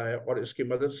करता है, और इसकी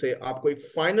मदद से आपको एक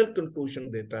फाइनल कंक्लूजन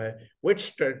देता है which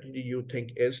strategy you think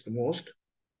is the most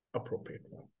appropriate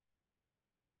one.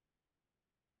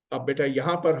 अब बेटा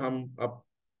यहां पर हम अब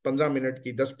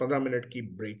 10-15 मिनट की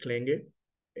ब्रेक लेंगे.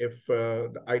 If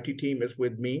the IT team is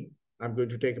with me, I am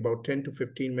going to take about 10 to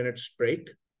 15 minutes break,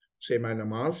 से माय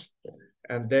नमाज,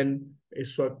 एंड देन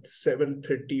इस वक्त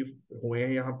 7:30 हुए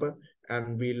हैं यहाँ पर,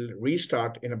 and we'll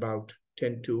restart in about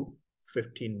 10 to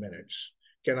 15 minutes.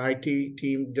 Can IT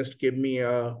team just give me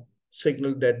a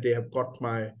signal that they have got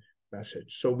my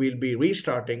message? So we'll be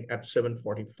restarting at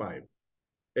 7:45.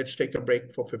 Let's take a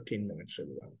break for 15 minutes,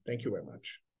 everyone. Thank you very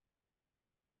much.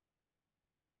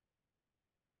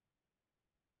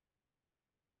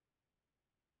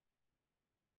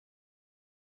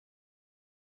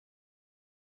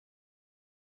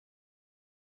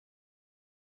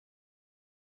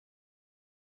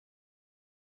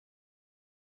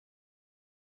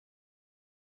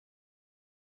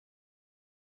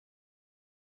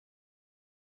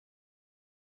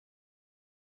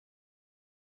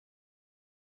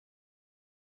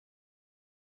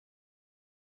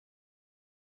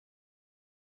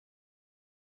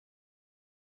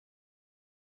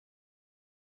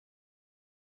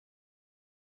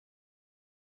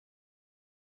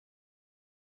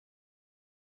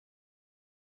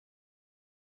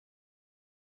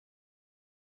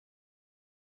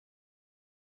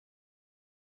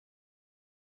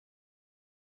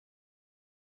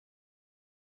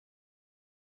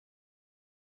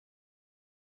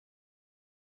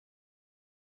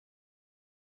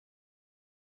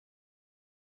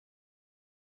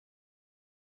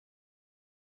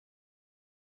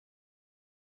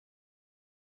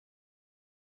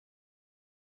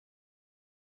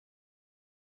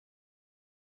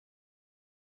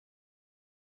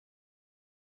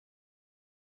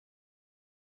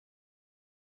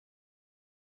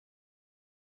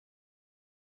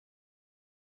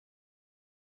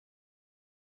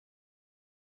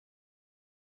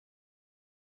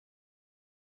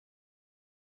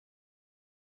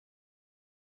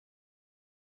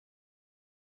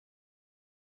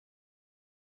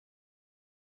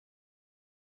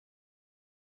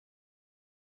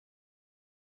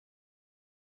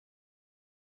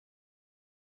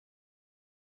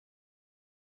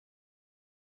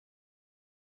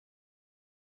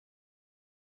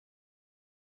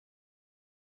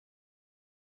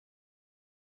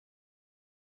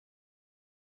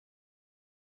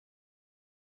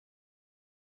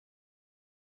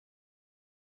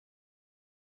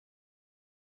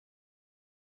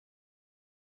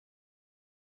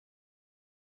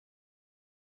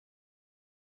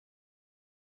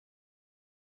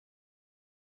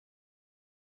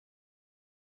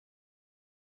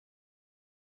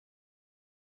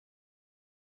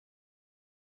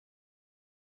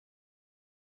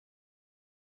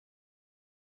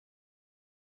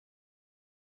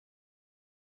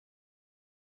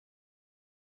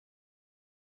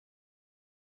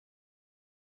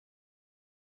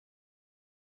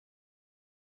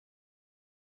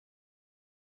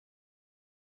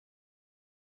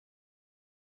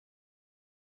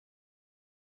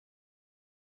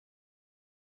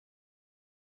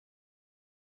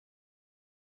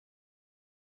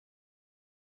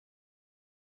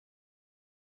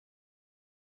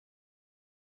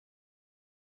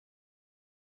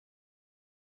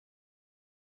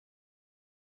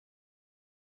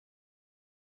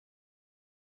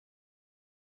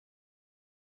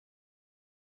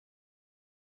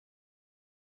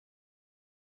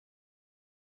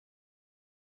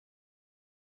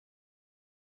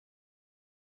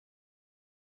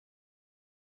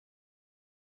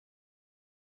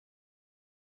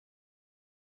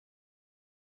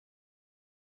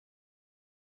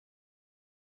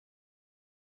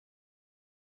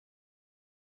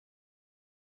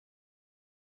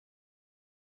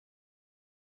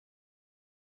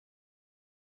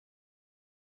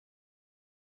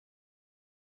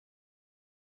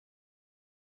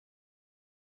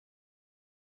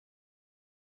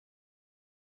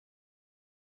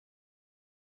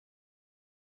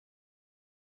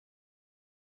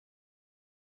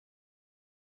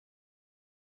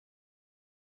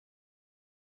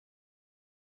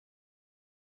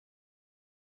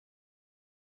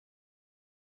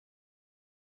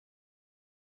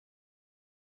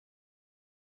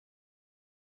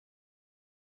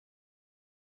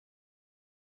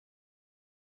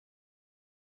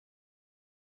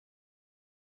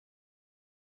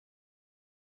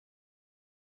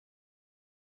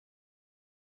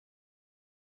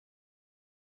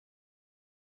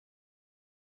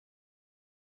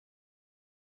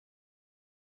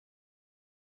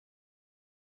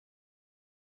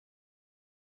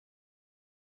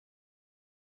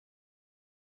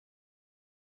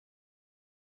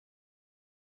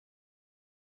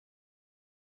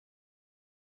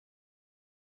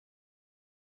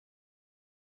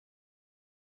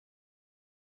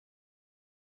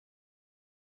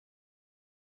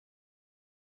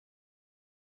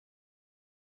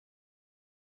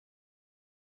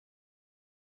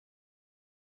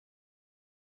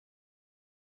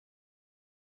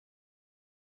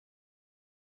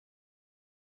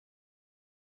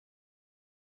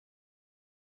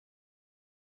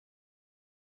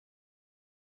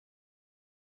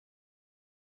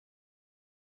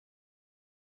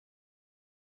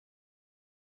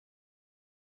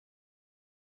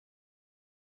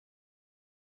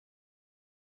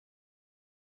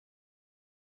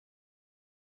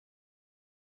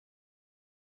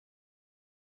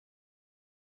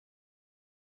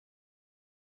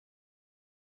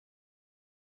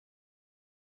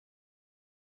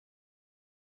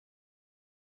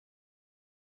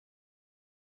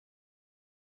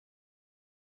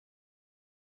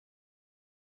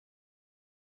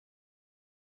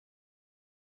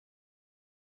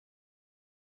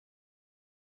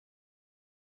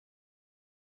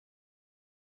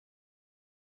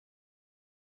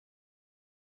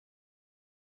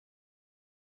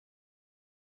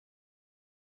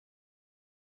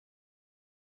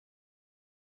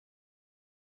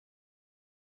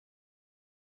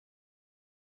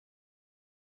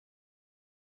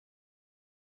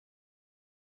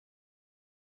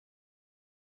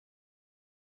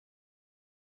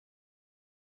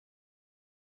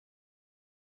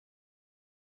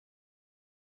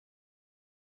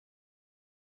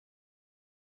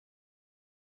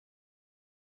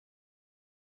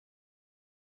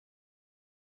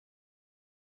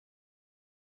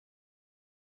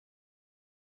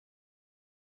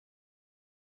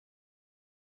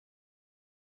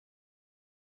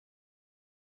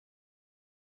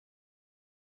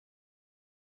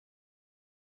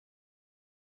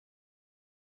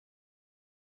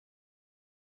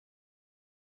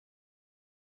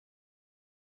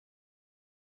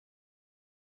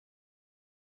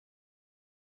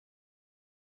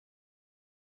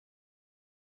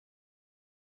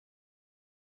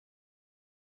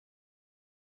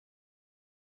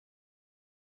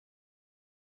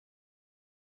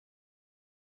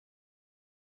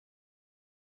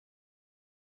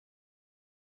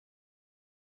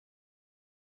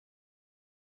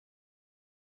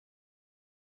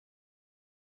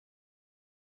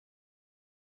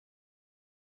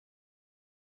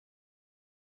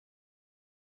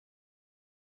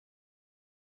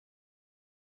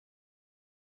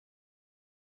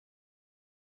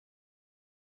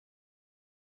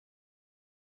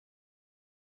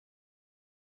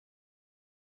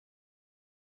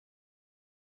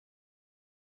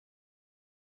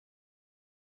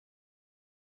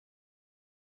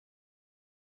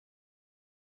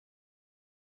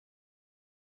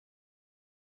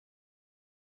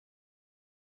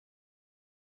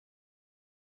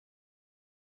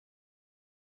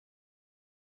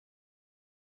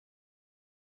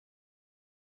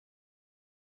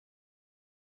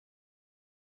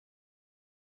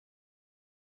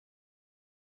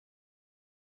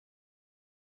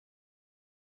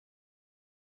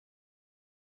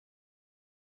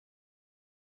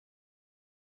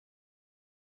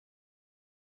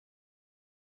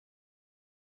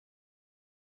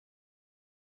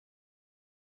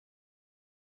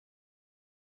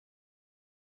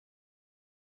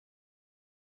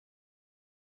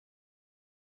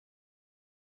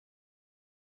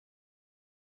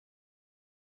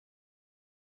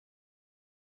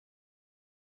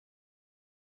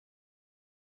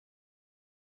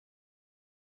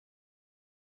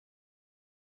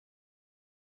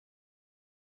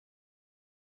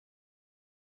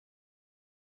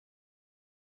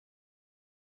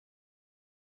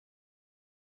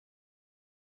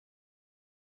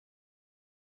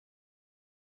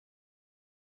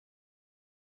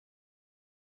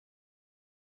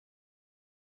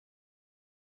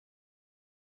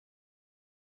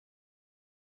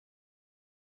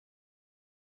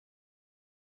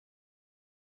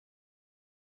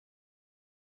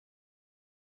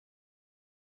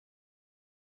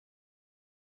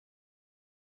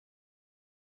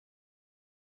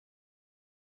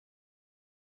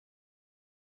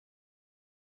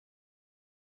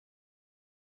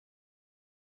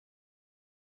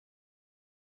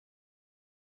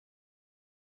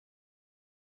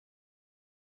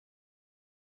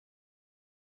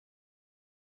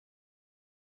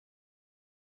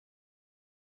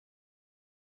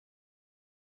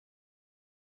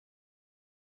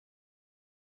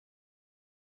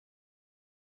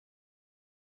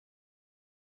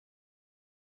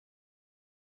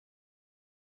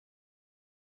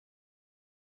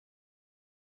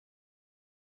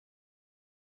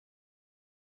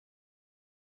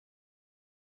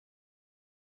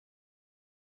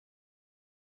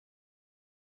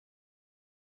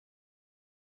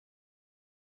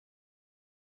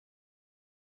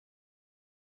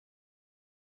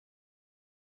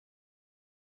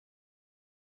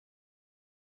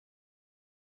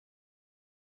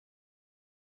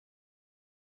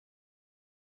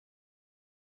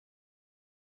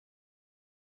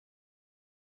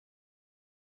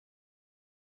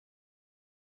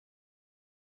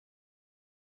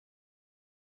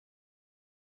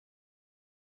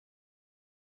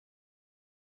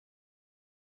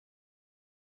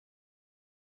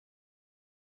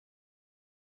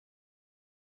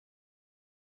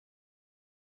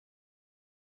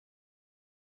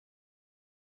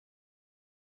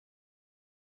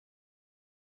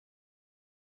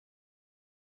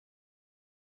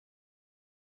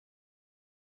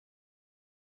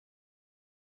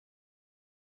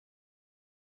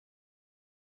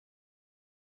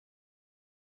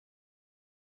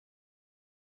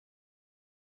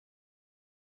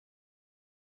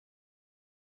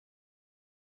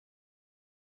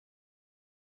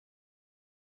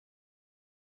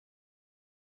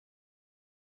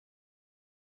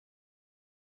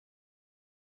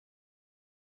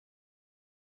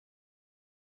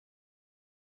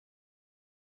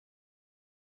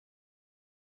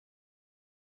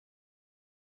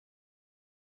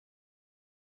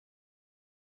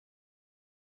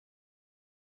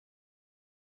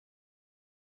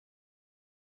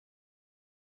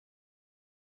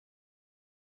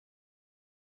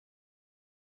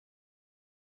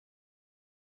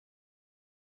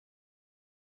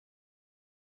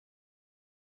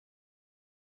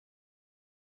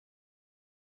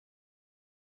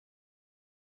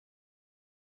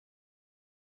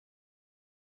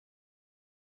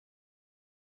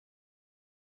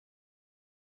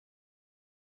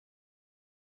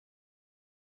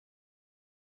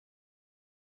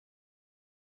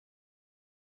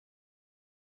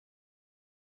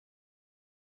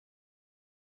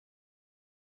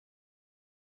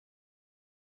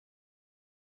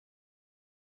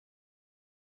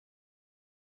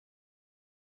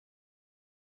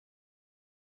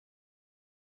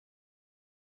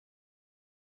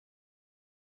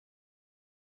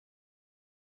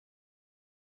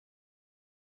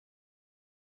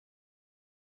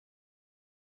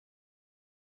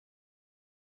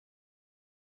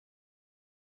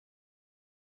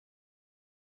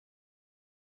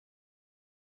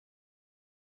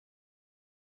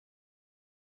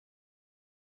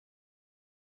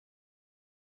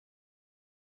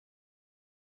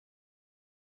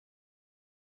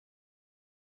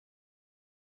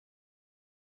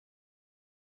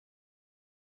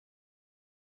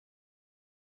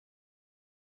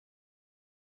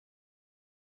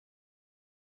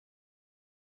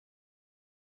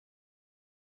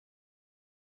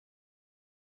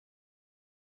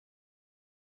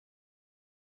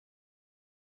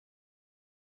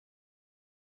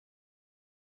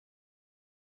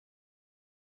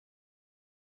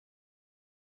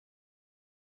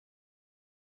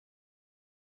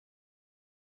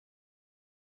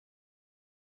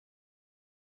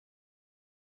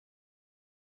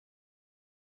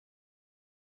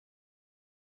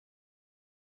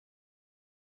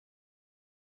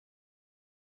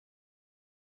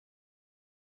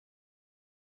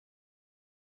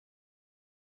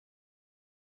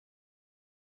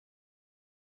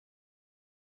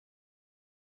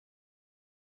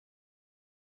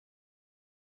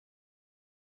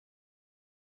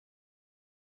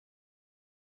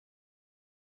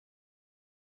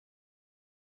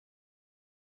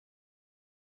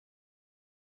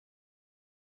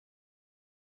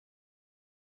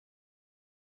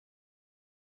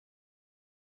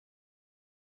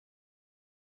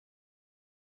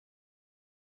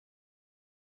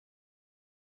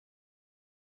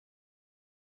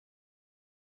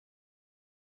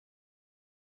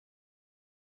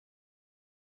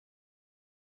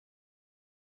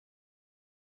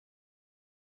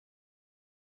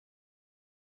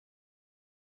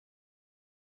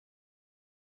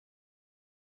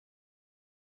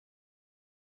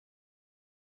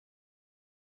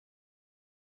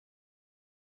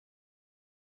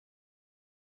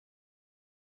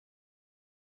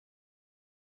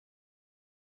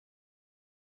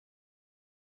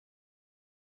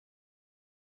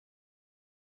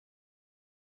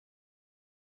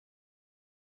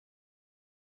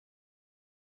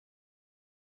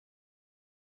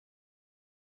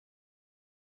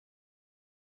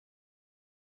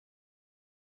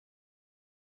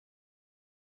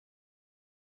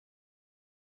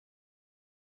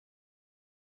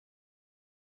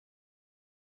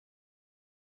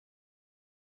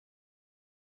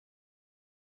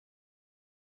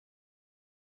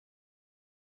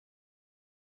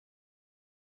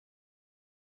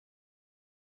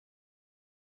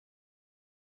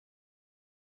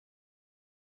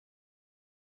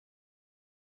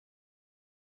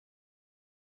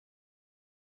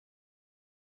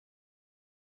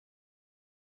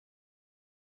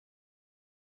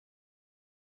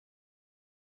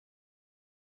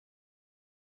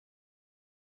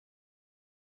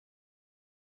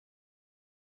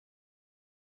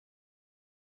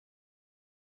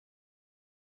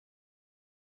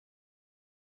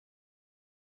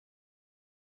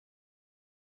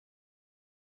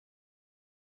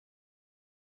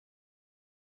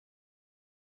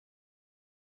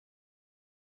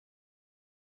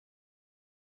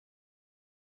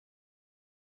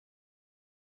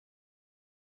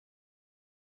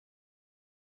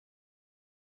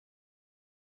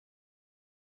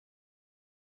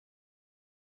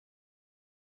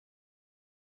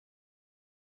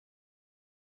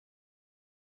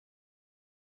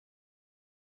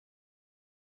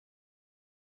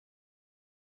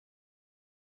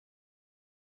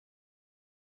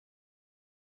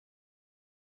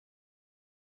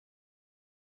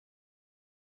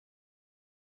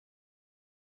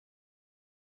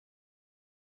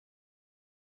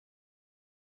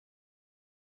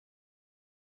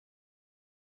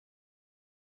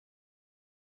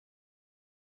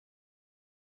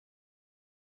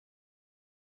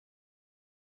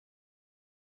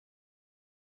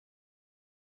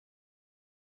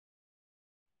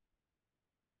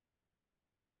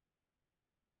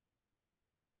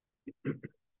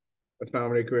 Assalamu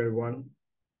alaikum everyone.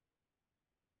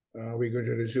 We're going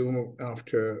to resume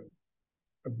after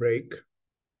a break.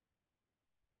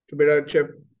 तो मेरा जब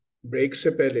break से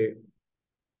पहले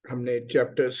हमने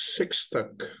chapter 6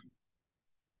 तक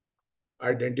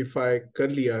identify कर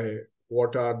लिया है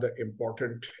what are the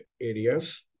important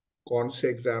areas, कौन से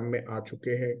एग्जाम में आ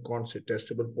चुके हैं, कौन से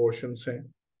टेस्टेबल पोर्शंस हैं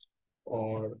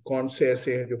और कौन से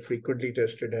ऐसे हैं जो फ्रीक्वेंटली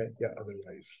टेस्टेड है या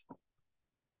otherwise.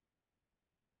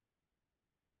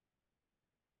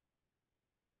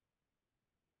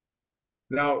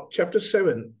 Now, chapter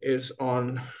 7 is on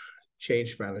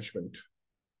change management.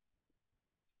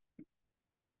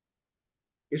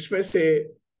 इसमें से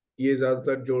ये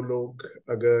ज्यादातर जो लोग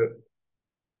अगर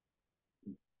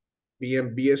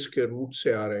BMBS के रूट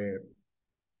से आ रहे हैं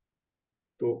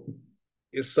तो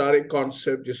इस सारे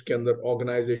कॉन्सेप्ट जिसके अंदर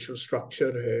ऑर्गेनाइजेशनल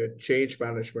स्ट्रक्चर है, चेंज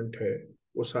मैनेजमेंट है,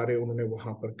 वो सारे उन्होंने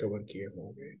वहां पर कवर किए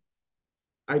होंगे.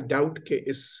 आई डाउट के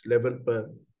इस लेवल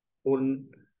पर उन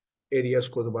एरियाज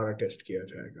को दोबारा टेस्ट किया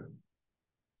जाएगा.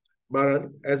 But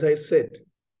as I said,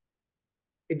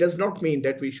 it does not mean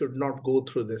that we should not go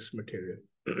through this material.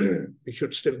 We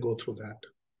should still go through that.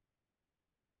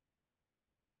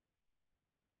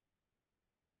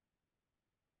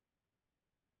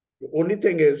 The only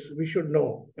thing is we should know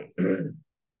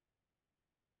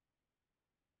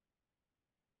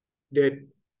that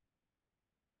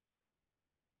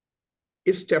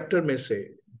इस chapter में से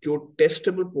जो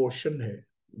testable portion है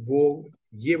वो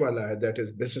ये वाला है, that is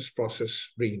business process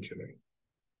री-इंजीनियरिंग.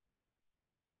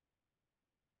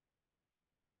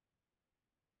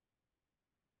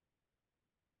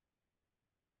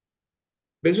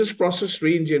 Business process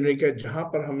री-इंजीनियरिंग है जहां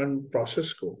पर हम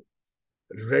प्रोसेस को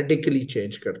रेडिकली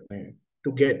चेंज करते हैं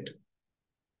to get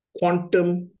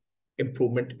quantum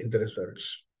improvement in the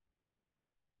results.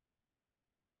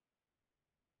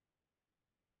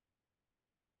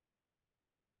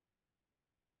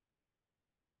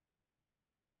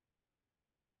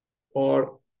 और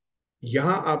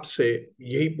यहां आपसे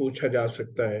यही पूछा जा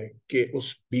सकता है कि उस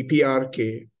BPR के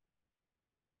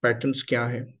पैटर्न्स क्या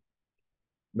हैं,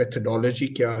 मेथडोलॉजी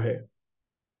क्या है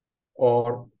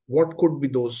और what could be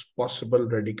those possible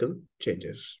radical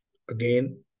changes. Again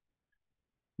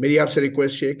मेरी आपसे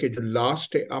रिक्वेस्ट है कि जो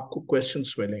लास्ट है आपको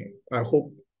क्वेश्चंस मिले, आई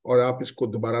होप, और आप इसको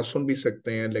दोबारा सुन भी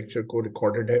सकते हैं, लेक्चर को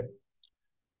रिकॉर्डेड है,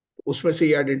 उसमें से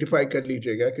ये आइडेंटिफाई कर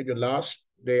लीजिएगा कि जो लास्ट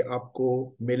डे आपको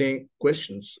मिले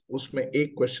क्वेश्चंस उसमें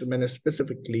एक क्वेश्चन मैंने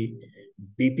स्पेसिफिकली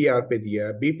BPR पे दिया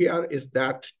है. BPR is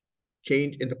that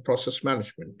change in the process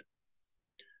management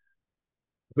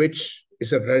which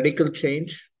is a radical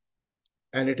change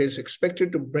and it is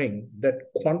expected to bring that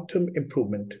quantum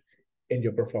improvement in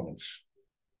your performance.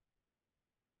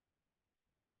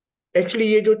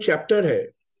 Actually ये जो चैप्टर है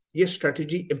ये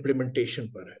स्ट्रेटेजी इंप्लीमेंटेशन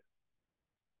पर है.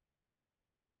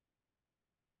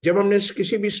 जब हमने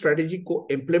किसी भी स्ट्रेटेजी को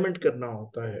इंप्लीमेंट करना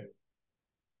होता है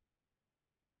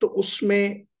तो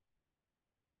उसमें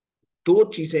दो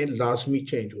चीजें लाजमी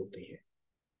चेंज होती हैं.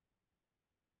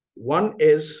 One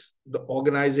is the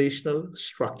organisational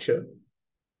structure.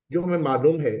 जो हमें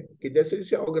मालूम है कि जैसे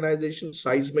जैसे ऑर्गेनाइजेशन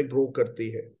साइज में ग्रो करती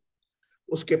है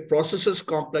उसके प्रोसेसेस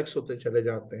कॉम्प्लेक्स होते चले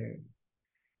जाते हैं,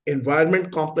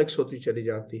 एनवायरनमेंट कॉम्प्लेक्स होती चली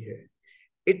जाती है.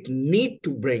 It need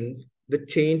to bring the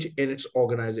change in its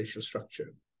organisational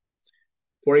structure.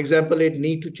 For example, it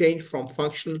need to change from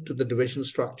functional to the division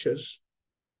structures.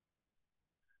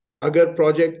 अगर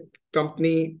प्रोजेक्ट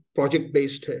कंपनी प्रोजेक्ट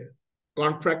बेस्ड है,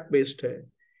 कॉन्ट्रैक्ट बेस्ड है,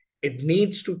 it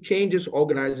needs to change its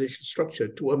organizational structure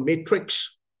to a matrix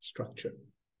structure.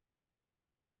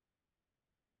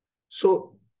 So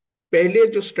पहले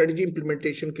जो strategy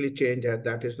implementation के लिए change है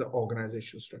that is the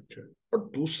organisational structure. और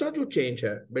दूसरा जो चेंज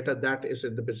है बेटा that is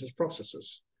in the business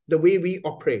processes, the way we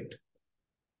operate.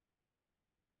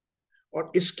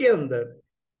 और इसके अंदर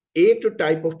एक जो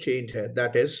टाइप ऑफ चेंज है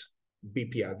that is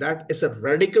BPR. That is a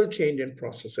radical change in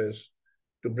processes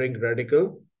to bring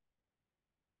radical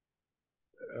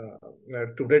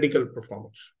to radical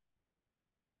performance.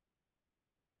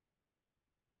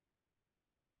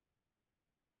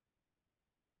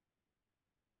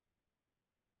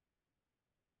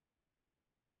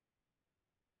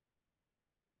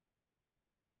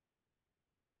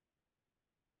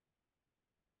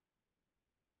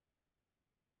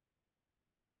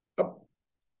 अब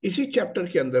इसी चैप्टर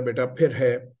के अंदर बेटा फिर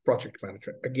है project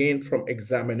management. Again from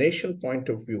examination point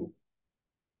of view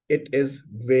it is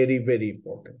very very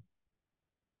important.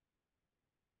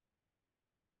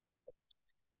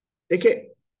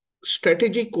 देखिए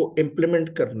strategy को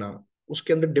implement करना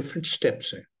उसके अंदर डिफरेंट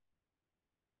स्टेप्स हैं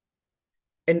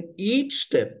and each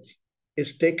step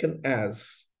is taken as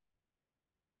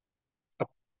a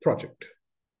project.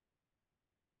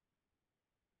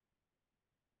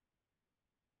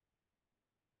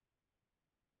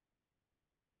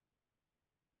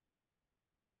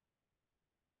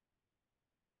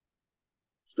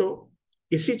 तो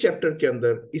इसी चैप्टर के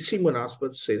अंदर इसी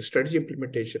मुनासबत से स्ट्रेटजी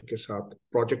इंप्लीमेंटेशन के साथ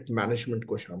प्रोजेक्ट मैनेजमेंट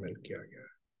को शामिल किया गया है।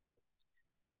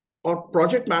 और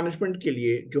प्रोजेक्ट मैनेजमेंट के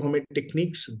लिए जो हमें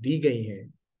टेक्निक्स दी गई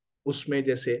हैं उसमें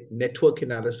जैसे नेटवर्क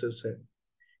एनालिसिस है।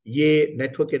 ये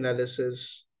नेटवर्क एनालिसिस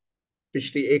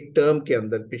पिछली एक टर्म के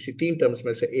अंदर, पिछली 3 टर्म्स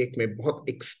में से एक में बहुत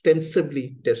एक्सटेंसिवली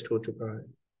टेस्ट हो चुका है।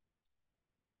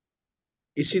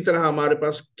 इसी तरह हमारे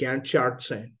पास गैंट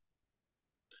चार्ट्स हैं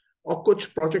और कुछ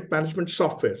प्रोजेक्ट मैनेजमेंट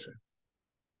सॉफ्टवेयर हैं।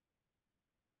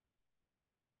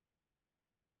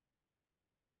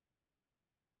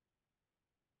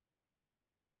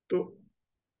 तो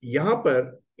यहां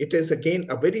पर it is again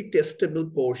a very testable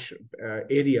portion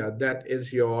area, that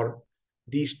is your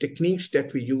these techniques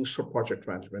that we use for project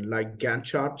management, like Gantt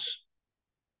charts,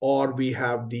 or we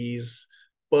have these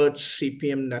PERT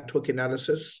CPM network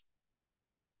analysis,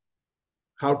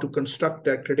 how to construct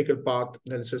that critical path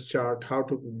analysis chart, how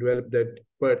to develop that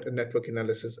PERT network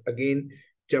analysis. Again,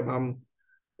 जब हम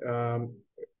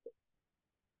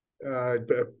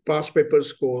past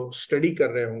papers को study कर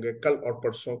रहे होंगे कल और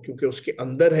परसों, क्योंकि उसके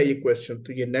अंदर है ये क्वेश्चन,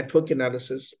 तो ये नेटवर्क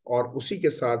एनालिसिस और उसी के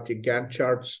साथ ये गैंट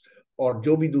चार्ट्स और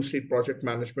जो भी दूसरी प्रोजेक्ट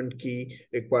मैनेजमेंट की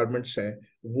रिक्वायरमेंट्स हैं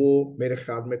वो मेरे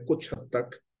ख्याल में कुछ हद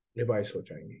तक रिवाइज हो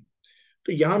जाएंगी।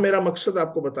 तो यहाँ मेरा मकसद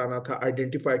आपको बताना था,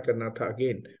 आइडेंटिफाई करना था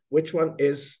again which one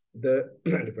is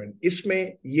the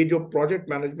इसमें ये जो प्रोजेक्ट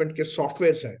मैनेजमेंट के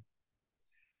सॉफ्टवेयर हैं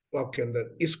आपके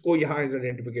अंदर, इसको यहाँ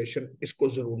आइडेंटिफिकेशन, इसको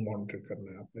जरूर मॉनिटर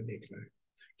करना है, आपने देखना है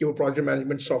कि वो प्रोजेक्ट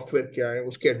मैनेजमेंट सॉफ्टवेयर क्या है,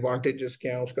 उसके एडवांटेजेस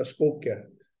क्या है, उसका स्कोप क्या है।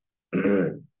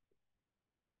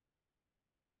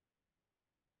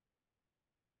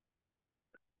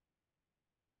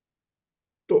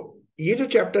 तो ये जो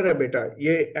चैप्टर है बेटा,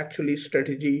 ये एक्चुअली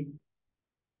स्ट्रेटेजी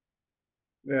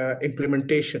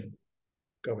इम्प्लीमेंटेशन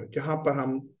का, जहां पर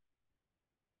हम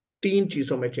 3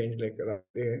 चीजों में चेंज लेकर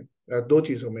आते हैं, 2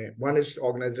 चीजों में। One is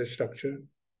organisation structure,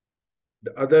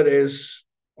 the other is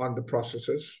on the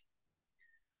processes.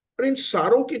 और इन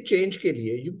सारों के चेंज के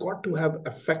लिए you got to have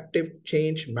effective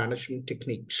change management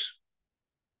techniques.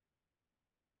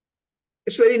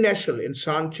 It's very natural,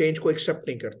 इंसान चेंज को एक्सेप्ट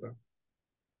नहीं करता,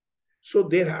 so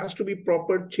there has to be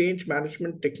proper change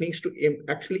management techniques to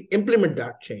actually implement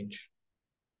that change.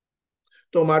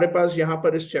 तो हमारे पास यहाँ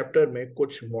पर इस चैप्टर में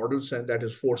कुछ मॉडल्स हैं, that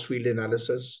is force field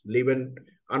analysis, leave and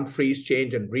unfreeze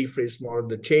change and रीफ्रीज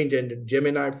model, the change engine,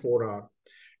 Gemini 4R,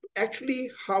 actually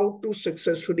how to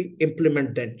successfully implement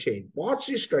that change. बहुत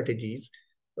सी strategies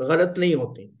गलत नहीं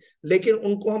होती, लेकिन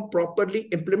उनको हम प्रॉपरली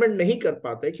इम्प्लीमेंट नहीं कर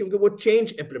पाते क्योंकि वो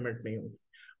चेंज इम्प्लीमेंट नहीं होती।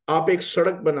 आप एक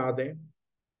सड़क बना दें,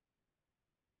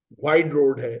 वाइड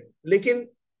रोड है, लेकिन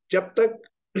जब तक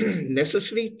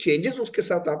नेसेसरी चेंजेस उसके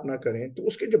साथ आप ना करें तो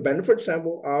उसके जो बेनिफिट्स हैं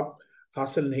वो आप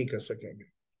हासिल नहीं कर सकेंगे।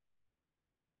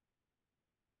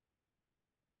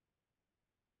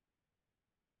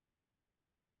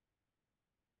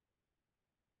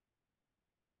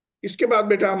 इसके बाद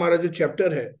बेटा हमारा जो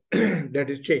चैप्टर है that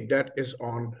is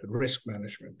on risk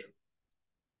management.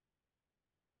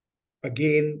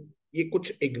 Again ये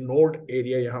कुछ इग्नोर्ड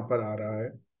एरिया यहां पर आ रहा है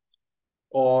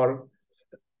और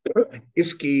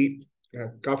इसकी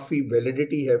काफी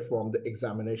वैलिडिटी है from the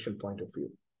examination point of view.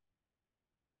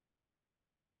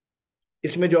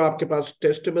 इसमें जो आपके पास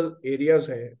टेस्टेबल एरियाज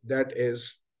है, that is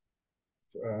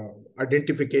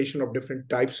identification of different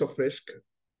types of risk,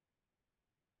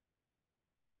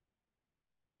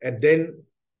 and then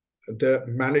the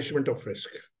management of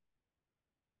risk.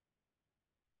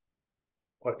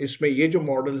 और इसमें ये जो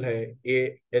मॉडल है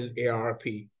ALARP,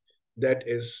 that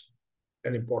is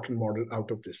an important model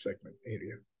out of this segment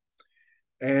area,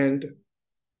 and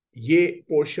ये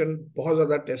पोर्शन बहुत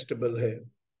ज्यादा टेस्टेबल है।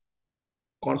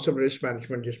 कॉन्सेप्ट रिस्क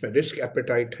मैनेजमेंट, जिसमें रिस्क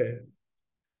एपेटाइट है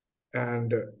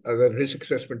and other risk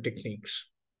assessment techniques.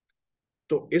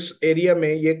 तो इस एरिया में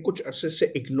ये कुछ अरसे से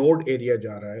इग्नोर्ड एरिया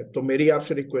जा रहा है, तो मेरी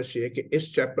आपसे रिक्वेस्ट ये है कि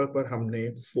इस चैप्टर पर हमने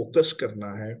फोकस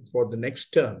करना है for the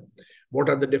next term. What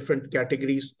are the different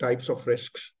categories, types of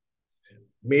risks,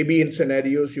 may be in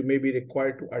scenarios you may be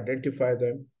required to identify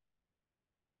them,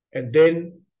 and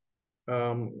then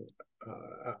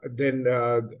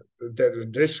the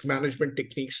risk management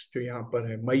techniques जो यहाँ पर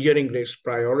है, measuring risk,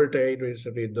 prioritize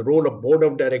the role of board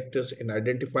of directors in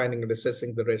identifying and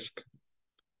assessing the risk,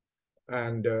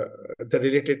 and the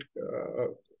related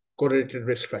correlated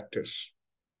risk factors.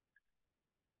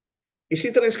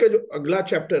 इसी तरह इसका जो अगला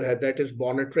chapter है, that is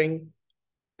monitoring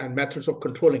and methods of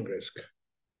controlling risk.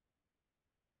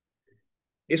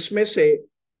 इसमें से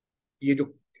ये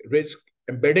जो रिस्क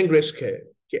एम्बेडिंग रिस्क है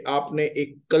कि आपने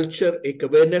एक कल्चर, एक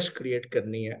अवेयरनेस क्रिएट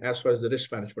करनी है as far as the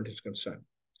risk management is concern.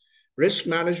 Risk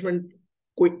management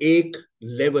कोई एक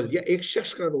लेवल या एक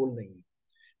शख्स का रोल नहीं है,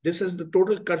 This is the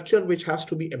total culture which has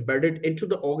to be embedded into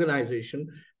the organization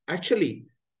actually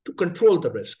to control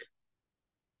the risk.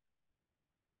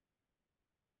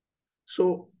 So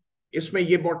इसमें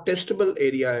ये बहुत testable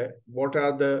area है. What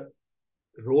are the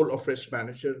role of risk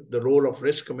manager, the role of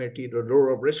risk committee, the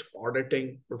role of risk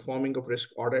auditing, performing of risk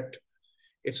audit.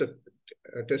 It's a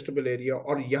testable area.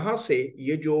 और यहाँ से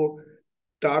ये जो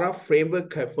TARA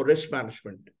framework है for risk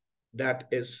management, that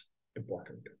is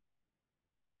important.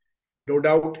 No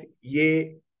doubt ये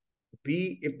भी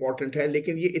important है,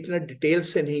 लेकिन ये इतना डिटेल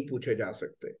से नहीं पूछे जा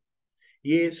सकते.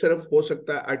 ये सिर्फ हो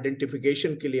सकता है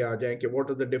आइडेंटिफिकेशन के लिए आ जाए कि what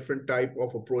are the different type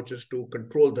of approaches to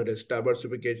control the risk.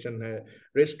 Diversification है,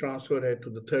 रिस्क ट्रांसफर है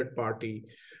to the third party,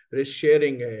 risk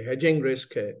sharing है, हेजिंग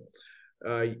रिस्क है.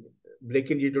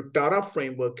 लेकिन ये जो टारा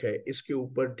फ्रेमवर्क है इसके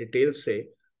ऊपर डिटेल से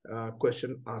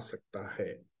क्वेश्चन आ सकता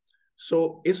है.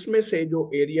 सो इसमें से जो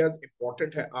एरियाज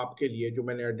इंपॉर्टेंट है आपके लिए, जो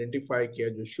मैंने आइडेंटिफाई किया,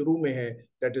 जो शुरू में है,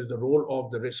 that is the role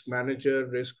of the risk manager,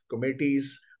 risk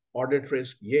committees, audit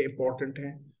risk, ये इंपॉर्टेंट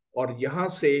है. और यहाँ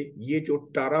से ये जो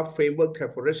टारा फ्रेमवर्क है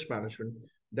for risk management,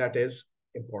 that is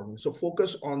important. So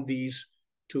focus on these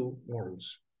two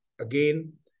models.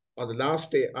 Again, on the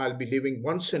last day, I'll be leaving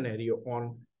one scenario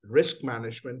on risk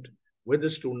management with the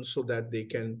students so that they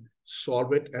can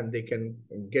solve it and they can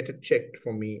get it checked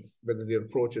for me whether their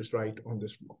approach is right on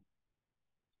this model.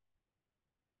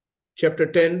 Chapter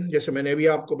 10, जैसे मैंने भी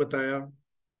आपको बताया,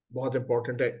 बहुत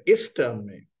important है. इस term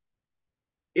में,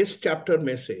 इस चैप्टर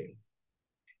में से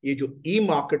ये जो ई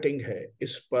मार्केटिंग है,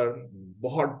 इस पर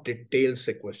बहुत डिटेल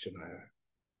से क्वेश्चन आया है.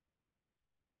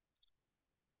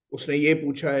 उसने ये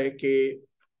पूछा है कि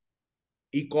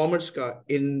ई कॉमर्स का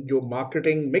इन जो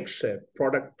मार्केटिंग मिक्स है,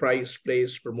 प्रोडक्ट, प्राइस,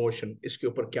 प्लेस, प्रमोशन, इसके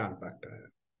ऊपर क्या इम्पैक्ट आया है.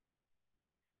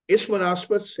 इस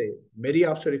मुनासबत से मेरी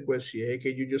आपसे रिक्वेस्ट ये है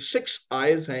कि जो 6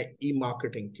 आईज हैं ई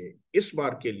मार्केटिंग के, इस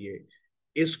बार के लिए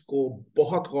इसको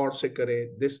बहुत गौर से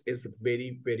करें. This is very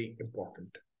very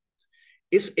important.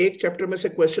 इस एक चैप्टर में से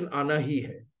क्वेश्चन आना ही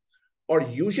है,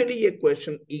 और यूजुअली ये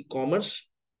क्वेश्चन ई कॉमर्स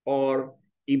और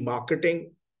ई मार्केटिंग,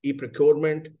 ई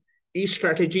प्रोक्योरमेंट, ई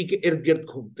स्ट्रैटेजी के इर्द गिर्द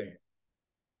घूमते हैं.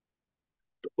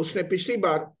 तो उसने पिछली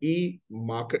बार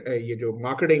ये जो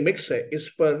मार्केटिंग मिक्स है, इस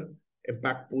पर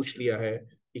इम्पैक्ट पूछ लिया है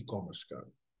ई कॉमर्स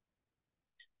का.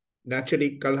 नेचुरली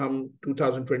कल हम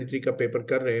 2023 का पेपर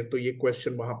कर रहे हैं, तो ये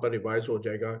क्वेश्चन वहां पर रिवाइज हो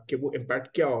जाएगा कि वो इम्पैक्ट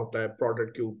क्या होता है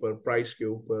प्रोडक्ट के ऊपर, प्राइस के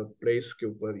ऊपर, प्लेस के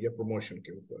ऊपर या प्रमोशन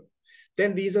के ऊपर.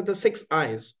 Then these are the 6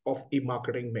 eyes of E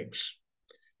marketing mix.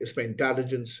 इसमें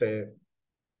इंटेलिजेंस है,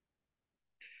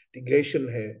 इंटीग्रेशन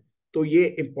है, तो ये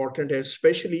इंपॉर्टेंट है.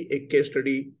 स्पेशली एक केस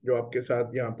स्टडी जो आपके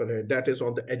साथ यहाँ पर है, that is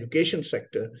on the education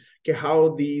sector, कि how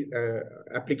the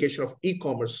application of e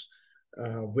commerce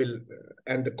will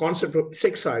and the concept of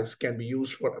 6 I's can be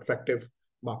used for effective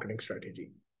marketing strategy.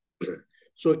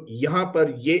 So यहाँ पर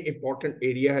ये important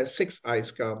area है 6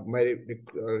 I's का. मेरी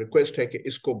रिक्वेस्ट है कि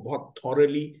इसको बहुत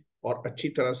thoroughly और अच्छी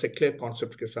तरह से clear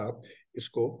concept के साथ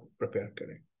इसको prepare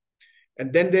करें.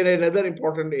 And then there is another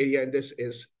important area in this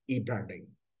is e-branding.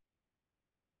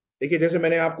 देखिए, जैसे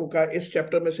मैंने आपको कहा, इस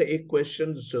चैप्टर में से एक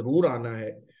क्वेश्चन जरूर आना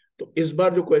है. तो इस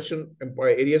बार जो क्वेश्चन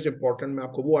एरियाज इंपॉर्टेंट, मैं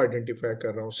आपको वो आइडेंटिफाई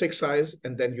कर रहा हूँ. 6 eyes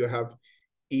and then you have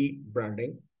E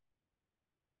branding.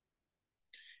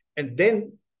 And then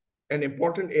an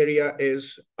important area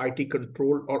is IT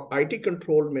control. और आईटी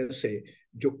कंट्रोल में से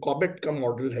जो कॉबेट का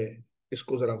मॉडल है,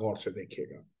 इसको जरा गौर से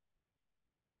देखिएगा.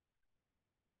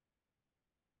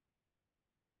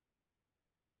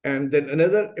 And then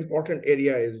another important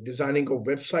area is designing of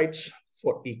websites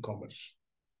for e commerce.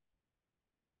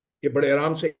 ये बड़े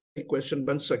आराम से क्वेश्चन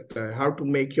बन सकता है, how to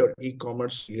make your e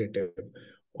commerce related.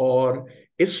 और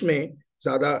इसमें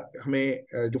ज्यादा हमें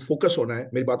जो फोकस होना है,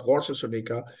 मेरी बात गौर से सुनने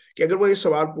का, कि अगर वो ये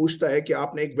सवाल पूछता है कि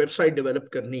आपने एक वेबसाइट डेवलप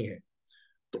करनी है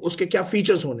तो उसके क्या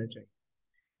फीचर्स होने चाहिए,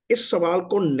 इस सवाल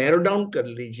को नैरो डाउन कर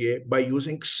लीजिए बाय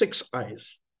यूजिंग 6 आईज.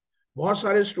 बहुत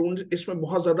सारे स्टूडेंट्स इसमें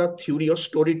बहुत ज्यादा थ्योरी और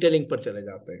स्टोरी टेलिंग पर चले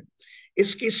जाते हैं.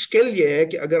 इसकी स्किल ये है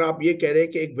कि अगर आप ये कह रहे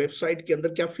हैं कि एक वेबसाइट के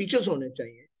अंदर क्या फीचर्स होने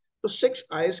चाहिए, तो 6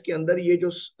 आईज के अंदर ये जो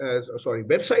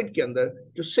वेबसाइट के अंदर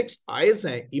जो 6 आईज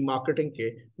हैं ई मार्केटिंग के,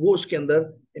 वो उसके अंदर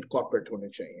इनकॉर्पोरेट होने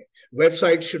चाहिए.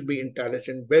 Website should be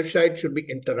intelligent, website should be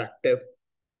interactive,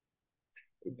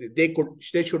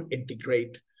 they should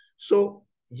integrate. सो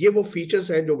ये वो फीचर्स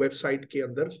हैं जो वेबसाइट के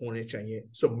अंदर होने चाहिए.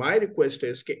 सो माय रिक्वेस्ट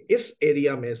है कि इस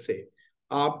एरिया में से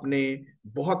आपने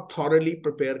बहुत थॉरली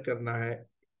प्रिपेयर करना है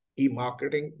ई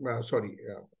मार्केटिंग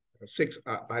 6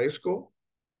 आईज को.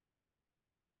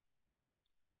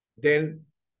 Then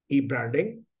e-branding,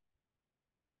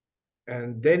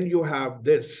 and then you have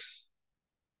this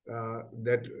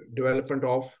that development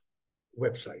of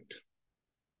website.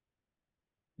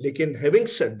 लेकिन having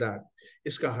said that,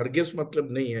 इसका हरगिज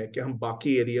मतलब नहीं है कि हम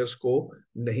बाकी एरियाज को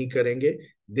नहीं करेंगे.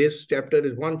 This chapter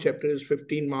is one chapter is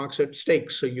 15 marks at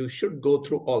stake, so you should go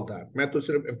through all that. मैं तो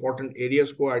सिर्फ इंपॉर्टेंट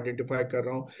एरियाज को आइडेंटिफाई कर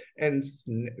रहा हूँ. And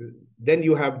then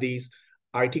you have these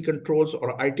IT controls,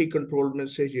 और आईटी कंट्रोल में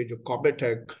से ये जो कॉबेट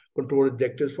है, control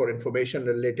objectives for information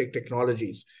related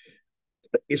technologies,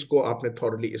 इसको आपने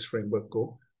थॉरली इस फ्रेमवर्क को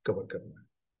कवर करना है.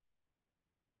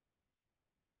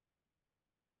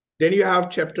 Then you have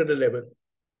chapter 11.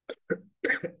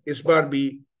 इस बार भी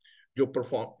जो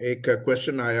एक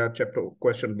क्वेश्चन आया चैप्टर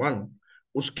क्वेश्चन 1,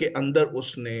 उसके अंदर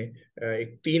उसने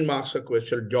एक 3 मार्क्स का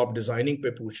क्वेश्चन जॉब डिजाइनिंग पे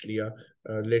पूछ लिया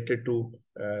रिलेटेड टू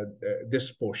दिस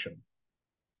पोर्शन.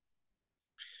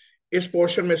 इस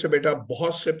पोर्शन में से बेटा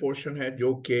बहुत से पोर्शन है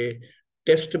जो कि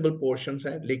टेस्टेबल पोर्शंस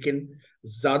हैं, लेकिन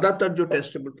ज्यादातर जो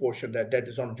टेस्टेबल पोर्शन है that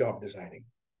is on job designing.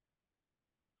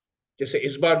 जैसे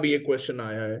इस बार भी ये क्वेश्चन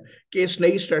आया है कि इस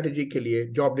नई स्ट्रेटेजी के लिए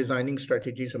जॉब डिजाइनिंग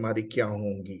स्ट्रेटेजीज हमारी क्या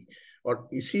होंगी. और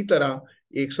इसी तरह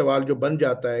एक सवाल जो बन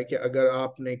जाता है कि अगर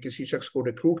आपने किसी शख्स को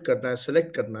रिक्रूट करना है,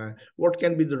 सिलेक्ट करना है, what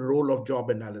can be the role of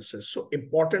job analysis. So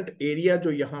important area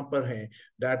जो यहाँ पर है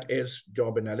दैट इज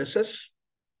जॉब एनालिसिस.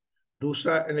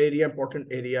 दूसरा एरिया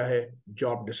इंपॉर्टेंट एरिया है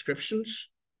job descriptions,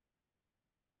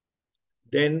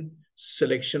 then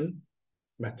selection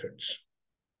methods.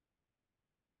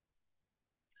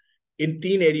 इन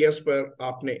 3 एरियाज पर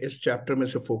आपने इस चैप्टर में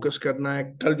से फोकस करना है.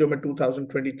 कल जो मैं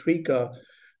 2023 का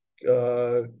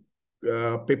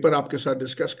पेपर आपके साथ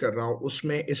डिस्कस कर रहा हूं,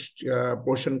 उसमें इस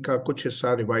पोर्शन का कुछ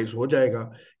हिस्सा रिवाइज हो जाएगा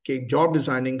कि जॉब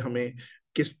डिजाइनिंग हमें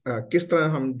किस तरह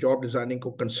हम जॉब डिजाइनिंग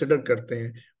को कंसिडर करते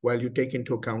हैं while you take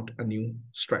into account a new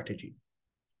strategy.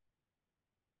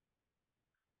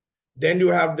 Then you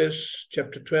have this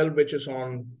chapter 12 which is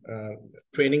on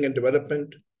training and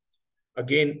development.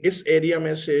 Again इस एरिया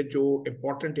में से जो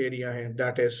इंपॉर्टेंट एरिया है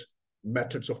that is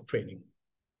methods of training,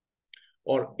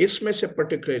 और इसमें से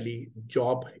पर्टिकुलरली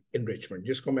जॉब इनरिचमेंट,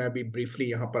 जिसको मैं अभी ब्रीफली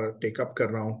यहां पर टेकअप कर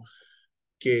रहा हूं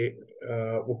कि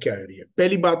वो क्या एरिया.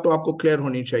 पहली बात तो आपको क्लियर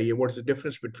होनी चाहिए what is the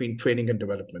difference between training and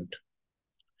development.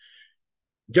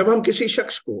 जब हम किसी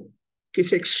शख्स को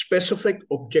किसी एक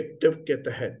स्पेसिफिक ऑब्जेक्टिव के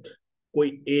तहत कोई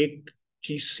एक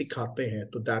चीज सिखाते हैं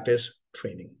तो दैट इज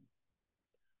ट्रेनिंग.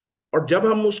 और जब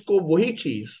हम उसको वही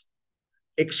चीज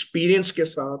एक्सपीरियंस के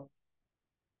साथ,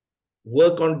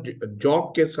 वर्क ऑन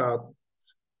जॉब के साथ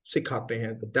सिखाते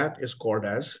हैं तो that is called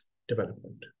as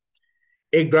development.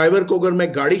 एक ड्राइवर को अगर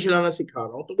मैं गाड़ी चलाना सिखा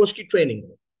रहा हूं तो वो उसकी ट्रेनिंग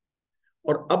है.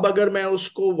 और अब अगर मैं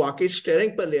उसको वाकई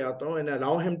स्टीयरिंग पर ले आता हूं and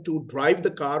allow him to drive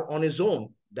the car on his own,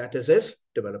 that is his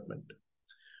development.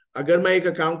 अगर मैं एक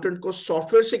अकाउंटेंट को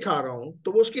सॉफ्टवेयर सिखा रहा हूं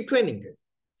तो वो उसकी ट्रेनिंग है,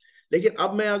 लेकिन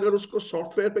अब मैं अगर उसको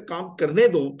सॉफ्टवेयर पे काम करने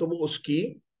दूं तो वो उसकी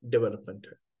डेवलपमेंट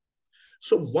है.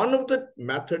 So one of the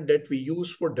method that we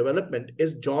use for development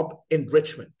is job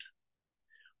enrichment.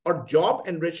 और जॉब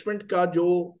एनरिचमेंट का जो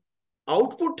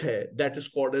आउटपुट है that is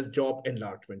called as job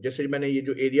enlargement. जैसे मैंने ये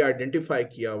जो एरिया आइडेंटिफाई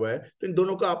किया हुआ है, तो इन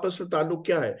दोनों का आपस में ताल्लुक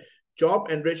क्या है.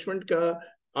 जॉब एनरिचमेंट का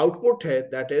आउटपुट है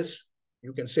that is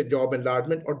you can say job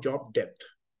enlargement और जॉब डेप्थ.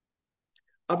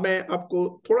 अब मैं आपको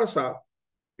थोड़ा सा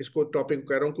इसको टॉपिक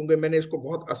कह रहा हूं क्योंकि मैंने इसको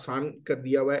बहुत आसान कर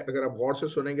दिया हुआ है. अगर आप गौर से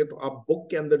सुनेंगे तो आप बुक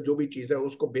के अंदर जो भी चीज है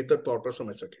उसको बेहतर तौर पर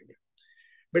समझ सकेंगे.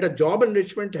 बेटा जॉब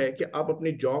एनरिचमेंट है कि आप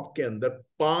अपनी जॉब के अंदर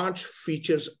 5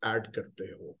 फीचर्स ऐड करते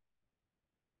हो.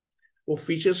 वो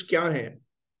फीचर्स क्या हैं?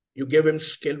 You give him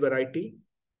skill variety,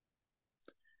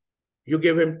 you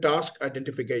give him task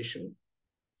identification,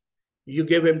 you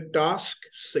give him task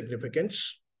significance,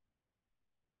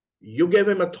 you give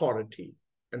him authority,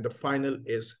 and the final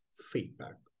is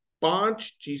feedback. 5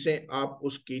 चीजें आप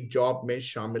उसकी जॉब में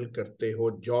शामिल करते हो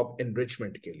जॉब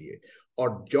एनरिचमेंट के लिए.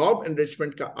 और जॉब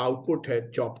एनरिचमेंट का आउटपुट है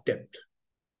जॉब डेप्थ.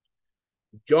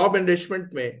 जॉब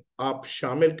एनरिचमेंट में आप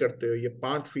शामिल करते हो ये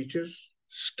 5 फीचर्स.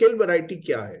 स्किल वैरायटी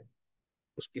क्या है?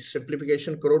 उसकी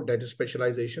सिंप्लीफिकेशन करो, दैट इज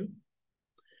स्पेशलाइजेशन.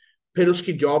 फिर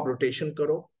उसकी जॉब रोटेशन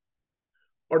करो.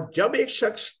 और जब एक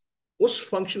शख्स उस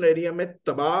फंक्शन एरिया में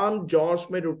तमाम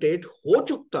जॉब्स में रोटेट हो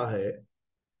चुका है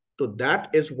तो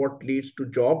that is what leads to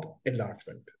job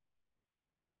enlargement.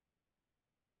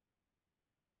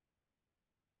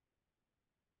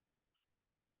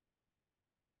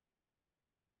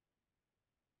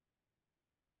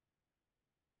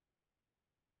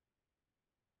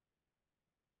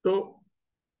 तो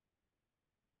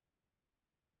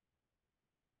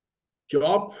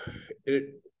जॉब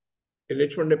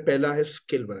एनरिचमेंट में पहला है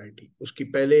स्किल वैरायटी. उसकी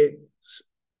पहले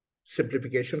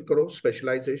सिंप्लीफिकेशन करो,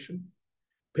 स्पेशलाइजेशन.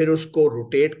 फिर उसको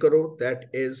रोटेट करो,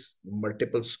 दैट इज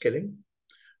मल्टीपल स्किलिंग.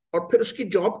 और फिर उसकी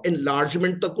जॉब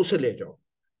एनलार्जमेंट तक उसे ले जाओ.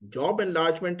 जॉब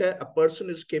एनलार्जमेंट है a person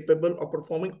is capable of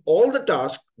performing all the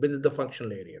task with in the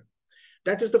functional area.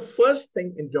 That is the first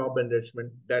thing in job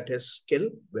enrichment, that is skill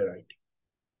variety.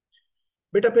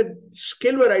 बेटा फिर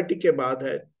स्किल वैरायटी के बाद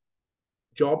है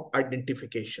जॉब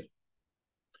आइडेंटिफिकेशन.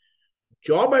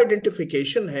 जॉब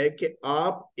आइडेंटिफिकेशन है कि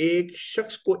आप एक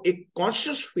शख्स को एक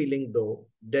कॉन्शियस फीलिंग दो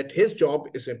that his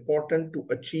job is important to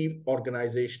achieve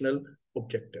organisational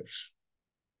objectives.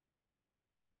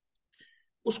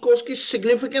 उसको उसकी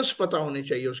सिग्निफिकेंस पता होनी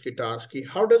चाहिए उसकी टास्क की.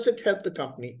 How does it help the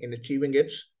company in achieving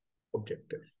it's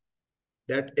objective.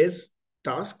 That is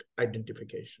task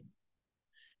identification.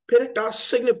 फिर टास्क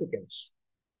सिग्निफिकेंस.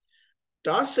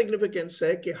 टास्क सिग्निफिकेंस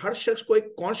है कि हर शख्स को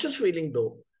एक कॉन्शियस फीलिंग दो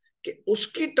कि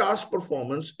उसकी टास्क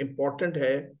परफॉर्मेंस इंपॉर्टेंट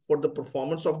है for the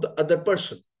performance of the other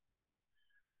person.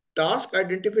 Task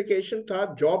identification था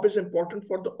job is important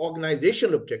for the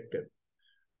organisation objective,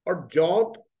 और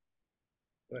जॉब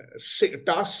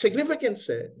टास्क सिग्निफिकेंस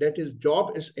है that is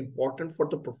job is important for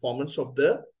the performance of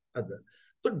the other.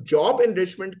 तो job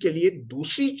enrichment के लिए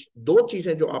दूसरी दो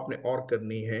चीजें जो आपने और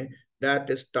करनी है,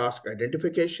 that is task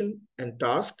identification and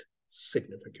task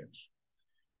significance.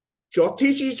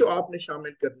 चौथी चीज जो आपने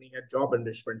शामिल करनी है जॉब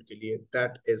एनरिचमेंट के लिए,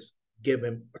 that is give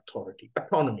him authority,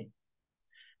 autonomy.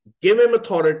 Give him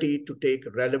authority to take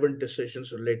relevant decisions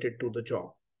related to the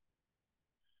job.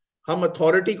 हम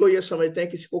अथॉरिटी को यह समझते हैं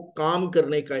किसी को काम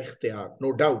करने का इख्तियार,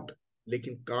 नो डाउट,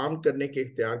 लेकिन काम करने के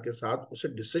इख्तियार के साथ उसे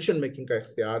डिसीजन मेकिंग का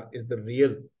इख्तियार is the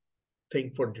real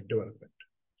thing for development.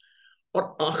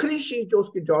 और आखिरी चीज जो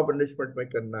उसकी जॉब एनरिचमेंट में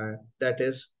करना है, that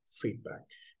is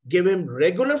feedback. Give him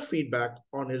regular feedback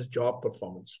on his job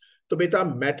performance. तो बेटा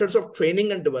methods of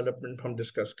training and development हम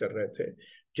डिस्कस कर रहे थे,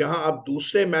 जहां आप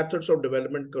दूसरे methods of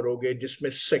development करोगे जिसमें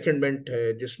secondment है,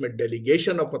 जिसमें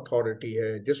delegation of authority है,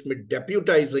 जिसमें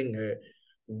deputizing है.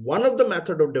 One of the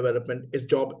method of development is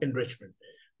job enrichment.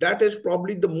 That is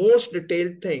probably the most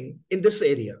detailed thing in this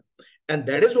area, and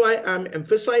that is why I'm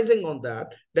emphasizing on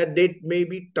that they may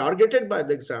be targeted by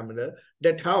the examiner,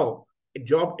 that how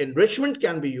job enrichment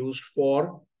can be used for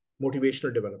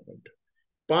motivational development.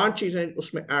 5 चीजें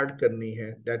उसमें add करनी है,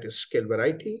 that is skill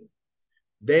variety,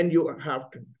 then you have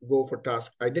to go for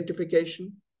task identification,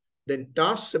 then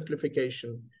task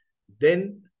simplification, then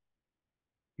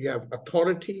you have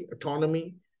authority, autonomy,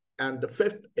 and the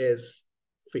 5th is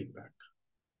feedback.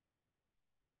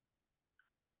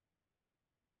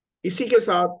 इसी के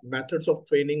साथ methods of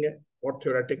training है और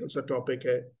theoretical सा टॉपिक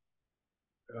है.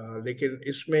 लेकिन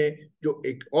इसमें जो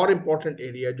एक और इंपॉर्टेंट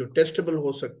एरिया जो टेस्टेबल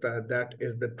हो सकता है, that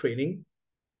is the training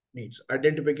needs,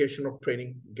 identification of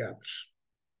training gaps.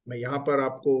 मैं यहां पर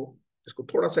आपको इसको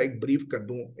थोड़ा सा एक ब्रीफ कर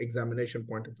दूं एग्जामिनेशन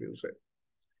पॉइंट ऑफ व्यू से.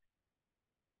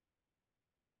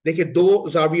 देखिए 2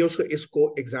 जावियों से इसको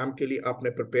एग्जाम के लिए आपने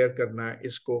प्रिपेयर करना है.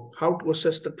 इसको how to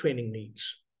assess the training needs.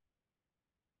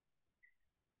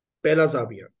 पहला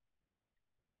जाविया,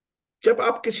 जब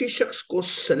आप किसी शख्स को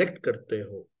सेलेक्ट करते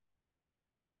हो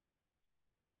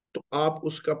तो आप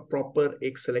उसका प्रॉपर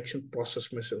एक सिलेक्शन प्रोसेस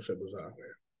में से उसे गुजार रहे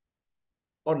हैं,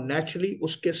 और नेचुरली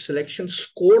उसके सिलेक्शन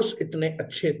स्कोर्स इतने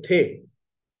अच्छे थे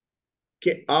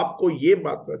कि आपको ये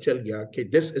बात पता चल गया कि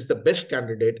this is the best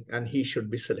candidate and he should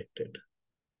be selected.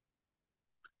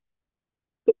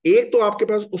 तो एक तो आपके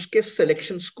पास उसके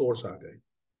सिलेक्शन स्कोर्स आ गए.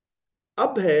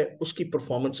 अब है उसकी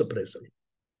परफॉर्मेंस अप्रेजल.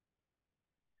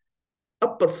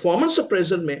 अब परफॉर्मेंस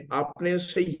अप्रेजल में आपने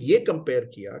उससे ये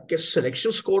कंपेयर किया कि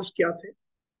सिलेक्शन स्कोर्स क्या थे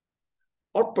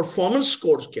और परफॉर्मेंस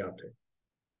स्कोर्स क्या थे.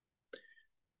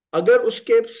 अगर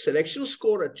उसके सिलेक्शन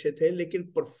स्कोर अच्छे थे लेकिन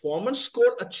परफॉर्मेंस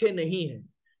स्कोर अच्छे नहीं है,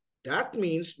 दैट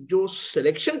मींस जो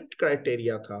सिलेक्शन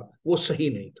क्राइटेरिया था वो सही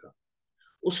नहीं था.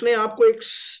 उसने आपको एक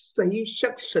सही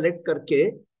शख्स सेलेक्ट करके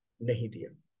नहीं दिया.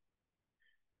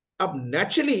 अब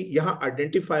नेचुरली यहां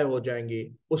आइडेंटिफाई हो जाएंगे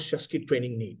उस शख्स की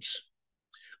ट्रेनिंग नीड्स.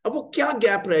 अब वो क्या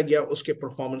गैप रह गया उसके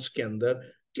परफॉर्मेंस के अंदर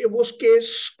कि वो उसके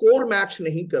स्कोर मैच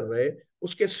नहीं कर रहे,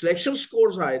 उसके सिलेक्शन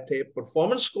स्कोर्स आए थे,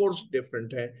 परफॉर्मेंस स्कोर्स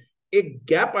डिफरेंट है. एक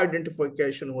गैप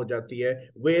आइडेंटिफिकेशन हो जाती है,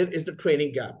 where is the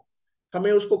training gap.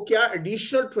 हमें उसको क्या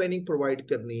एडिशनल ट्रेनिंग प्रोवाइड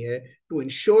करनी है to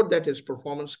ensure that his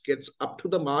performance gets up to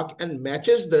the mark and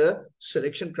matches the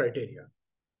selection criteria.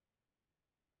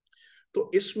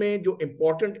 तो इसमें जो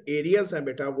इंपॉर्टेंट एरियाज हैं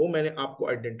बेटा वो मैंने आपको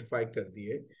आइडेंटिफाई कर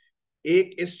दिए.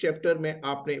 एक इस चैप्टर में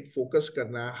आपने फोकस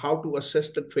करना है how to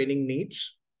assess the training needs,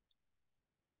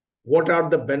 what are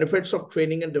the benefits of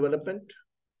training and development.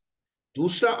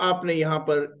 दूसरा आपने यहां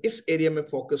पर इस एरिया में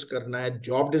फोकस करना है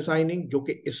जॉब डिजाइनिंग, जो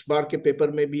कि इस बार के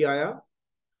पेपर में भी आया,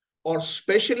 और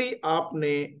स्पेशली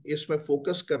आपने इसमें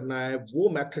फोकस करना है वो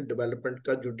मेथड डेवलपमेंट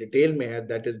का जो डिटेल में है,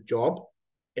 दैट इज जॉब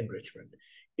एनरिचमेंट.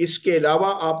 इसके अलावा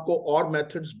आपको और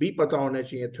मेथड्स भी पता होने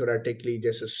चाहिए थ्योरेटिकली,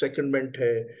 जैसे सेकंडमेंट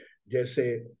है,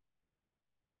 जैसे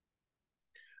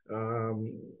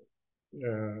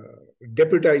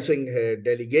डेप्यूटाइजिंग है,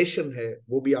 डेलीगेशन है,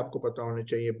 वो भी आपको पता होना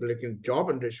चाहिए, लेकिन जॉब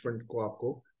एनरिचमेंट को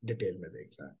आपको डिटेल में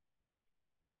देखना है.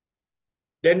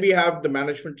 Then we have the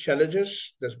management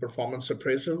challenges. There's performance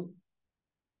appraisal.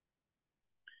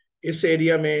 इस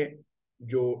एरिया में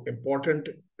जो important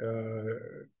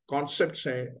concepts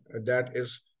हैं, that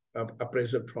is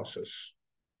appraisal process.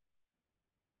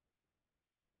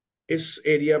 इस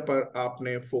एरिया पर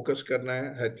आपने फोकस करना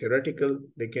है theoretical,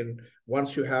 लेकिन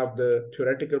once you have the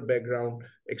theoretical background,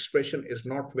 expression is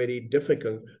not very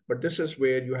difficult, but this is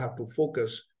where you have to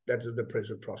focus, that is the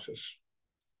appraisal process.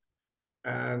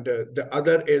 And the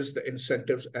other is the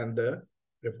incentives and the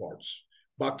rewards.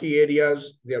 Baki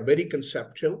areas, they are very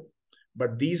conceptual,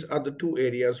 but these are the two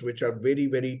areas which are very,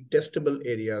 very testable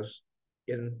areas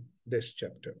in this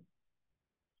chapter.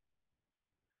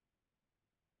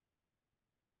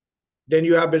 Then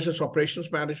you have business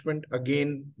operations management,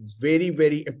 again, very,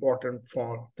 very important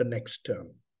for the next term.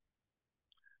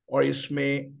 और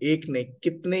इसमें एक ने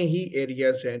कितने ही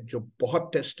areas हैं जो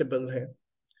बहुत testable हैं.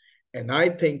 And I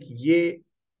think ये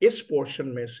इस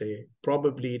portion में से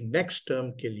probably next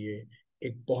term के लिए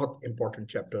एक बहुत important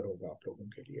chapter होगा आप लोगों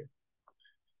के लिए.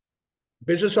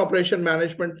 Business operation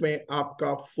management में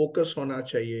आपका focus होना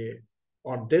चाहिए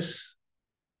on this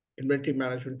inventory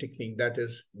management technique, that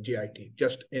is JIT,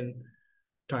 just in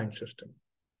time system.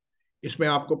 इसमें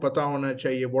आपको पता होना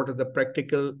चाहिए what are the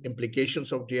practical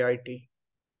implications of JIT,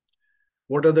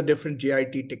 what are the different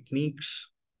JIT techniques,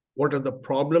 what are the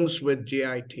problems with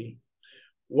JIT,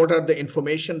 what are the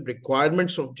information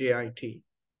requirements of JIT.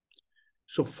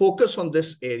 So focus on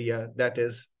this area, that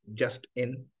is just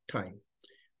in time.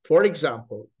 For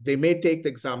example, they may take the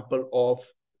example of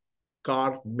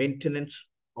car maintenance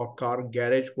or car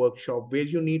garage workshop where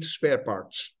you need spare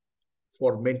parts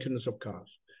for maintenance of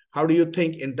cars. How do you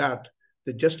think in that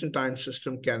the just-in-time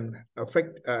system can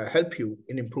help you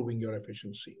in improving your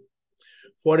efficiency?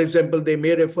 For example, they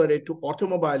may refer it to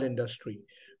automobile industry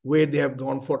where they have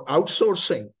gone for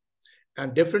outsourcing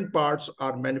and different parts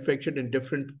are manufactured in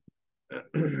different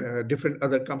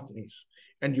other companies.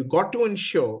 And you got to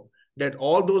ensure that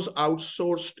all those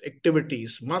outsourced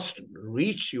activities must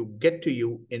reach you, get to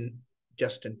you in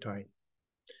just in time.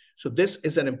 So this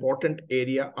is an important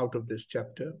area out of this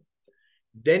chapter.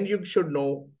 Then you should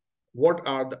know what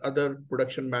are the other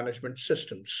production management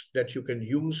systems that you can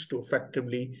use to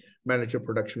effectively manage your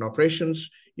production operations.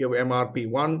 You have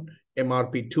MRP1,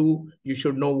 MRP2. You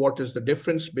should know what is the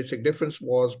difference. Basic difference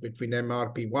was between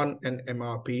MRP1 and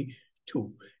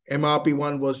MRP2.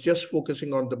 MRP1 was just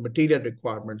focusing on the material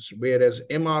requirements, whereas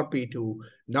MRP2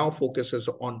 now focuses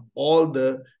on all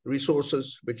the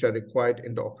resources which are required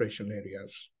in the operation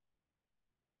areas.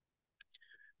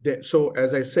 So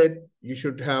as I said, you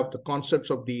should have the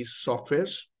concepts of these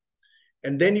softwares.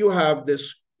 And then you have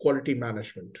this quality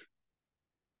management.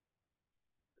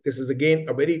 This is again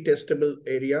a very testable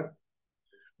area.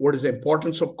 What is the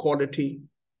importance of quality?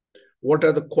 What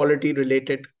are the quality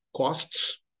related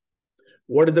costs?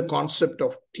 What is the concept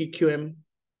of TQM?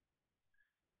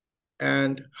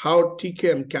 And how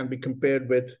TQM can be compared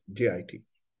with JIT?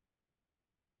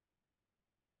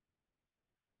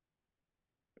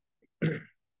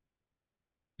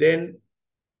 Then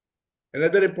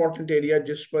another important area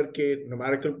जिस पर के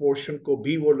numerical portion को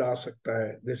भी वो ला सकता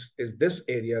है, this is this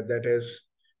area, that is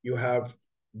you have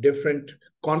different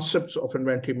concepts of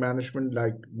inventory management,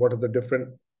 like what are the different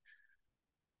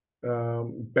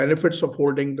benefits of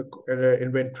holding the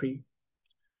inventory,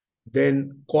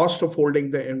 then cost of holding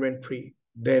the inventory,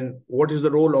 then what is the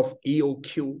role of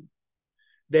EOQ,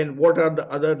 then what are the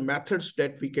other methods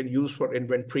that we can use for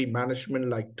inventory management,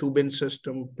 like two-bin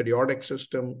system, periodic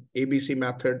system, ABC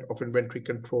method of inventory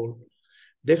control.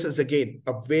 This is again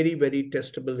a very, very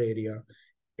testable area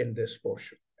in this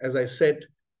portion. As I said,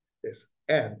 this,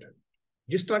 and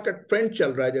जिस तरह का trend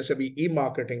चल रहा है, जैसे अभी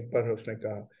e-marketing पर उसने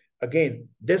कहा, again,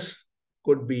 this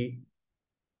could be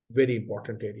very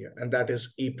important area, and that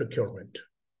is e-procurement.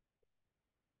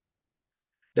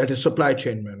 That is supply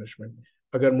chain management.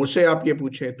 अगर मुझसे आप ये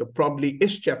पूछें तो probably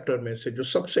इस chapter में से जो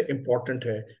सबसे important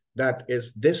है, that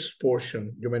is this portion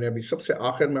जो मैंने अभी सबसे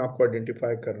आखिर में आपको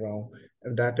identify कर रहा हूँ,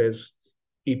 and that is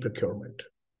e-procurement.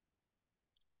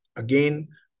 Again,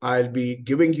 I'll be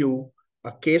giving you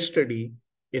a case study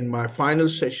in my final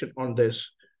session on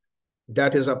this.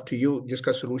 That is up to you.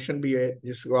 जिसका solution भी है,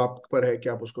 जिसको आप पर है कि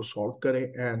आप उसको solve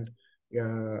करें, and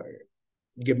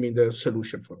give me the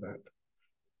solution for that.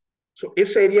 So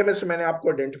इस एरिया में से मैंने आपको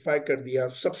आइडेंटिफाई कर दिया.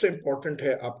 सबसे इंपॉर्टेंट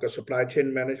है आपका सप्लाई चेन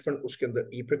मैनेजमेंट, उसके अंदर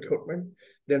e-procurement,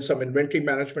 then some inventory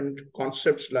management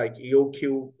concepts like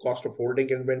EOQ, cost of holding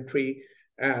inventory,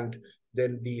 and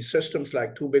then the systems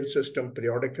like two-bin system,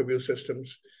 periodic review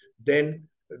systems, then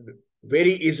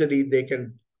very easily they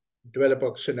can develop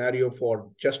a scenario for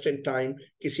just in time.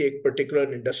 किसी एक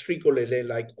particular industry को ले ले,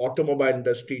 like automobile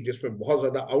industry जिसमें बहुत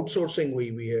ज़्यादा outsourcing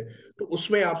हुई है, तो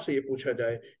उसमें आपसे ये पूछा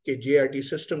जाए कि JIT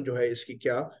system जो है इसकी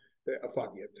क्या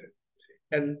अफादियत है.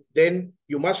 And then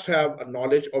you must have a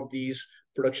knowledge of these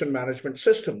production management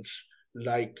systems,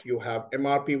 like you have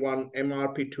MRP1,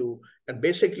 MRP2, and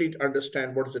basically to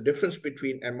understand what is the difference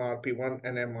between MRP1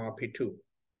 and MRP2.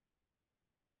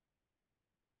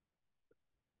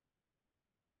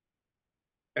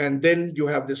 And then you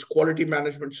have this quality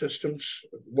management systems,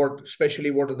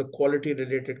 especially what are the quality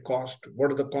related costs,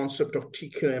 what are the concept of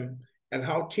TQM, and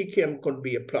how TQM could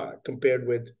be applied compared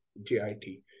with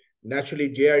JIT. Naturally,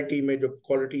 JIT में जो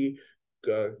quality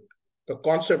का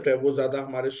concept है वो ज़्यादा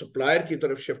हमारे supplier की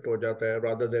तरफ shift हो जाता है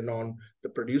rather than on the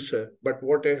producer. But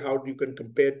how you can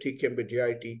compare TQM with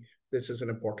JIT, this is an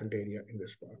important area in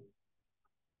this part.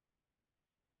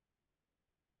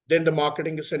 Then the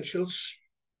marketing essentials.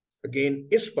 Again,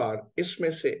 इस बार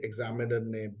इसमें से एग्जामिनर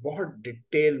ने बहुत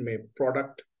डिटेल में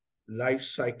प्रोडक्ट लाइफ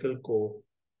साइकिल को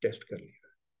test कर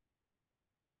लिया.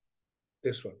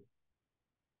 This one.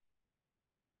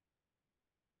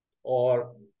 और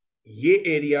ये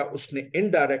एरिया उसने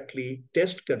इनडायरेक्टली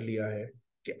टेस्ट कर लिया है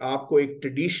कि आपको एक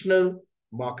ट्रेडिशनल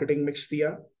मार्केटिंग मिक्स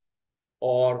दिया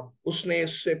और उसने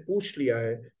इससे पूछ लिया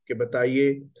है कि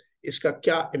बताइए इसका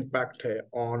क्या इम्पैक्ट है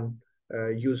on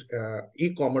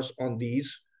e-commerce on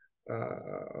these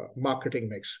marketing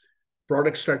mix.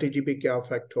 Product strategy पे क्या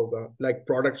इफेक्ट होगा, लाइक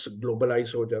प्रोडक्ट्स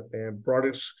ग्लोबलाइज हो जाते हैं,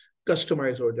 प्रोडक्ट्स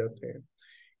कस्टमाइज हो जाते हैं,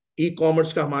 ई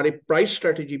कॉमर्स का हमारे प्राइस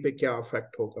स्ट्रेटेजी पे क्या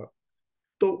इफेक्ट होगा.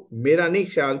 तो मेरा नहीं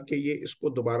ख्याल कि ये इसको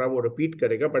दोबारा वो रिपीट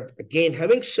करेगा, but again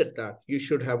having said that you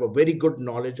should have a very good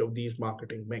knowledge of these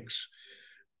marketing mix.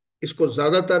 इसको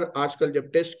ज्यादातर आजकल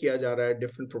जब टेस्ट किया जा रहा है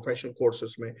डिफरेंट प्रोफेशनल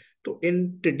कोर्सेज में, तो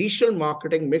इन ट्रेडिशनल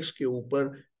मार्केटिंग मिक्स के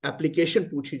ऊपर एप्लीकेशन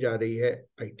पूछी जा रही है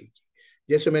आईटी की.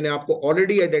 जैसे मैंने आपको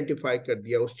ऑलरेडी आइडेंटिफाई कर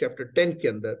दिया उस चैप्टर 10 के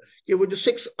अंदर कि वो जो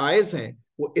 6 आईज हैं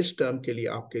वो इस टर्म के लिए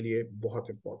आपके लिए बहुत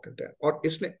इंपॉर्टेंट है, और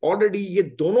इसने ऑलरेडी ये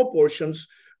दोनों पोर्शंस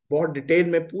बहुत डिटेल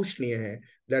में पूछ लिए हैं.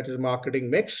 That is marketing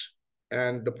mix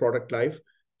and the product life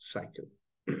cycle.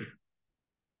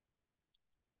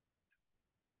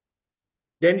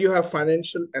 Then you have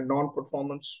financial and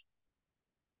non-performance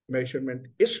measurement.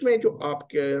 इसमें जो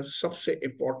आपके सबसे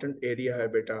important area है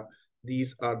बेटा,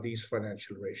 these are these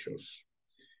financial ratios.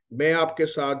 मैं आपके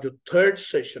साथ जो थर्ड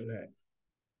सेशन है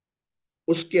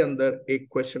उसके अंदर एक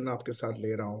क्वेश्चन आपके साथ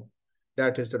ले रहा हूं.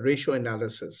 That is the ratio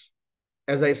analysis.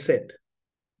 As I said,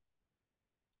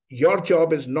 your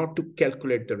job is not to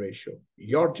calculate the ratio.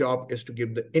 Your job is to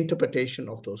give the interpretation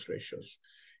of those ratios.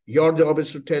 Your job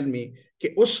is to tell me कि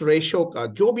उस ratio का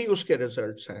जो भी उसके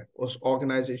results हैं उस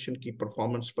organisation की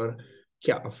performance पर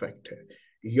क्या इफेक्ट है.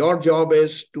 Your job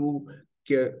is to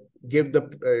give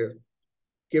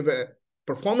a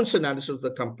performance analysis of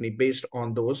the company based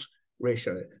on those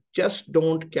ratios. Just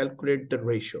don't calculate the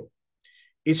ratio.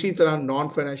 इसी तरह नॉन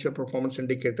फाइनेंशियल परफॉर्मेंस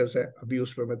इंडिकेटर्स है, अभी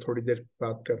उसमें मैं थोड़ी देर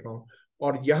बात कर रहा हूँ.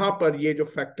 और यहाँ पर ये जो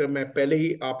फैक्टर मैं पहले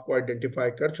ही आपको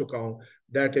आइडेंटिफाई कर चुका हूँ,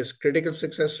 that is critical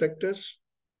success factors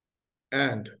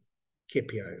and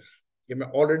KPIs. ये मैं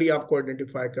ऑलरेडी आपको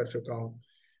आइडेंटिफाई कर चुका हूं.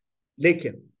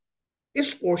 लेकिन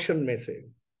इस पोर्शन में से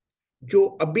जो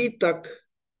अभी तक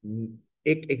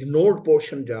एक इग्नोर्ड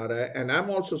पोर्शन जा रहा है, and I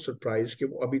am also surprise कि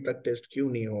वो अभी तक टेस्ट क्यों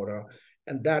नहीं हो रहा,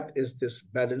 and that is this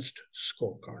balanced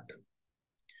score card.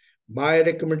 My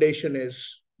recommendation is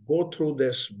go through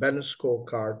this balanced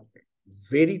scorecard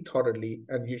very thoroughly,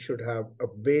 and you should have a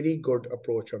very good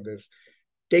approach on this.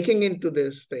 Taking into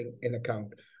this thing in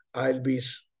account, I'll be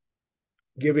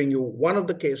giving you one of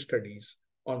the case studies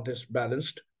on this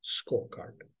balanced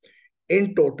scorecard.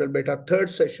 In total, beta, third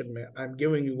session mein, I'm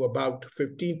giving you about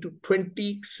 15 to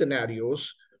 20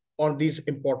 scenarios on these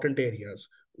important areas.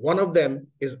 One of them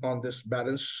is on this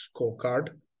balanced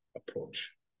scorecard approach.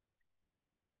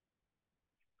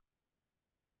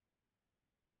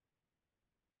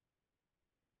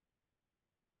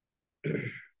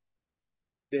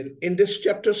 Then in this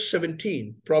chapter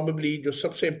 17, probably जो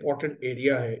सबसे important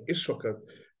area है इस वक्त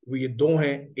वो ये दो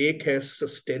हैं. एक है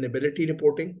sustainability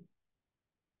reporting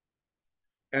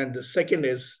and the second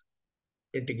is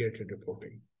integrated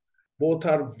reporting. Both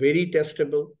are very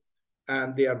testable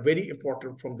and they are very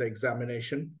important from the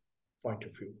examination point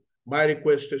of view. My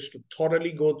request is to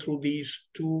thoroughly go through these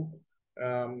two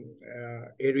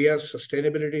areas,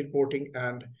 sustainability reporting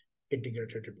and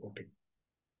integrated reporting.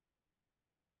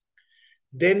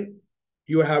 Then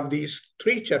you have these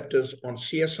 3 chapters on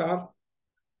CSR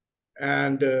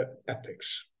and ethics.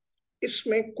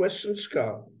 इसमें questions का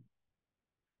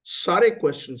सारे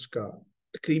questions का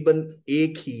तकरीबन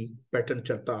एक ही pattern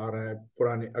चलता आ रहा है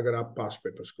पुराने, अगर आप पास्ट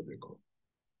पेपर्स को देखो।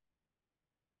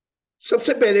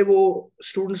 सबसे पहले वो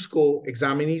स्टूडेंट्स को,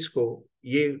 एग्जामिनीज को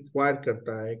ये रिक्वायर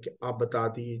करता है कि आप बता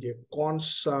दीजिए कौन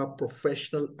सा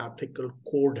प्रोफेशनल एथिकल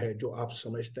कोड है जो आप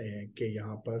समझते हैं कि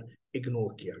यहाँ पर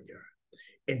इग्नोर किया गया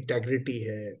है। इंटेग्रिटी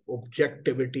है,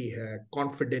 ऑब्जेक्टिविटी है,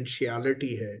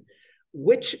 कॉन्फिडेंशियलिटी है।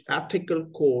 विच ethical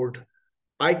code,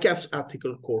 ICAP's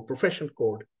ethical code, professional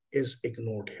code, is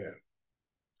ignored here?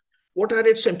 What are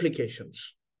its implications?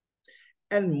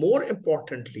 And more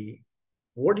importantly,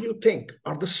 what do you think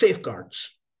are the safeguards?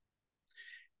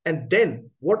 And then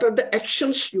what are the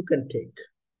actions you can take?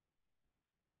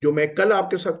 जो मैं कल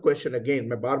आपके साथ question, again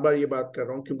मैं बार बार ये बात कर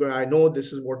रहा हूँ क्योंकि I know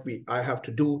this is what I have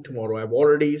to do tomorrow. I have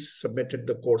already submitted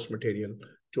the course material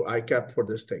to ICAP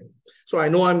for this thing, so I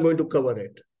know I am going to cover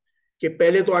it. कि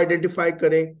पहले तो identify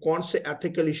करें कौन से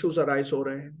ethical issues arise हो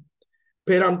रहे हैं,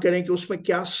 फिर हम करें कि उसमें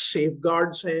क्या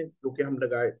सेफगार्ड्स हैं जो कि हम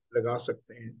लगा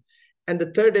सकते हैं, and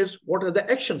the third is what are the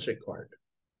actions required.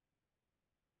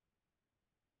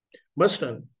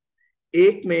 मसलन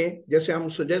एक में जैसे हम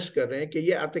सजेस्ट कर रहे हैं कि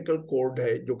ये एथिकल कोड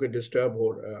है जो कि डिस्टर्ब हो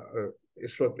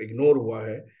इस वक्त इग्नोर हुआ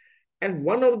है, and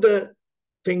one of the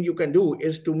thing you can do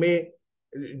is to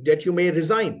that you may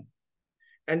resign,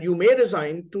 and you may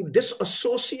resign to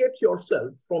disassociate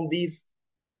yourself from these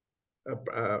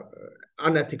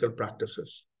unethical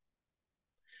practices.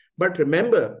 But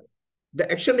remember, the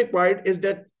action required is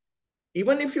that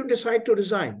even if you decide to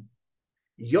resign,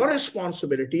 your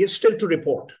responsibility is still to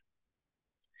report.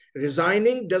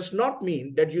 Resigning does not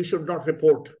mean that you should not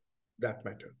report that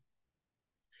matter.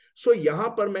 So यहां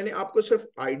पर मैंने आपको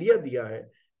सिर्फ idea दिया है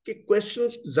कि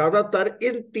questions ज्यादातर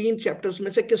इन 3 chapters में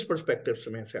से किस पर्सपेक्टिव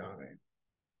में से आ रहे हैं।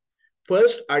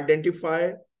 First, identify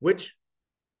which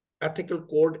ethical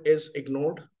code is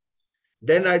ignored.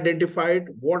 Then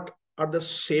identified what are the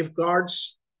safeguards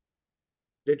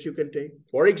that you can take.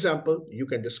 For example, you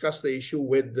can discuss the issue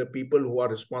with the people who are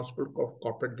responsible for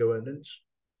corporate governance.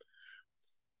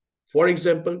 For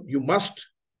example, you must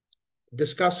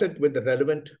discuss it with the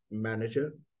relevant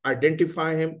manager,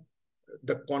 identify him,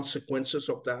 the consequences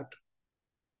of that.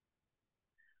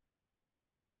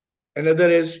 Another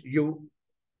is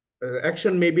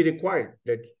action may be required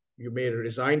that you may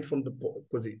resign from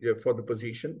for the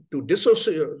position to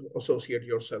disassociate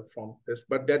yourself from this,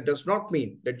 but that does not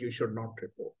mean that you should not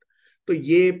report. तो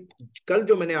ये कल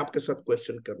जो मैंने आपके साथ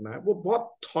question करना है वो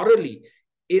बहुत थॉरली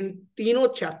इन तीनों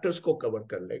चैप्टर्स को कवर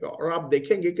कर लेगा, और आप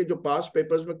देखेंगे कि जो पास्ट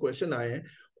पेपर्स में क्वेश्चन आए हैं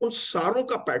उन सारों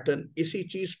का पैटर्न इसी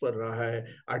चीज पर रहा है।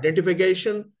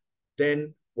 Identification,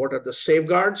 then what are the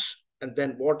safeguards, and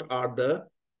then what are the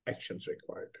actions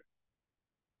required.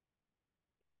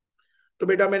 तो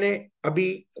बेटा मैंने अभी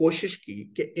कोशिश की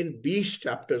कि इन 20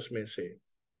 चैप्टर्स में से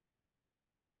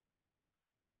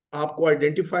आपको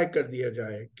आइडेंटिफाई कर दिया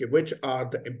जाए कि which are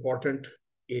the important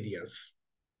areas.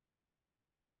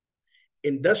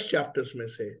 In 10 chapters में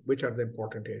से which are the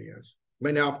important areas.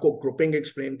 मैंने आपको ग्रुपिंग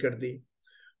एक्सप्लेन कर दी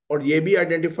और ये भी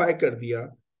आइडेंटिफाई कर दिया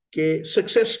कि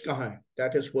सक्सेस कहाँ है,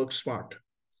 दैट इज वर्क स्मार्ट।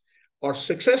 और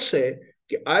सक्सेस है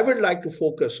कि I would like to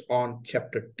focus on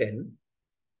chapter 10,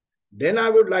 then I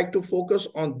would like to focus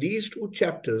on these 2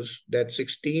 chapters, that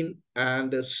 16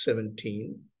 and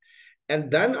 17, and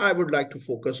then I would like to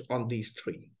focus on these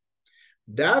 3.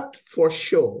 That for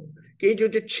sure कि जो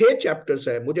 6 chapters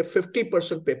है मुझे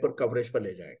 50% paper coverage पर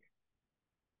ले जाएंगे।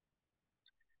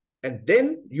 And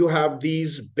then you have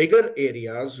these bigger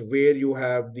areas where you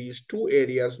have these 2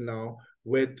 areas now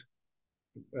with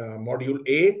module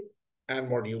A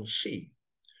and module C.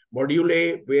 Module A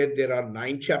where there are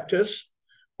 9 chapters,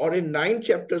 और इन 9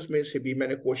 chapters में से भी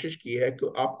मैंने कोशिश की है कि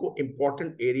आपको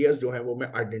इंपॉर्टेंट एरियाज जो हैं वो मैं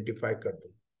आइडेंटिफाई कर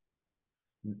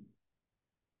दूं।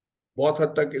 बहुत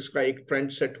हद तक इसका एक ट्रेंड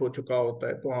सेट हो चुका होता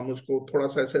है तो हम उसको थोड़ा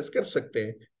सा असेस कर सकते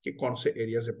हैं कि कौन से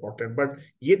एरियाज इंपॉर्टेंट, बट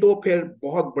ये 2 फिर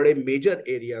बहुत बड़े मेजर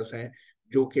एरियाज हैं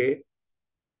जो कि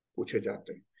पूछे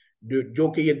जाते हैं, जो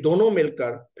कि ये दोनों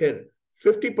मिलकर फिर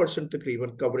 50%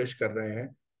 तकरीबन कवरेज कर रहे हैं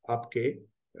आपके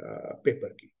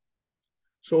पेपर की।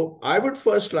 So I would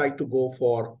first like to go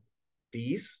for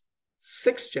these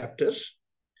 6 chapters,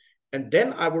 and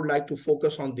then I would like to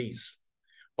focus on these.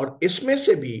 और इसमें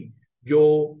से भी जो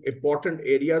important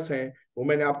areas हैं वो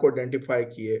मैंने आपको आइडेंटिफाई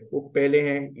किए। वो पहले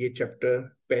हैं ये चैप्टर,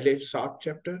 पहले 7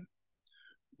 चैप्टर,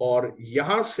 और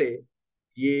यहाँ से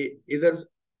ये इधर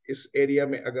इस एरिया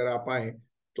में अगर आप आए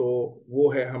तो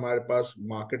वो है हमारे पास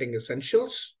marketing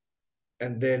essentials,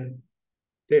 and then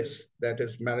this that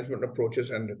is management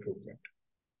approaches and recruitment.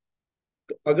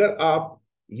 तो अगर आप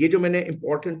ये जो मैंने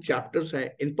इंपॉर्टेंट चैप्टर्स हैं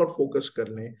इन पर फोकस कर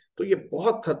लें तो ये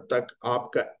बहुत हद तक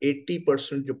आपका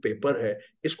 80% जो पेपर है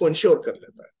इसको इंश्योर कर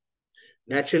लेता है।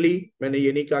 नेचुरली मैंने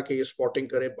ये नहीं कहा कि ये स्पॉटिंग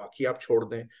करें बाकी आप छोड़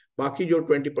दें, बाकी जो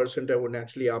 20% है वो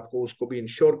नेचुरली आपको उसको भी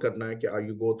इंश्योर करना है कि are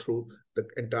you go through the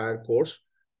entire course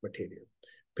material.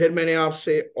 फिर मैंने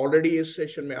आपसे ऑलरेडी इस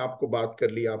सेशन में आपको बात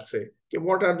कर ली आपसे कि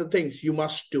what are the things you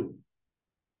must do,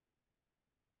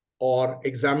 और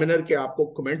एग्जामिनर के आपको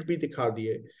कमेंट भी दिखा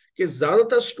दिए कि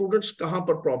ज्यादातर स्टूडेंट्स कहां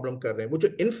पर प्रॉब्लम कर रहे हैं। वो जो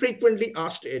इनफ्रीक्वेंटली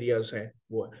आस्क्ड एरियाज हैं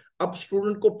वो है, अब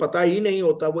स्टूडेंट को पता ही नहीं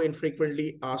होता वो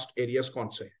इनफ्रीक्वेंटली आस्क्ड एरियाज कौन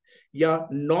से हैं या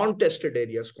नॉन टेस्टेड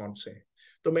एरियाज कौन से हैं।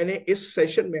 तो मैंने इस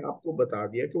सेशन में आपको बता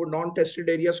दिया कि वो नॉन टेस्टेड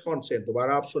एरियाज कौन से हैं।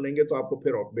 दोबारा आप सुनेंगे तो आपको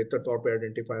फिर बेहतर तौर पे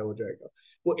आइडेंटिफाई हो जाएगा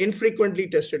वो इनफ्रीक्वेंटली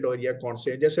टेस्टेड एरिया कौन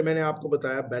से हैं। जैसे मैंने आपको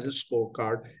बताया बैलेंस स्कोर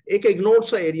कार्ड एक इग्नोर्ड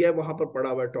सा एरिया है, वहां पर पड़ा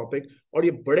हुआ है टॉपिक, और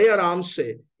ये बड़े आराम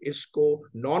से इसको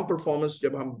नॉन परफॉर्मेंस,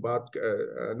 जब हम बात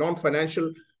नॉन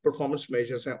फाइनेंशियल परफॉर्मेंस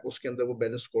मेजर्स हैं उसके अंदर वो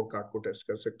बैलेंस स्कोर कार्ड को टेस्ट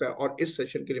कर सकता है। और इस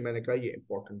सेशन के लिए मैंने कहा ये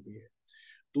इंपॉर्टेंट भी है।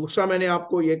 दूसरा मैंने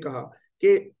आपको ये कहा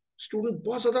कि स्टूडेंट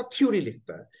बहुत ज्यादा थ्योरी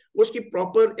लिखता है, वो उसकी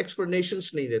प्रॉपर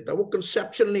एक्सप्लेनेशंस नहीं देता, वो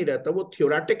कंसेप्चुअल नहीं रहता, वो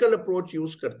थ्योरेटिकल अप्रोच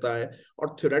यूज करता है,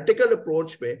 और थ्योरेटिकल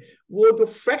अप्रोच में वो जो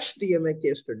फैक्ट्स दिए हुए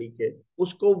केस स्टडी के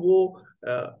उसको वो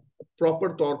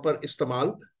प्रॉपर तौर पर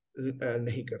इस्तेमाल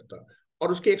नहीं करता,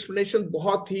 और उसकी एक्सप्लेनेशन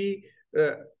बहुत ही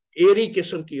एरी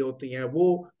किस्म की होती हैं,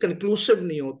 वो कंक्लूसिव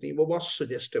नहीं होती, वो बहुत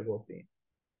सजेस्टिव होती हैं।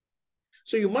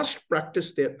 So you must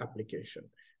practice their application.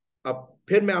 अब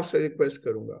फिर मैं आपसे रिक्वेस्ट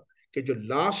करूंगा कि जो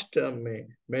लास्ट टर्म में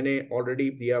मैंने ऑलरेडी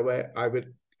दिया हुआ है, आई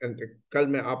विल, कल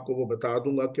मैं आपको वो बता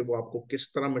दूंगा कि वो आपको किस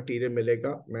तरह मटेरियल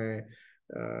मिलेगा। मैं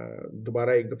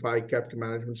दोबारा एक दफ़ा ICAP के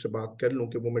मैनेजमेंट से बात कर लूँ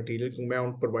कि वो मटेरियल मैं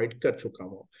उन प्रोवाइड कर चुका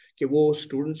हूँ कि वो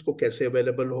स्टूडेंट्स को कैसे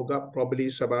अवेलेबल होगा। प्रॉब्ली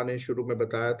सबा ने शुरू में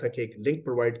बताया था कि एक लिंक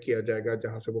प्रोवाइड किया जाएगा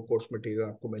जहाँ से वो कोर्स मटेरियल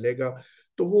आपको मिलेगा।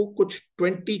 तो वो कुछ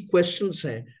 20 क्वेश्चंस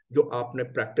हैं जो आपने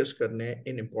प्रैक्टिस करने हैं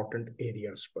इन इंपॉर्टेंट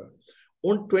एरियाज पर।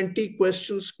 उन 20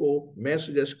 क्वेश्चंस को मैं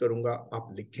सजेस्ट करूंगा आप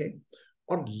लिखें,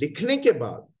 और लिखने के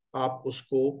बाद आप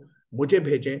उसको मुझे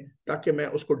भेजें ताकि मैं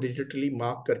उसको डिजिटली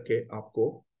मार्क करके आपको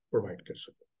प्रोवाइड कर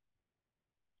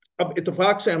सकूं। अब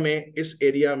इत्तेफाक से हमें इस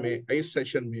एरिया में इस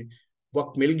सेशन में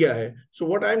वक्त मिल गया है। So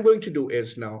what I am going to do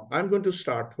is now I am going to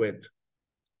start with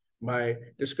my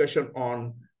discussion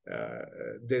on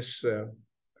this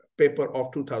paper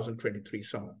of 2023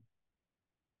 summer.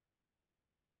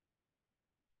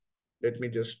 Let me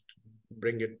just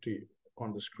bring it to you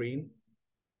on the screen.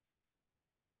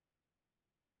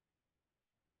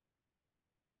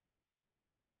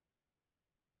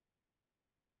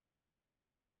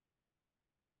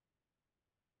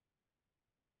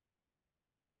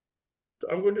 So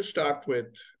I'm going to start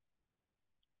with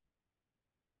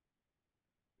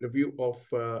review of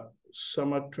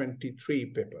summer 23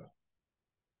 paper.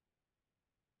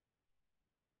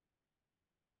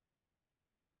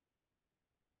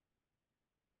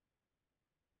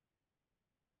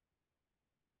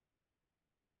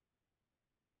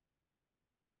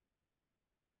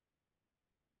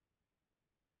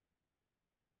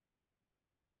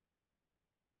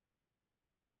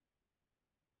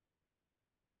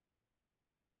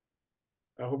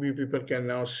 I hope you people can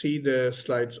now see the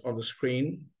slides on the screen.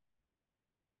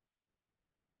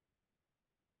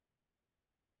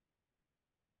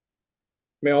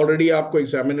 मैं already आपको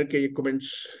examiner के ये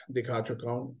comments दिखा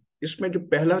चुका हूं। इसमें जो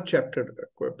पहला चैप्टर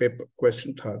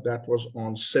क्वेश्चन था that was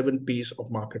on 7 P's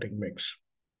of marketing mix.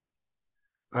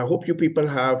 I hope you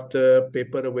people have the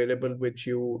paper available with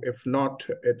you. If not,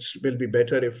 it will be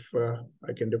better if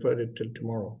I can defer it till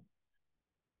tomorrow.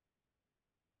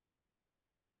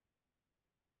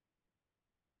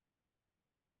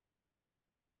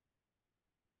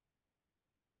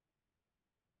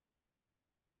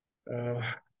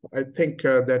 I think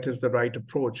that is the right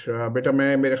approach. बेटा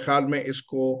मैं मेरे ख्याल में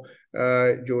इसको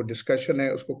जो discussion है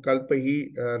उसको कल पे ही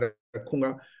रखूंगा।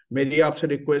 मेरी आपसे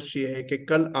रिक्वेस्ट ये है कि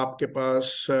कल आपके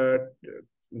पास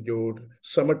जो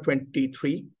समर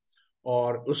 23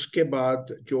 और उसके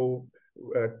बाद जो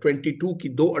 22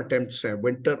 की 2 अटेम्प्ट्स हैं,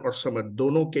 विंटर और समर,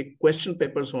 दोनों के क्वेश्चन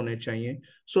पेपर्स होने चाहिए,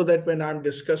 so that when I am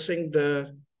discussing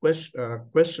the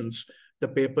questions,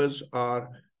 the papers are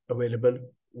available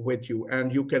with you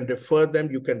and you can refer them,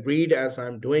 you can read as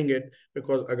I'm doing it,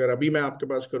 because अगर अभी मैं आपके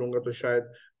पास करूंगा तो शायद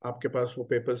आपके पास वो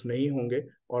पेपर्स नहीं होंगे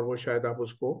और वो शायद आप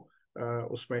उसको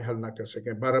उसमें हल ना कर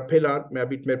सकें। बारह फिलहाल मैं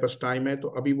अभी मेरे पास टाइम है तो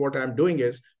अभी what I am doing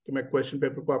is कि मैं क्वेश्चन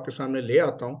पेपर को आपके सामने ले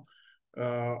आता हूँ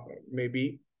मे बी,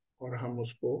 और हम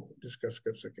उसको डिस्कस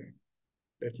कर सकें।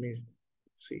 Let me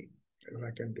see if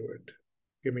I can do it,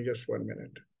 give me just 1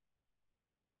 minute.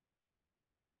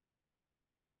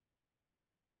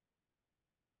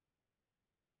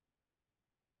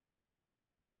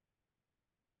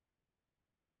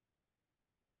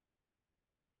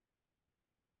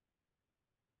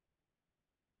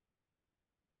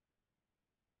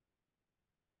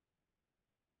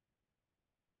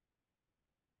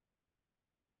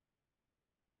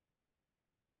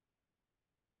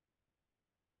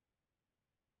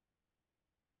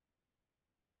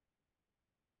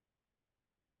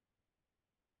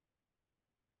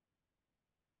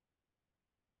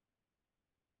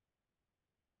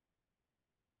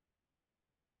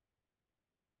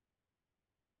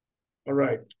 All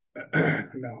right.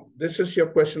 Now, this is your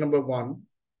question number 1.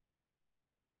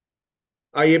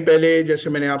 आइए पहले जैसे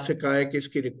मैंने आपसे कहा है कि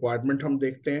इसकी रिक्वायरमेंट हम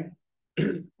देखते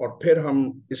हैं और फिर हम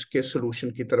इसके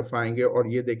सोल्यूशन की तरफ आएंगे और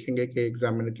ये देखेंगे कि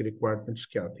एग्जामिनर की रिक्वायरमेंट्स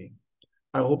क्या थी.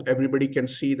 I hope everybody can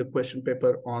see the question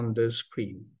paper on the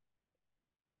screen.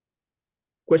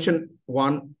 Question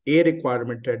 1, A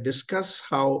requirement है, discuss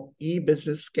how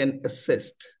e-business can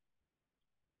assist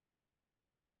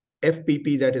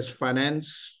FPP, that is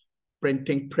finance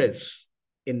printing press,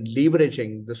 in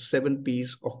leveraging the 7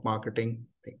 P's of marketing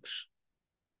mix.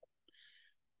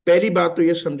 पहली बात तो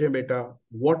ये समझे बेटा,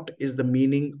 what is the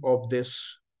meaning of this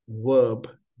verb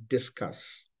discuss?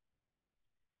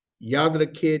 याद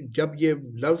रखिए जब ये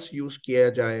लफ्ज यूज किया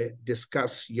जाए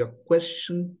discuss, your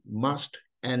question must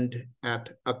end at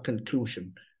a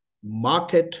conclusion.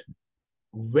 Mark it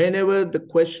whenever the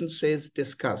question says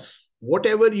discuss,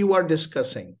 whatever you are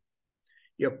discussing,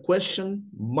 your question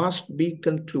must be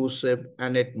conclusive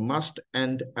and it must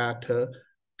end at a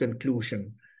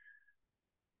conclusion.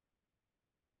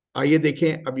 आइए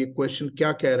देखें अब ये question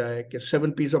क्या कह रहा है कि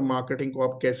 7 P's of marketing को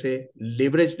आप कैसे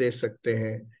लेवरेज दे सकते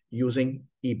हैं using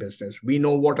e-business. We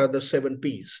know what are the 7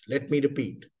 P's. Let me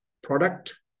repeat.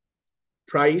 Product,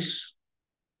 price,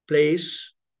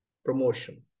 place,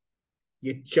 promotion.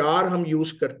 ये 4 हम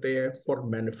यूज करते हैं फॉर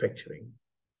मैन्युफैक्चरिंग.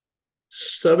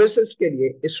 सर्विसेज के लिए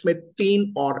इसमें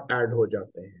 3 और ऐड हो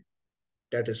जाते हैं.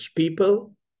 That is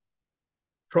people,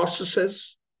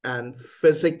 processes and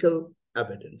physical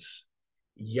evidence.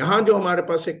 यहां जो हमारे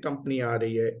पास एक कंपनी आ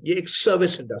रही है ये एक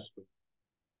service industry.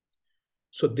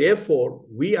 So therefore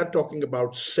we are talking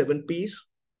about 7 P's.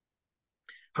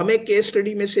 हमें केस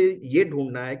स्टडी में से ये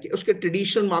ढूंढना है कि उसके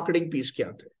ट्रेडिशनल मार्केटिंग पीस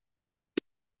क्या थे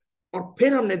और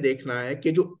फिर हमने देखना है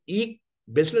कि जो ई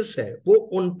बिजनेस है वो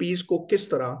उन पीस को किस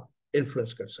तरह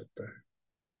इन्फ्लुएंस कर सकता है.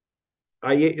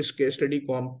 आइए इस केस स्टडी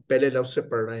को हम पहले लफ्ज से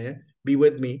पढ़ रहे हैं. Be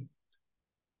with me.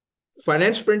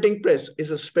 Finance Printing Press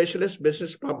is a specialist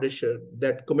business publisher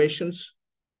that commissions,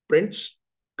 prints,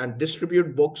 and distribute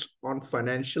books on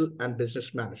financial and business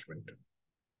management.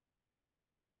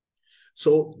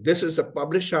 So this is a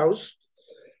published house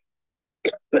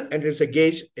and is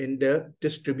engaged in the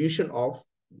distribution of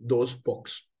those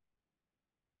books.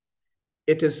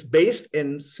 It is based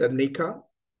in Cernica,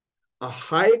 a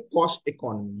high-cost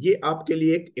economy. ये आपके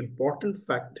लिए एक important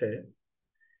fact है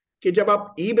कि जब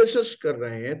आप ई business कर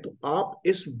रहे हैं तो आप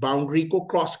इस बाउंड्री को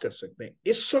क्रॉस कर सकते हैं.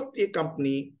 इस वक्त ये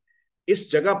कंपनी इस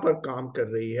जगह पर काम कर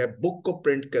रही है, बुक को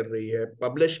प्रिंट कर रही है,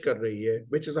 पब्लिश कर रही है,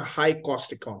 which is a high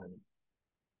cost economy.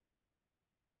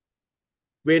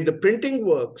 Where the printing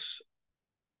works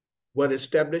were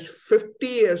established 50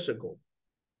 years ago,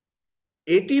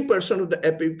 80% of the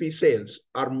FPP sales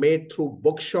are made through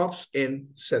bookshops in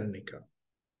Cernica.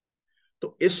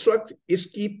 तो इस वक्त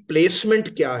इसकी प्लेसमेंट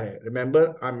क्या है?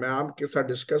 रिमेंबर मैं आपके साथ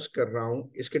डिस्कस कर रहा हूं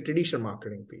इसके ट्रेडिशनल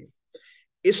मार्केटिंग पीस.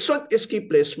 इस वक्त इसकी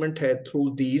प्लेसमेंट है थ्रू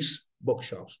दीज बुक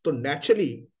शॉप्स. तो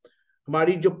नेचुरली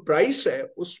हमारी जो प्राइस है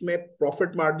उसमें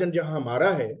प्रॉफिट मार्जिन जहां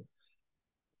हमारा है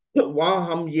तो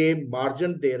वहां हम ये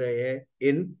मार्जिन दे रहे हैं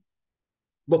इन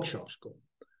बुक शॉप्स को.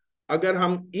 अगर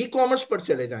हम ई कॉमर्स पर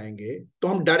चले जाएंगे तो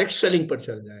हम डायरेक्ट सेलिंग पर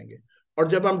चले जाएंगे और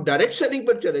जब हम डायरेक्ट सेलिंग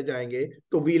पर चले जाएंगे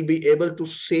तो we'll be able to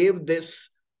save this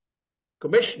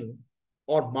commission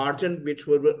or margin which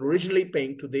we were originally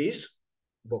paying to these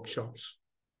bookshops.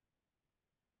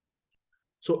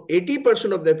 So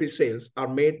 80% of the FP sales are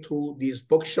made through these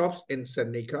bookshops in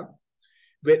Cernica,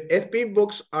 where FP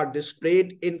books are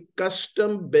displayed in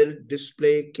custom built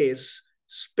display case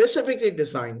specifically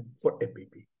designed for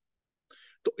FPP.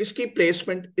 तो इसकी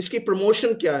placement, इसकी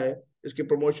promotion क्या है? इसकी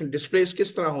promotion displace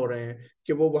किस तरह हो रहे हैं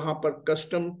कि वो वहां पर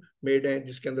कस्टम मेड है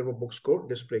जिसके अंदर वो बुक्स को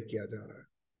डिस्प्ले किया जा रहा है.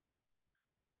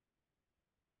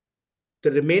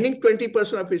 The remaining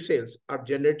 20% of his sales are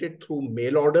generated through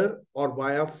mail order or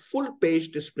via full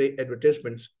page display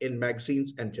advertisements in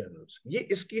magazines and journals. ये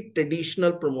इसकी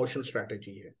ट्रेडिशनल प्रमोशन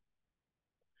स्ट्रैटेजी है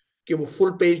कि वो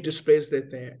फुल पेज डिस्प्लेस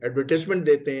देते हैं, एडवर्टाइजमेंट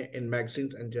देते हैं इन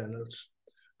मैगजीन्स एंड जर्नल्स.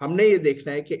 हमने ये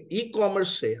देखना है कि ई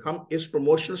कॉमर्स से हम इस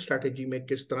प्रमोशनल स्ट्रैटेजी में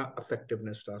किस तरह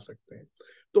इफेक्टिवनेस ला सकते हैं.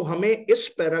 तो हमें इस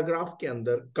पैराग्राफ के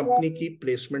अंदर कंपनी की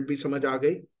प्लेसमेंट भी समझ आ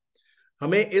गई.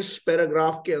 हमें इस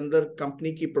पैराग्राफ के अंदर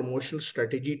कंपनी की प्रमोशनल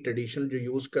स्ट्रैटेजी ट्रेडिशन जो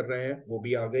यूज कर रहे हैं वो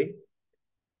भी आ गई.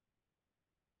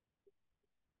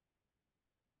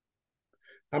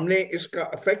 हमने इसका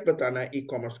इफेक्ट बताना है ई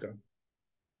कॉमर्स का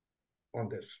on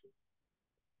this.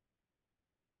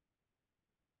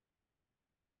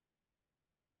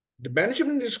 The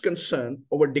management is concerned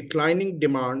over declining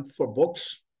demand for books,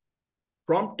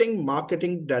 prompting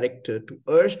marketing director to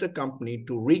urge the company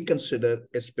to reconsider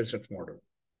its business model.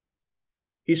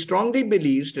 He strongly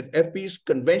believes that FP's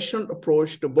conventional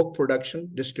approach to book production,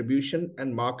 distribution,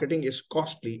 and marketing is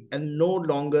costly and no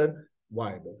longer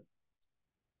viable.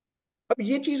 अब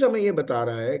ये चीज हमें ये बता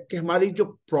रहा है कि हमारी जो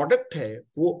प्रोडक्ट है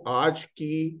वो आज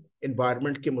की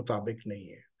एनवायरनमेंट के मुताबिक नहीं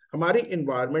है. हमारी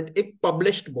एनवायरनमेंट एक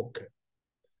पब्लिश्ड बुक है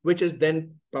which is then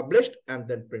published and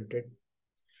then printed.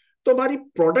 तो हमारी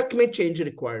प्रोडक्ट में चेंज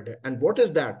रिक्वायर्ड है. And what is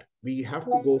that? We have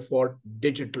to go for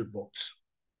digital books,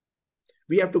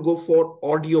 we have to go for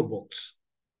audio books.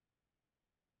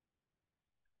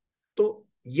 तो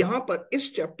यहां पर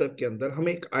इस चैप्टर के अंदर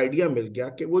हमें एक आइडिया मिल गया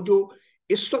कि वो जो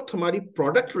इस वक्त हमारी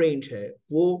प्रोडक्ट रेंज है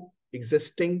वो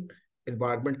एग्जिस्टिंग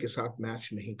एनवायरनमेंट के साथ मैच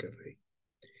नहीं कर रही.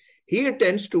 He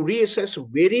intends to reassess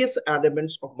various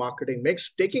elements of marketing mix,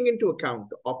 taking into account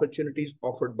the opportunities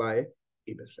offered by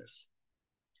e-business.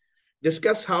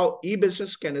 Discuss how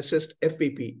e-business can assist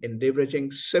FPP in leveraging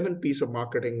 7 P's of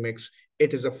marketing mix.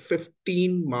 It is a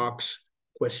 15 marks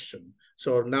question.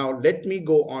 So now let me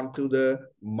go on to the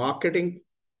marketing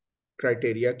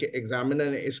criteria के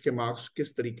examiner ने इसके marks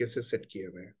किस तरीके से set किए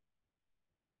हुए हैं.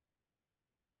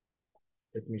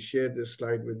 Let me share this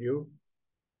slide with you.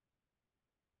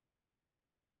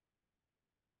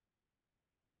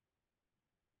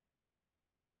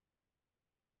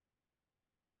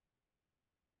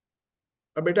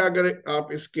 अब बेटा अगर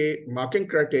आप इसके मार्किंग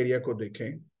क्राइटेरिया को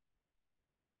देखें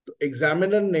तो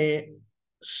एग्जामिनर ने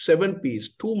 7 P's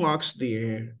 2 मार्क्स दिए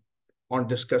हैं ऑन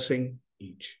डिस्कसिंग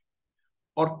ईच,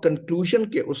 और कंक्लूजन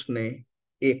के उसने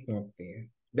 1 मार्क दिए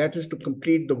हैं. That is to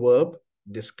complete the verb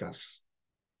discuss.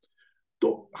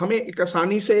 तो हमें एक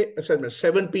आसानी से असल में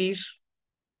 7 P's,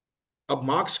 अब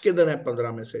मार्क्स किधर है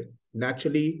 15 में से?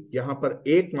 नेचुरली यहां पर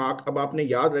 1 मार्क, अब आपने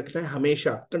याद रखना है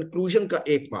हमेशा कंक्लूजन का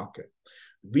 1 मार्क है.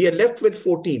 We are left with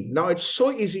 14. Now it's so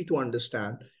easy to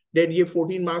understand that ये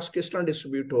 14 marks किस तरह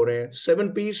डिस्ट्रीब्यूट हो रहे हैं?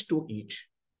 7 P's to each.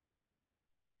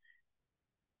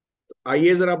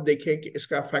 आइए जरा आप देखें कि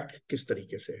इसका इफेक्ट किस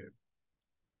तरीके से है.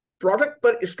 प्रोडक्ट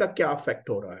पर इसका क्या इफेक्ट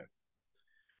हो रहा है?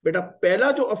 बेटा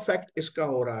पहला जो इफेक्ट इसका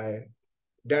हो रहा है,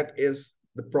 that is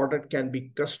the product can be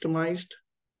customized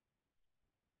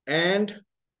and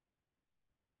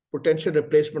potential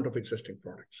replacement of existing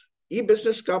products.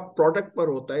 ई-बिजनेस का प्रोडक्ट पर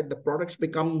होता है, the products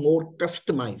become more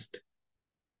customised.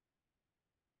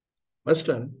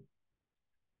 मसलन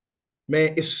मैं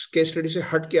इस केस स्टडी से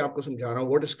हट के आपको समझा रहा हूं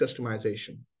व्हाट इज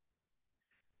कस्टमाइजेशन.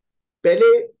 पहले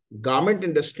गारमेंट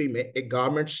इंडस्ट्री में एक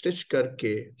गारमेंट स्टिच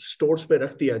करके स्टोर्स पे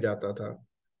रख दिया जाता था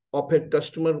और फिर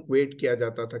कस्टमर वेट किया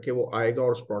जाता था कि वो आएगा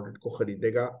और उस प्रोडक्ट को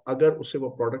खरीदेगा अगर उसे वो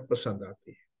प्रोडक्ट पसंद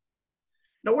आती है.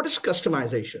 Now what is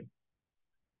customization?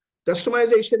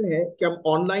 Customization है कि हम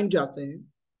ऑनलाइन जाते हैं,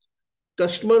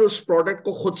 कस्टमर उस प्रोडक्ट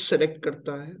को खुद सेलेक्ट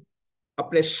करता है,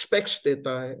 अपने स्पेक्स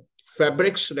देता है,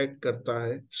 फैब्रिक सेलेक्ट करता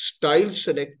है, स्टाइल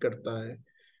सेलेक्ट करता है,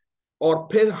 और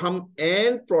फिर हम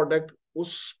एंड प्रोडक्ट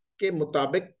उसके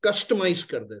मुताबिक कस्टमाइज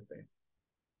कर देते हैं.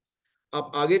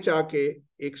 आप आगे जाके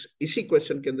एक इसी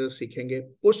क्वेश्चन के अंदर सीखेंगे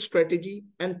push strategy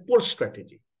and pull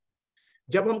strategy.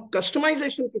 जब हम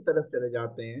कस्टमाइजेशन की तरफ चले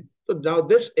जाते हैं तो now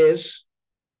this is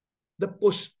the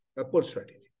pull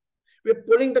strategy. We're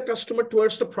pulling the customer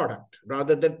towards the product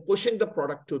rather than pushing the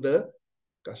product to the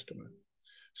customer.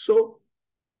 So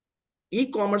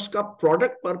e-commerce का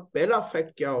प्रोडक्ट पर पहला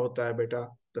इफेक्ट क्या होता है बेटा?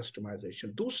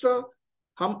 कस्टमाइजेशन. दूसरा,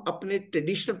 हम अपने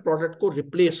ट्रेडिशनल प्रोडक्ट को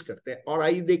रिप्लेस करते हैं, और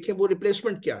आइए देखें वो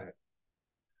रिप्लेसमेंट क्या है.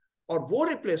 और वो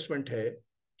रिप्लेसमेंट है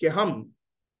कि हम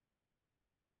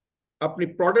अपनी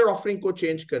प्रोडक्ट ऑफरिंग को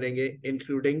चेंज करेंगे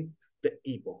इंक्लूडिंग द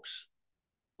ई-बुक्स,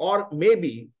 और may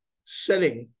be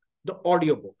selling the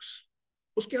audio books.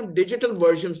 उसके हम डिजिटल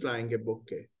वर्जन्स लाएंगे बुक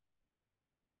के,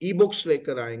 ई बुक्स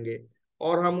लेकर आएंगे,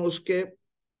 और हम उसके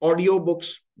ऑडियो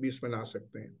बुक्स भी इसमें ला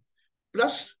सकते हैं.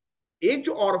 प्लस एक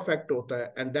जो और इफेक्ट होता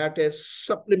है, and that is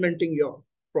supplementing your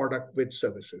product with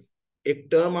services. एक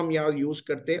टर्म हम यहाँ यूज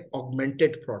करते हैं,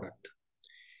 ऑगमेंटेड प्रोडक्ट.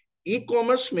 ई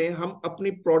कॉमर्स में हम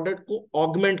अपनी प्रोडक्ट को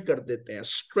ऑगमेंट कर देते हैं,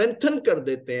 स्ट्रेंथन कर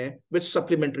देते हैं विद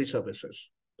सप्लीमेंट्री सर्विसेज.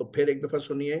 तो फिर एक दफा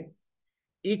सुनिए,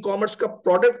 ई कॉमर्स का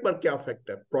प्रोडक्ट पर क्या इफेक्ट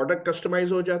है? प्रोडक्ट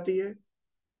कस्टमाइज हो जाती है,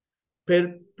 फिर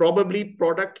प्रोबेबली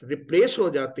प्रोडक्ट रिप्लेस हो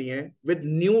जाती हैं with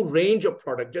new range of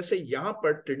product. जैसे यहां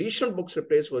पर ट्रेडिशनल बुक्स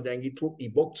रिप्लेस हो जाएंगी through e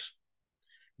books,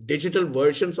 digital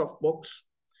versions of books,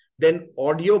 then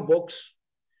audio books,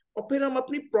 और फिर हम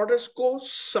अपनी प्रोडक्ट्स को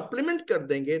सप्लीमेंट कर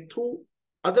देंगे थ्रू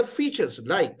अदर फीचर्स.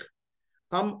 लाइक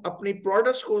हम अपनी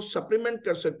प्रोडक्ट्स को सप्लीमेंट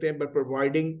कर सकते हैं by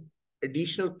providing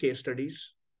additional case studies,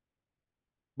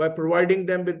 by providing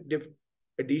them with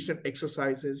additional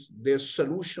exercises, their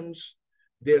solutions,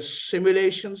 their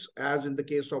simulations, as in the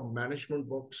case of management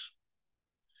books.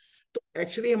 तो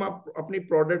एक्चुअली हम अपनी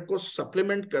प्रोडक्ट को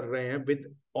सप्लीमेंट कर रहे हैं विद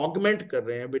ऑगमेंट कर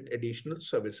रहे हैं विद एडिशनल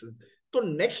सर्विसेज। तो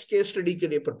नेक्स्ट केस स्टडी के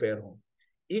लिए प्रिपेयर हो,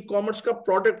 ई कॉमर्स का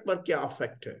प्रोडक्ट पर क्या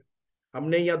इफेक्ट है।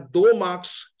 हमने यहाँ 2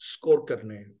 मार्क्स स्कोर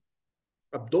करने हैं।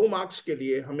 अब 2 मार्क्स के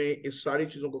लिए हमें इस सारी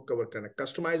चीजों को कवर करना है।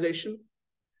 Customization,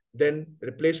 then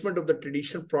replacement of the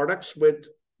traditional products with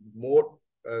more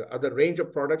other range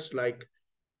of products like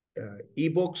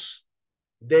ebooks,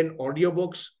 then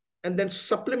audiobooks, and then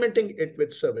supplementing it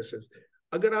with services.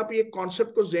 अगर आप ये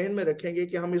कॉन्सेप्ट को जहन में रखेंगे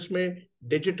कि हम इसमें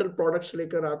डिजिटल प्रोडक्ट्स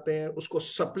लेकर आते हैं, उसको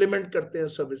सप्लीमेंट करते हैं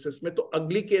सर्विसेज में, तो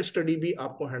अगली केस स्टडी भी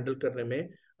आपको हैंडल करने में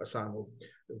आसान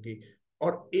होगी।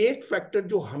 और एक फैक्टर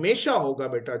जो हमेशा होगा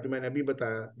बेटा, जो मैंने अभी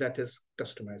बताया, that is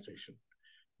customization.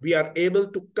 We are able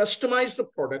to customize the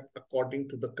product according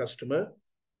to the customer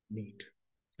need.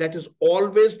 That is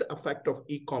always the effect of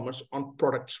e-commerce on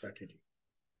product strategy.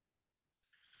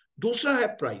 दूसरा है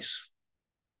प्राइस।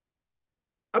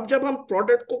 अब जब हम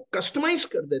प्रोडक्ट को कस्टमाइज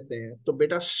कर देते हैं तो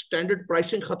बेटा स्टैंडर्ड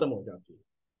प्राइसिंग खत्म हो जाती है।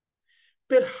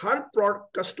 फिर हर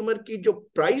कस्टमर की जो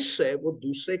प्राइस है वो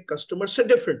दूसरे कस्टमर से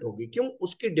डिफरेंट होगी। क्यों?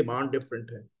 उसकी डिमांड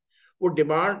डिफरेंट है। वो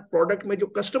डिमांड प्रोडक्ट में जो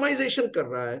कस्टमाइजेशन कर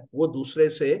रहा है वो दूसरे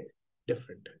से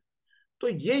डिफरेंट है। तो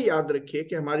ये याद रखिए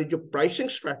कि हमारी जो प्राइसिंग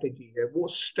स्ट्रैटेजी है वो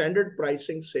स्टैंडर्ड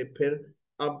प्राइसिंग से फिर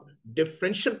अब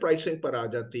डिफरेंशियल प्राइसिंग पर आ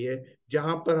जाती है,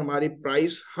 जहां पर हमारी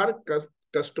प्राइस हर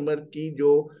कस्टमर की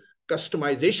जो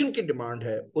कस्टमाइजेशन की डिमांड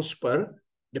है उस पर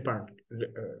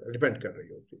डिपेंड कर रही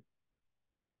होती है।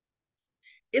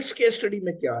 इस केस स्टडी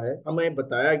में क्या है, हमें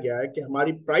बताया गया है कि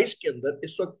हमारी प्राइस के अंदर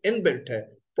इस वक्त इनबिल्ट है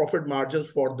profit margin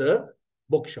for the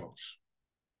book shops.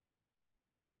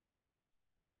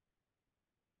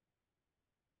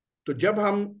 तो जब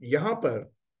हम यहां पर,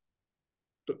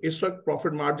 तो इस वक्त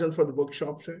profit margin for the book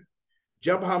shops है।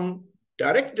 जब हम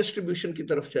डायरेक्ट डिस्ट्रीब्यूशन की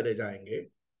तरफ चले जाएंगे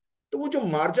तो वो जो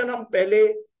मार्जिन हम पहले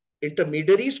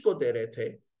इंटरमीडियरीज को दे रहे थे,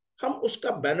 हम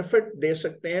उसका बेनिफिट दे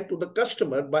सकते हैं to the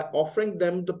customer by offering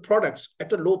them the products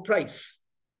at a low price.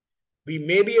 We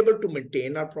may be able to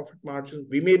maintain our profit margins,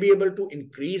 we may be able to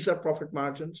increase our profit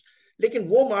margins, लेकिन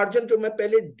वो margin जो मैं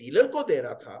पहले dealer को दे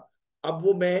रहा था, अब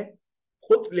वो मैं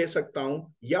खुद ले सकता हूं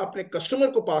या अपने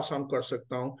कस्टमर को पास ऑन कर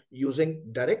सकता हूं यूजिंग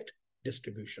डायरेक्ट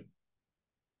डिस्ट्रीब्यूशन।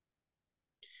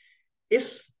 इस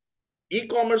ई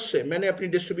कॉमर्स से मैंने अपनी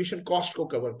डिस्ट्रीब्यूशन कॉस्ट को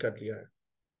कवर कर लिया है,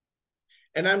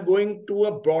 and I am going to a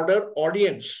broader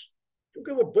audience,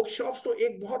 क्योंकि वो बुक शॉप्स तो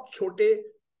एक बहुत छोटे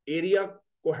एरिया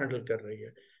को हैंडल कर रही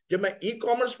है। जब मैं ई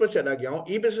कॉमर्स पर चला गया हूं,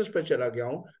 ई बिजनेस पर चला गया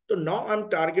हूं, तो now I am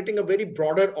targeting a very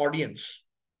broader audience,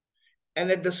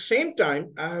 and at the same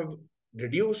time I have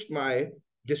reduced my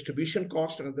distribution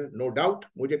cost. No doubt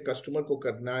मुझे कस्टमर को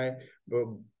करना है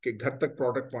कि घर तक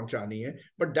प्रोडक्ट पहुंचानी है,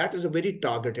 but that is a very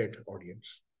targeted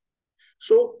audience,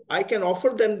 so I can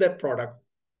offer them that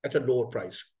product at a lower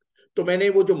price. तो मैंने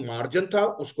वो जो मार्जिन था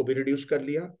उसको भी रिड्यूस कर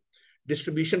लिया,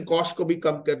 डिस्ट्रीब्यूशन कॉस्ट को भी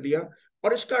कम कर लिया,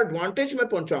 और इसका एडवांटेज मैं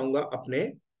पहुंचाऊंगा अपने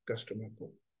कस्टमर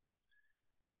को।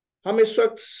 हम इस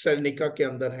वक्त सेल्निका के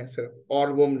अंदर हैं सिर्फ,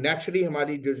 और वो नेचुरली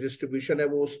हमारी जो डिस्ट्रीब्यूशन है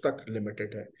वो उस तक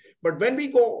लिमिटेड है। But when we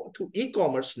go to e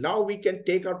commerce, now we can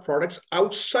take our products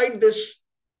outside this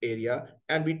area,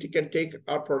 and we can take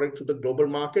our product to the global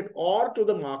market, or to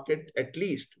the market at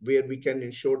least where we can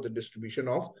ensure the distribution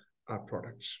of our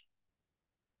products.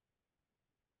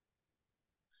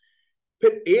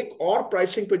 फिर एक और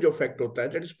pricing पे जो effect होता है,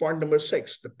 that is point number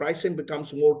 6, the pricing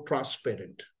becomes more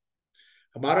transparent.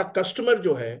 हमारा customer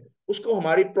जो है उसको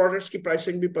हमारी प्रोडक्ट्स की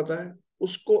प्राइसिंग भी पता है,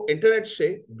 उसको इंटरनेट से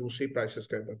दूसरी प्राइसेस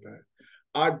का पता है।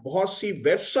 आज बहुत सी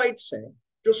वेबसाइट्स हैं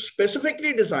जो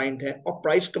स्पेसिफिकली डिजाइंड है और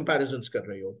प्राइस कंपैरिजंस कर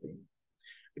रही होती हैं।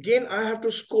 Again I have to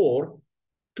score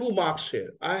 2 marks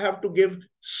here, I have to give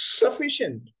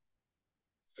sufficient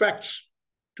facts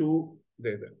to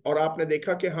they them. और आपने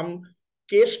देखा कि हम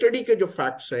केस स्टडी के जो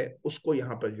फैक्ट्स है उसको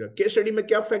यहां पर जो केस स्टडी में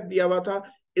क्या फैक्ट दिया हुआ था,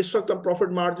 इस वक्त हम प्रॉफिट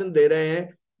मार्जिन दे रहे हैं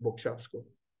बुक शॉप्स को,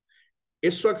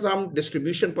 इस वक्त हम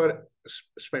डिस्ट्रीब्यूशन पर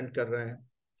स्पेंड कर रहे हैं।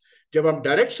 जब हम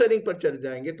डायरेक्ट सेलिंग पर चले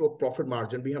जाएंगे तो प्रॉफिट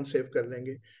मार्जिन भी हम सेव कर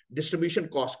लेंगे, डिस्ट्रीब्यूशन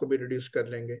कॉस्ट को भी रिड्यूस कर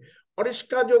लेंगे, और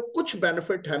इसका जो कुछ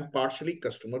बेनिफिट हम पार्शली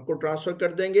कस्टमर को ट्रांसफर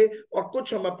कर देंगे और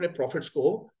कुछ हम अपने प्रॉफिट्स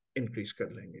को इंक्रीज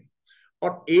कर लेंगे।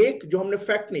 और एक जो हमने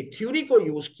फैक्ट नहीं, थ्योरी को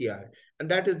यूज किया है, and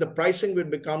that is the pricing will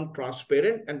become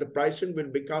transparent and the pricing will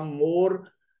become more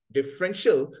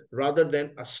differential rather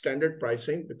than a standard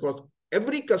pricing, because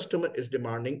every customer is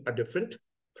demanding a different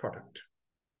product.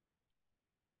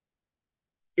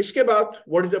 इसके बाद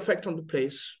what is the effect on the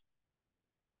place.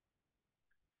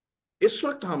 इस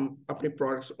वक्त हम अपने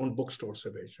products उन book store से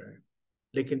बेच रहे हैं,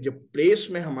 लेकिन जब प्लेस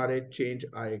में हमारे चेंज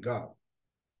आएगा,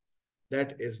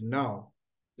 that is now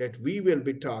that we will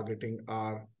be targeting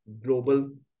our global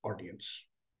audience.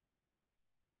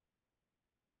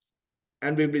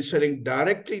 and we'll be selling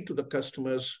directly to the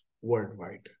customers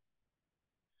worldwide.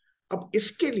 अब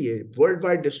इसके लिए वर्ल्ड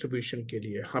वाइड डिस्ट्रीब्यूशन के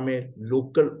लिए हमें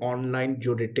लोकल ऑनलाइन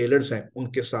जो रिटेलर्स हैं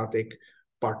उनके साथ एक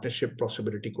पार्टनरशिप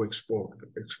पॉसिबिलिटी को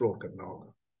एक्सप्लोर करना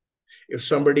होगा. If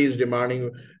somebody is demanding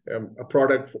a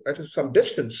product at some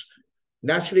distance,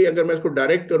 naturally अगर मैं इसको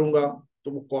डायरेक्ट करूंगा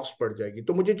तो वो कॉस्ट बढ़ जाएगी.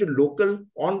 तो मुझे जो लोकल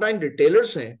ऑनलाइन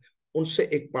रिटेलर्स हैं उनसे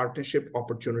एक पार्टनरशिप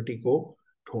अपॉर्चुनिटी को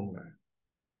ढूंढना है.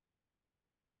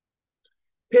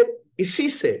 फिर इसी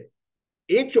से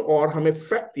एक जो और हमें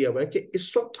फैक्ट दिया हुआ है कि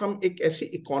इस वक्त हम एक ऐसी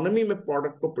इकोनॉमी में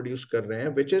प्रोडक्ट को प्रोड्यूस कर रहे हैं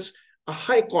which is a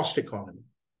high cost economy.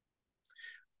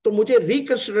 तो मुझे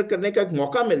रिकंसिडर करने का एक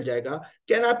मौका मिल जाएगा.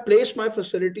 Can I place my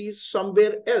facilities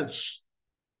somewhere else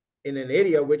in an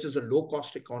area which is a low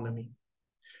cost economy.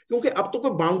 क्योंकि अब तो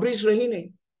कोई बाउंड्रीज रही नहीं.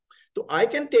 तो I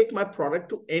can take my product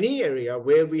to any area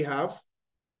where we have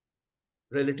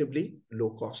relatively low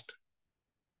cost.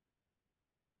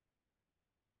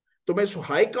 तो मैं इस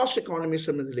हाई कॉस्ट इकोनॉमी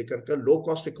से लेकर लो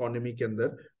कॉस्ट इकोनॉमी के अंदर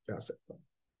जा सकता हूं.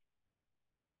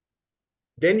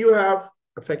 Then you have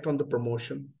effect on the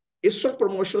promotion. इस वक्त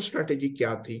प्रमोशनल स्ट्रेटेजी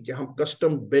क्या थी कि हम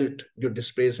कस्टम बिल्ट जो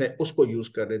डिस्प्लेस हैं उसको यूज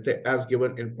कर रहे थे as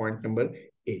given in point number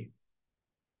A.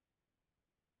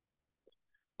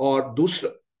 और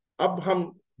दूसरा, अब हम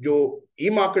जो ई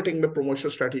मार्केटिंग में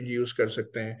प्रमोशनल स्ट्रेटेजी यूज कर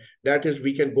सकते हैं, that is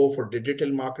we can go for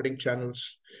digital marketing channels,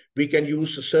 we can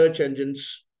use search engines,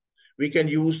 we can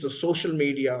use the social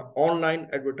media, online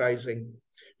advertising.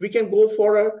 We can go for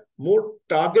a more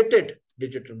targeted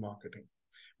digital marketing.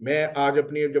 मैं आज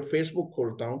अपनी जब Facebook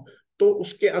खोलता हूं तो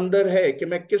उसके अंदर है कि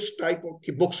मैं किस टाइप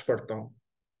की बुक्स पढ़ता हूं.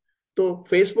 तो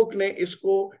फेसबुक ने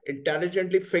इसको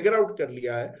इंटेलिजेंटली फिगर आउट कर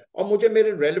लिया है और मुझे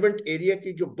मेरे रेलेवेंट एरिया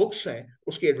की जो बुक्स हैं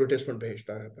उसकी एडवर्टाइजमेंट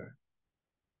भेजता रहता है.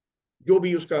 जो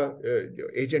भी उसका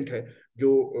एजेंट है, जो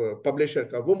पब्लिशर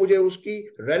का, वो मुझे उसकी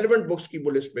रेलेवेंट बुक्स की वो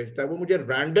लिस्ट भेजता है. वो मुझे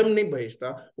रैंडम नहीं भेजता,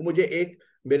 वो मुझे एक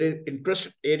मेरे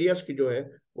इंटरेस्ट एरियाज की जो है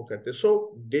वो करते हैं. So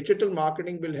digital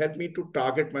marketing will help me to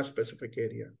target my specific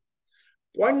area.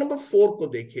 Point number 4 को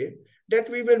देखिए, that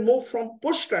we will move from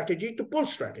push strategy to pull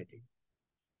strategy.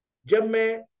 जब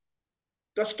मैं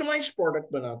कस्टमाइज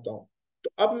प्रोडक्ट बनाता हूं तो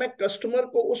अब मैं कस्टमर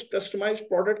को उस कस्टमाइज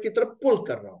प्रोडक्ट की तरफ पुल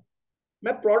कर रहा हूं.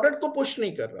 मैं प्रोडक्ट को पुश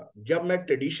नहीं कर रहा. जब मैं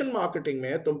ट्रेडिशनल मार्केटिंग में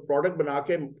है तो प्रोडक्ट बना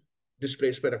के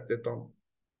डिस्प्लेस पे रख देता हूं,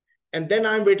 and then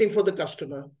I am waiting for the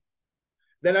customer.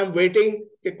 Then I am waiting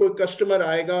कि कोई कस्टमर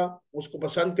आएगा, उसको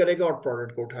पसंद करेगा और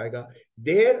प्रोडक्ट को उठाएगा.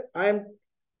 There I am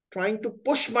trying to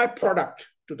push my product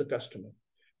to the customer.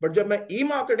 But जब मैं ई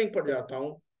मार्केटिंग पर जाता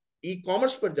हूं, ई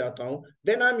कॉमर्स पर जाता हूं,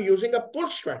 then I am using a pull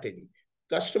strategy.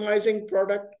 Customising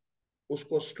product,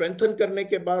 उसको स्ट्रेंथन करने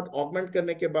के बाद, ऑगमेंट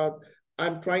करने के बाद,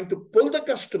 I'm trying to pull the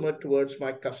customer towards my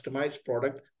customized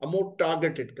product, a more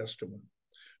targeted customer.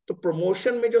 तो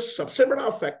promotion में जो सबसे बड़ा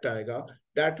effect आएगा,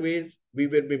 that way we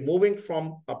will be moving from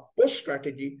a push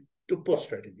strategy to pull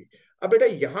strategy. अब बेटा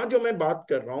यहाँ जो मैं बात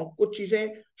कर रहा हूँ, कुछ चीजें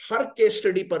हर केस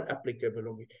स्टडी पर एप्लीकेबल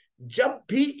होंगी. जब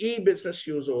भी ई बिजनेस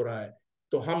यूज हो रहा है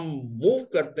तो हम मूव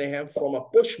करते हैं from a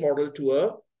push model to a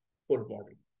pull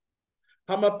model.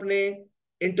 हम अपने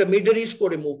इंटरमीडियरीज को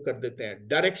रिमूव कर देते हैं,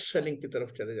 डायरेक्ट सेलिंग की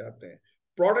तरफ चले जाते हैं.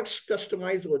 प्रोडक्ट्स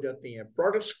कस्टमाइज हो जाती हैं,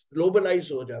 प्रोडक्ट्स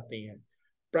ग्लोबलाइज हो जाती हैं,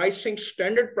 प्राइसिंग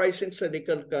स्टैंडर्ड प्राइसिंग से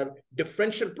निकल कर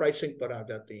डिफरेंशियल प्राइसिंग पर आ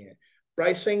जाती हैं,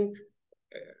 प्राइसिंग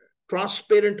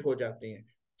ट्रांसपेरेंट हो जाती हैं.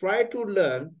 Try to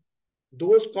learn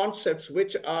those concepts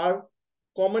which are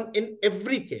common in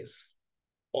every case,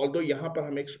 although यहां पर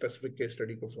हम एक स्पेसिफिक केस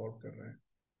स्टडी को सॉल्व कर रहे हैं.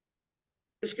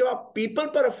 इसके बाद पीपल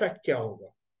पर इफेक्ट क्या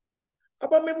होगा.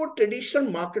 अब हमें वो ट्रेडिशनल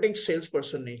मार्केटिंग सेल्स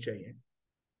पर्सन नहीं चाहिए.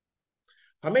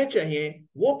 हमें चाहिए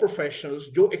वो प्रोफेशनल्स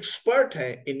जो एक्सपर्ट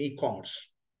हैं इन ई कॉमर्स,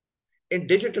 इन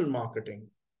डिजिटल मार्केटिंग.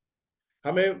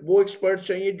 हमें वो एक्सपर्ट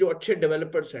चाहिए जो अच्छे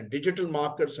डेवलपर्स हैं, डिजिटल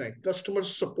मार्केटर्स हैं, कस्टमर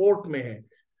सपोर्ट में हैं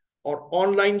और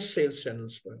ऑनलाइन सेल्स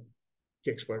चैनल्स पर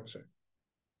के एक्सपर्ट्स हैं.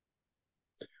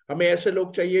 हमें ऐसे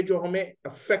लोग चाहिए जो हमें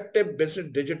इफेक्टिव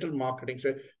बिजनेस डिजिटल मार्केटिंग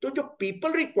से. तो जो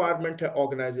पीपल रिक्वायरमेंट है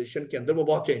ऑर्गेनाइजेशन के अंदर वो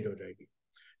बहुत चेंज हो जाएगी.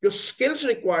 जो स्किल्स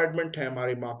रिक्वायरमेंट है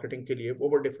हमारी मार्केटिंग के लिए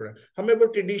वो डिफरेंट. हमें वो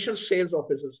ट्रेडिशनल सेल्स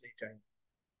ऑफिसर्स नहीं चाहिए.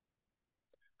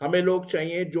 हमें लोग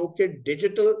चाहिए जो कि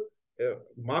डिजिटल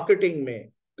मार्केटिंग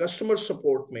में, कस्टमर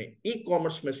सपोर्ट में, ई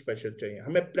कॉमर्स में स्पेशल चाहिए.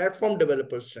 हमें प्लेटफॉर्म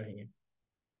डेवलपर्स चाहिए.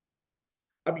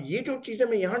 अब ये जो चीजें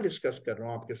मैं यहां डिस्कस कर रहा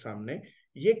हूं आपके सामने,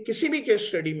 ये किसी भी केस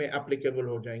स्टडी में एप्लीकेबल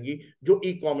हो जाएंगी जो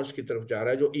ई कॉमर्स की तरफ जा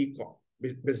रहा है, जो ई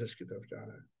बिजनेस की तरफ जा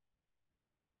रहा है.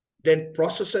 Then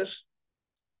processes.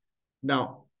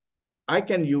 Now I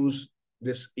can use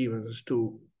this events to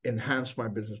enhance my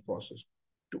business process,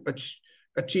 to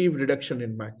achieve reduction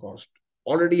in my cost.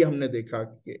 Already हमने देखा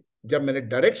कि जब मैंने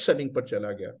डायरेक्ट सेलिंग पर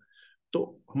चला गया तो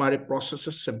हमारे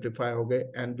प्रोसेसेस सिंप्लीफाई हो गए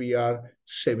and we are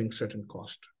saving certain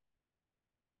cost.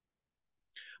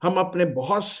 हम अपने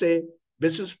बहुत से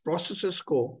बिजनेस प्रोसेसेस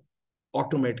को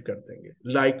ऑटोमेट कर देंगे,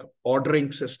 like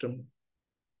ordering system,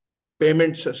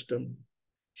 payment system,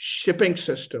 shipping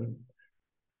system,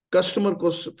 customer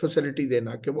को फैसिलिटी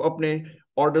देना कि वो अपने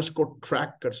ऑर्डर्स को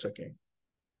ट्रैक कर सकें।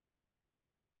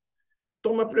 तो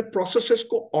हम अपने प्रोसेसेस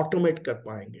को ऑटोमेट कर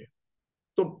पाएंगे।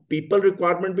 तो पीपल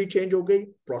रिक्वायरमेंट भी चेंज हो गई,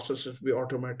 प्रोसेसेस भी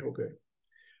ऑटोमेट हो गए।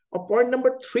 और पॉइंट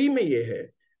नंबर 3 में ये है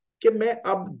कि मैं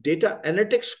अब डेटा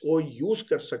एनालिटिक्स को यूज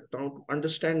कर सकता हूं to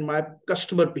understand my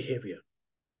customer behaviour.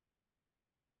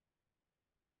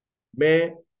 मैं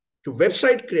जो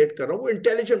वेबसाइट क्रिएट कर रहा हूं वो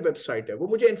इंटेलिजेंट वेबसाइट है, वो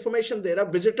मुझे इंफॉर्मेशन दे रहा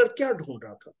है विजिटर क्या ढूंढ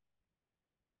रहा था,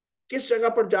 किस जगह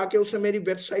पर जाके उसने मेरी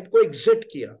वेबसाइट को एग्जिट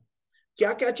किया,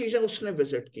 क्या क्या चीजें उसने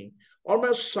विजिट की, और मैं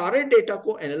उस सारे डेटा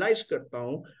को एनालाइज करता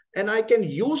हूं and I can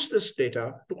use this data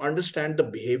to understand the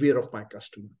behaviour of my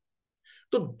customer.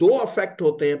 तो 2 इफेक्ट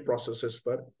होते हैं प्रोसेसेस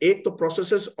पर, एक तो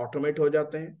प्रोसेसेस ऑटोमेट हो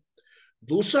जाते हैं,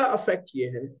 दूसरा इफेक्ट ये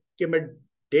है कि मैं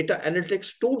डेटा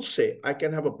एनालिटिक्स टूल से I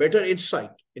can have a better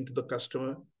insight into the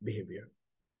customer behaviour.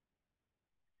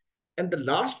 And the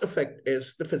last effect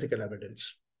is the physical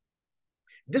evidence.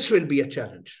 This will be a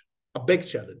challenge, a big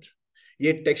challenge.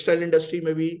 ये टेक्सटाइल इंडस्ट्री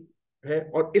में भी है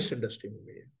और इस industry में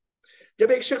भी है।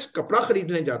 जब एक शख्स कपड़ा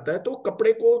खरीदने जाता है तो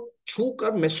कपड़े को छू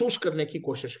कर महसूस करने की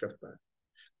कोशिश करता है,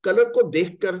 कलर को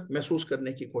देखकर महसूस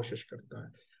करने की कोशिश करता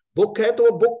है। बुक है तो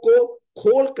वो बुक को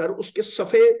खोलकर उसके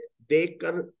सफ़े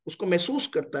देखकर उसको महसूस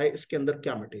करता है इसके अंदर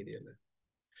क्या मटेरियल है।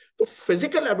 तो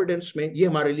फिजिकल एविडेंस में ये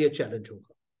हमारे लिए चैलेंज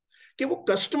होगा कि वो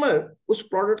कस्टमर उस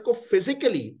प्रोडक्ट को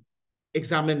फिजिकली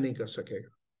एग्जामिन नहीं कर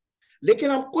सकेगा, लेकिन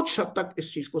हम कुछ हद तक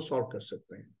इस चीज को सॉल्व कर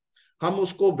सकते हैं। हम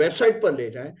उसको वेबसाइट पर ले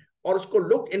जाएं और उसको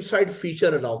लुक इनसाइड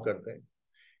फीचर अलाउ कर दें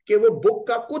कि वो बुक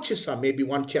का कुछ हिस्सा, may be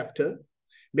 1 chapter,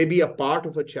 may be a part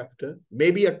of a chapter,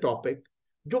 may be a topic,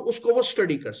 जो उसको वो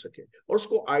स्टडी कर सके और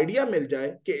उसको आइडिया मिल जाए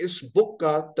कि इस बुक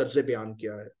का तर्ज बयान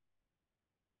क्या है।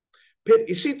 फिर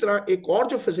इसी तरह एक और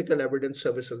जो फिजिकल एविडेंस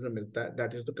सर्विसेज में मिलता है,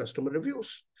 that is the customer reviews.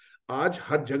 आज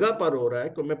हर जगह पर हो रहा है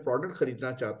कि मैं प्रोडक्ट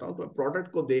खरीदना चाहता हूं तो मैं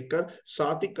प्रोडक्ट को देखकर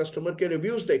साथ ही कस्टमर के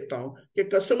रिव्यूज देखता हूं कि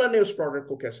कस्टमर ने उस प्रोडक्ट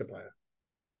को कैसे पाया।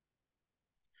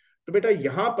 तो बेटा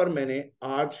यहां पर मैंने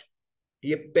आज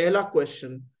ये पहला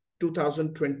क्वेश्चन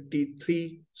 2023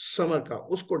 समर का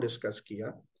उसको डिस्कस किया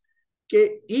कि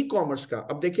ई कॉमर्स का,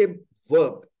 अब देखिए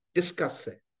वर्ब डिस्कस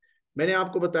है, मैंने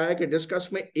आपको बताया कि डिस्कस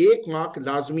में 1 मार्क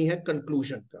लाजमी है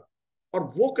कंक्लूजन का, और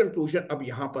वो कंक्लूजन अब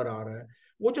यहां पर आ रहा है।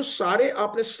 वो जो सारे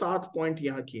आपने 7 पॉइंट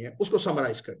यहां किए हैं उसको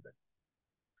समराइज कर दें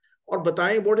और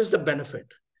बताएं व्हाट इज द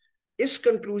बेनिफिट। इस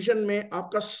कंक्लूजन में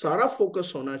आपका सारा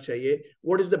फोकस होना चाहिए,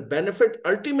 what is the benefit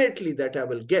ultimately that I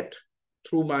will get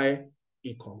through my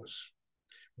e commerce.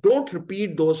 Don't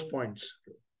repeat those points,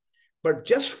 but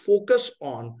just focus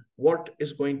on what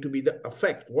is going to be the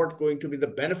effect, what going to be the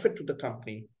benefit to the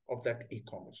company of that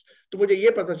e-commerce. तो मुझे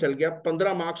ये पता चल गया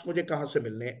 15 marks मुझे कहां से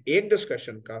मिलने हैं एक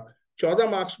डिस्कशन का, 14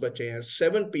 मार्क्स बचे हैं,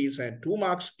 7 पीस हैं, 2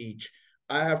 marks each.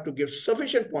 I have to give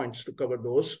sufficient points to cover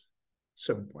those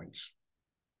 7 points.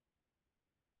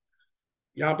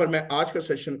 यहां पर मैं आज का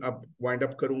सेशन अब वाइंड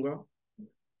अप करूंगा।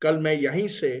 कल मैं यहीं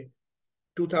से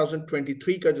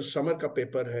 2023 का जो समर का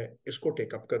पेपर है इसको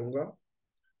टेकअप करूंगा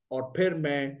और फिर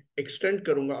मैं एक्सटेंड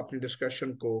करूंगा अपनी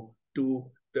डिस्कशन को to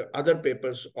the other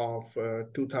papers of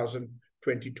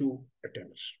 2022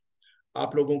 attempts.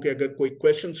 आप लोगों के अगर कोई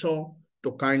क्वेश्चंस हो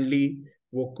तो काइंडली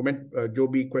वो कमेंट जो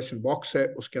भी क्वेश्चन बॉक्स है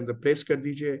उसके अंदर प्लेस कर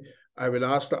दीजिए। I will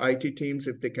ask the IT teams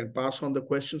if they can pass on the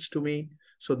questions to me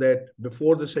so that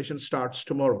before the session starts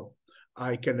tomorrow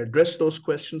I can address those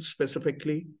questions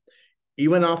specifically.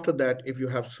 Even after that, if you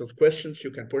have some questions,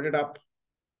 you can put it up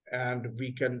and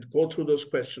we can go through those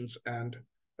questions and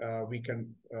we can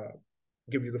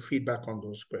give you the feedback on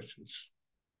those questions.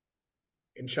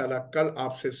 इंशाल्लाह कल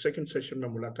आपसे second session में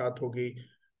मुलाकात होगी।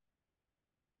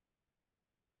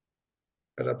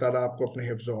 अल्लाह ताला आपको अपने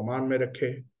हिफ्ज़ व अमान में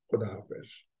रखे। खुदा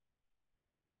हाफिज़।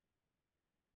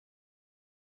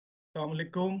 Assalamu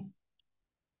alaikum.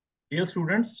 Dear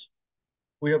students,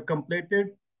 we have completed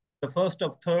the first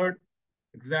of 3rd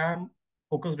exam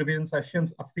focus revision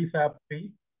sessions of CFAP 3,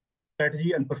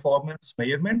 Strategy and Performance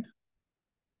Measurement.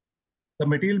 The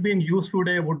material being used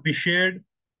today would be shared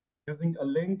using a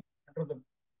link under the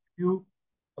view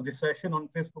of the session on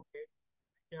Facebook page,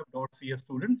 ICAP.CS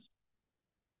students.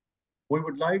 We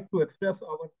would like to express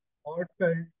our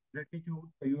heartfelt gratitude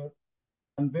for your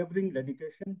unwavering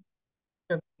dedication,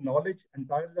 knowledge, and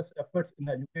tireless efforts in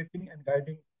educating and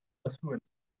guiding the students.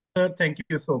 Sir, thank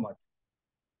you so much.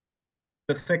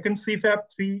 The second CFAP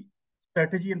 3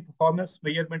 Strategy and Performance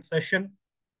Measurement session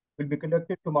will be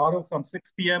conducted tomorrow from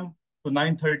 6 p.m. to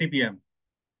 9:30 p.m.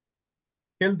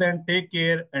 Till then, take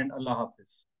care and Allah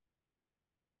Hafiz.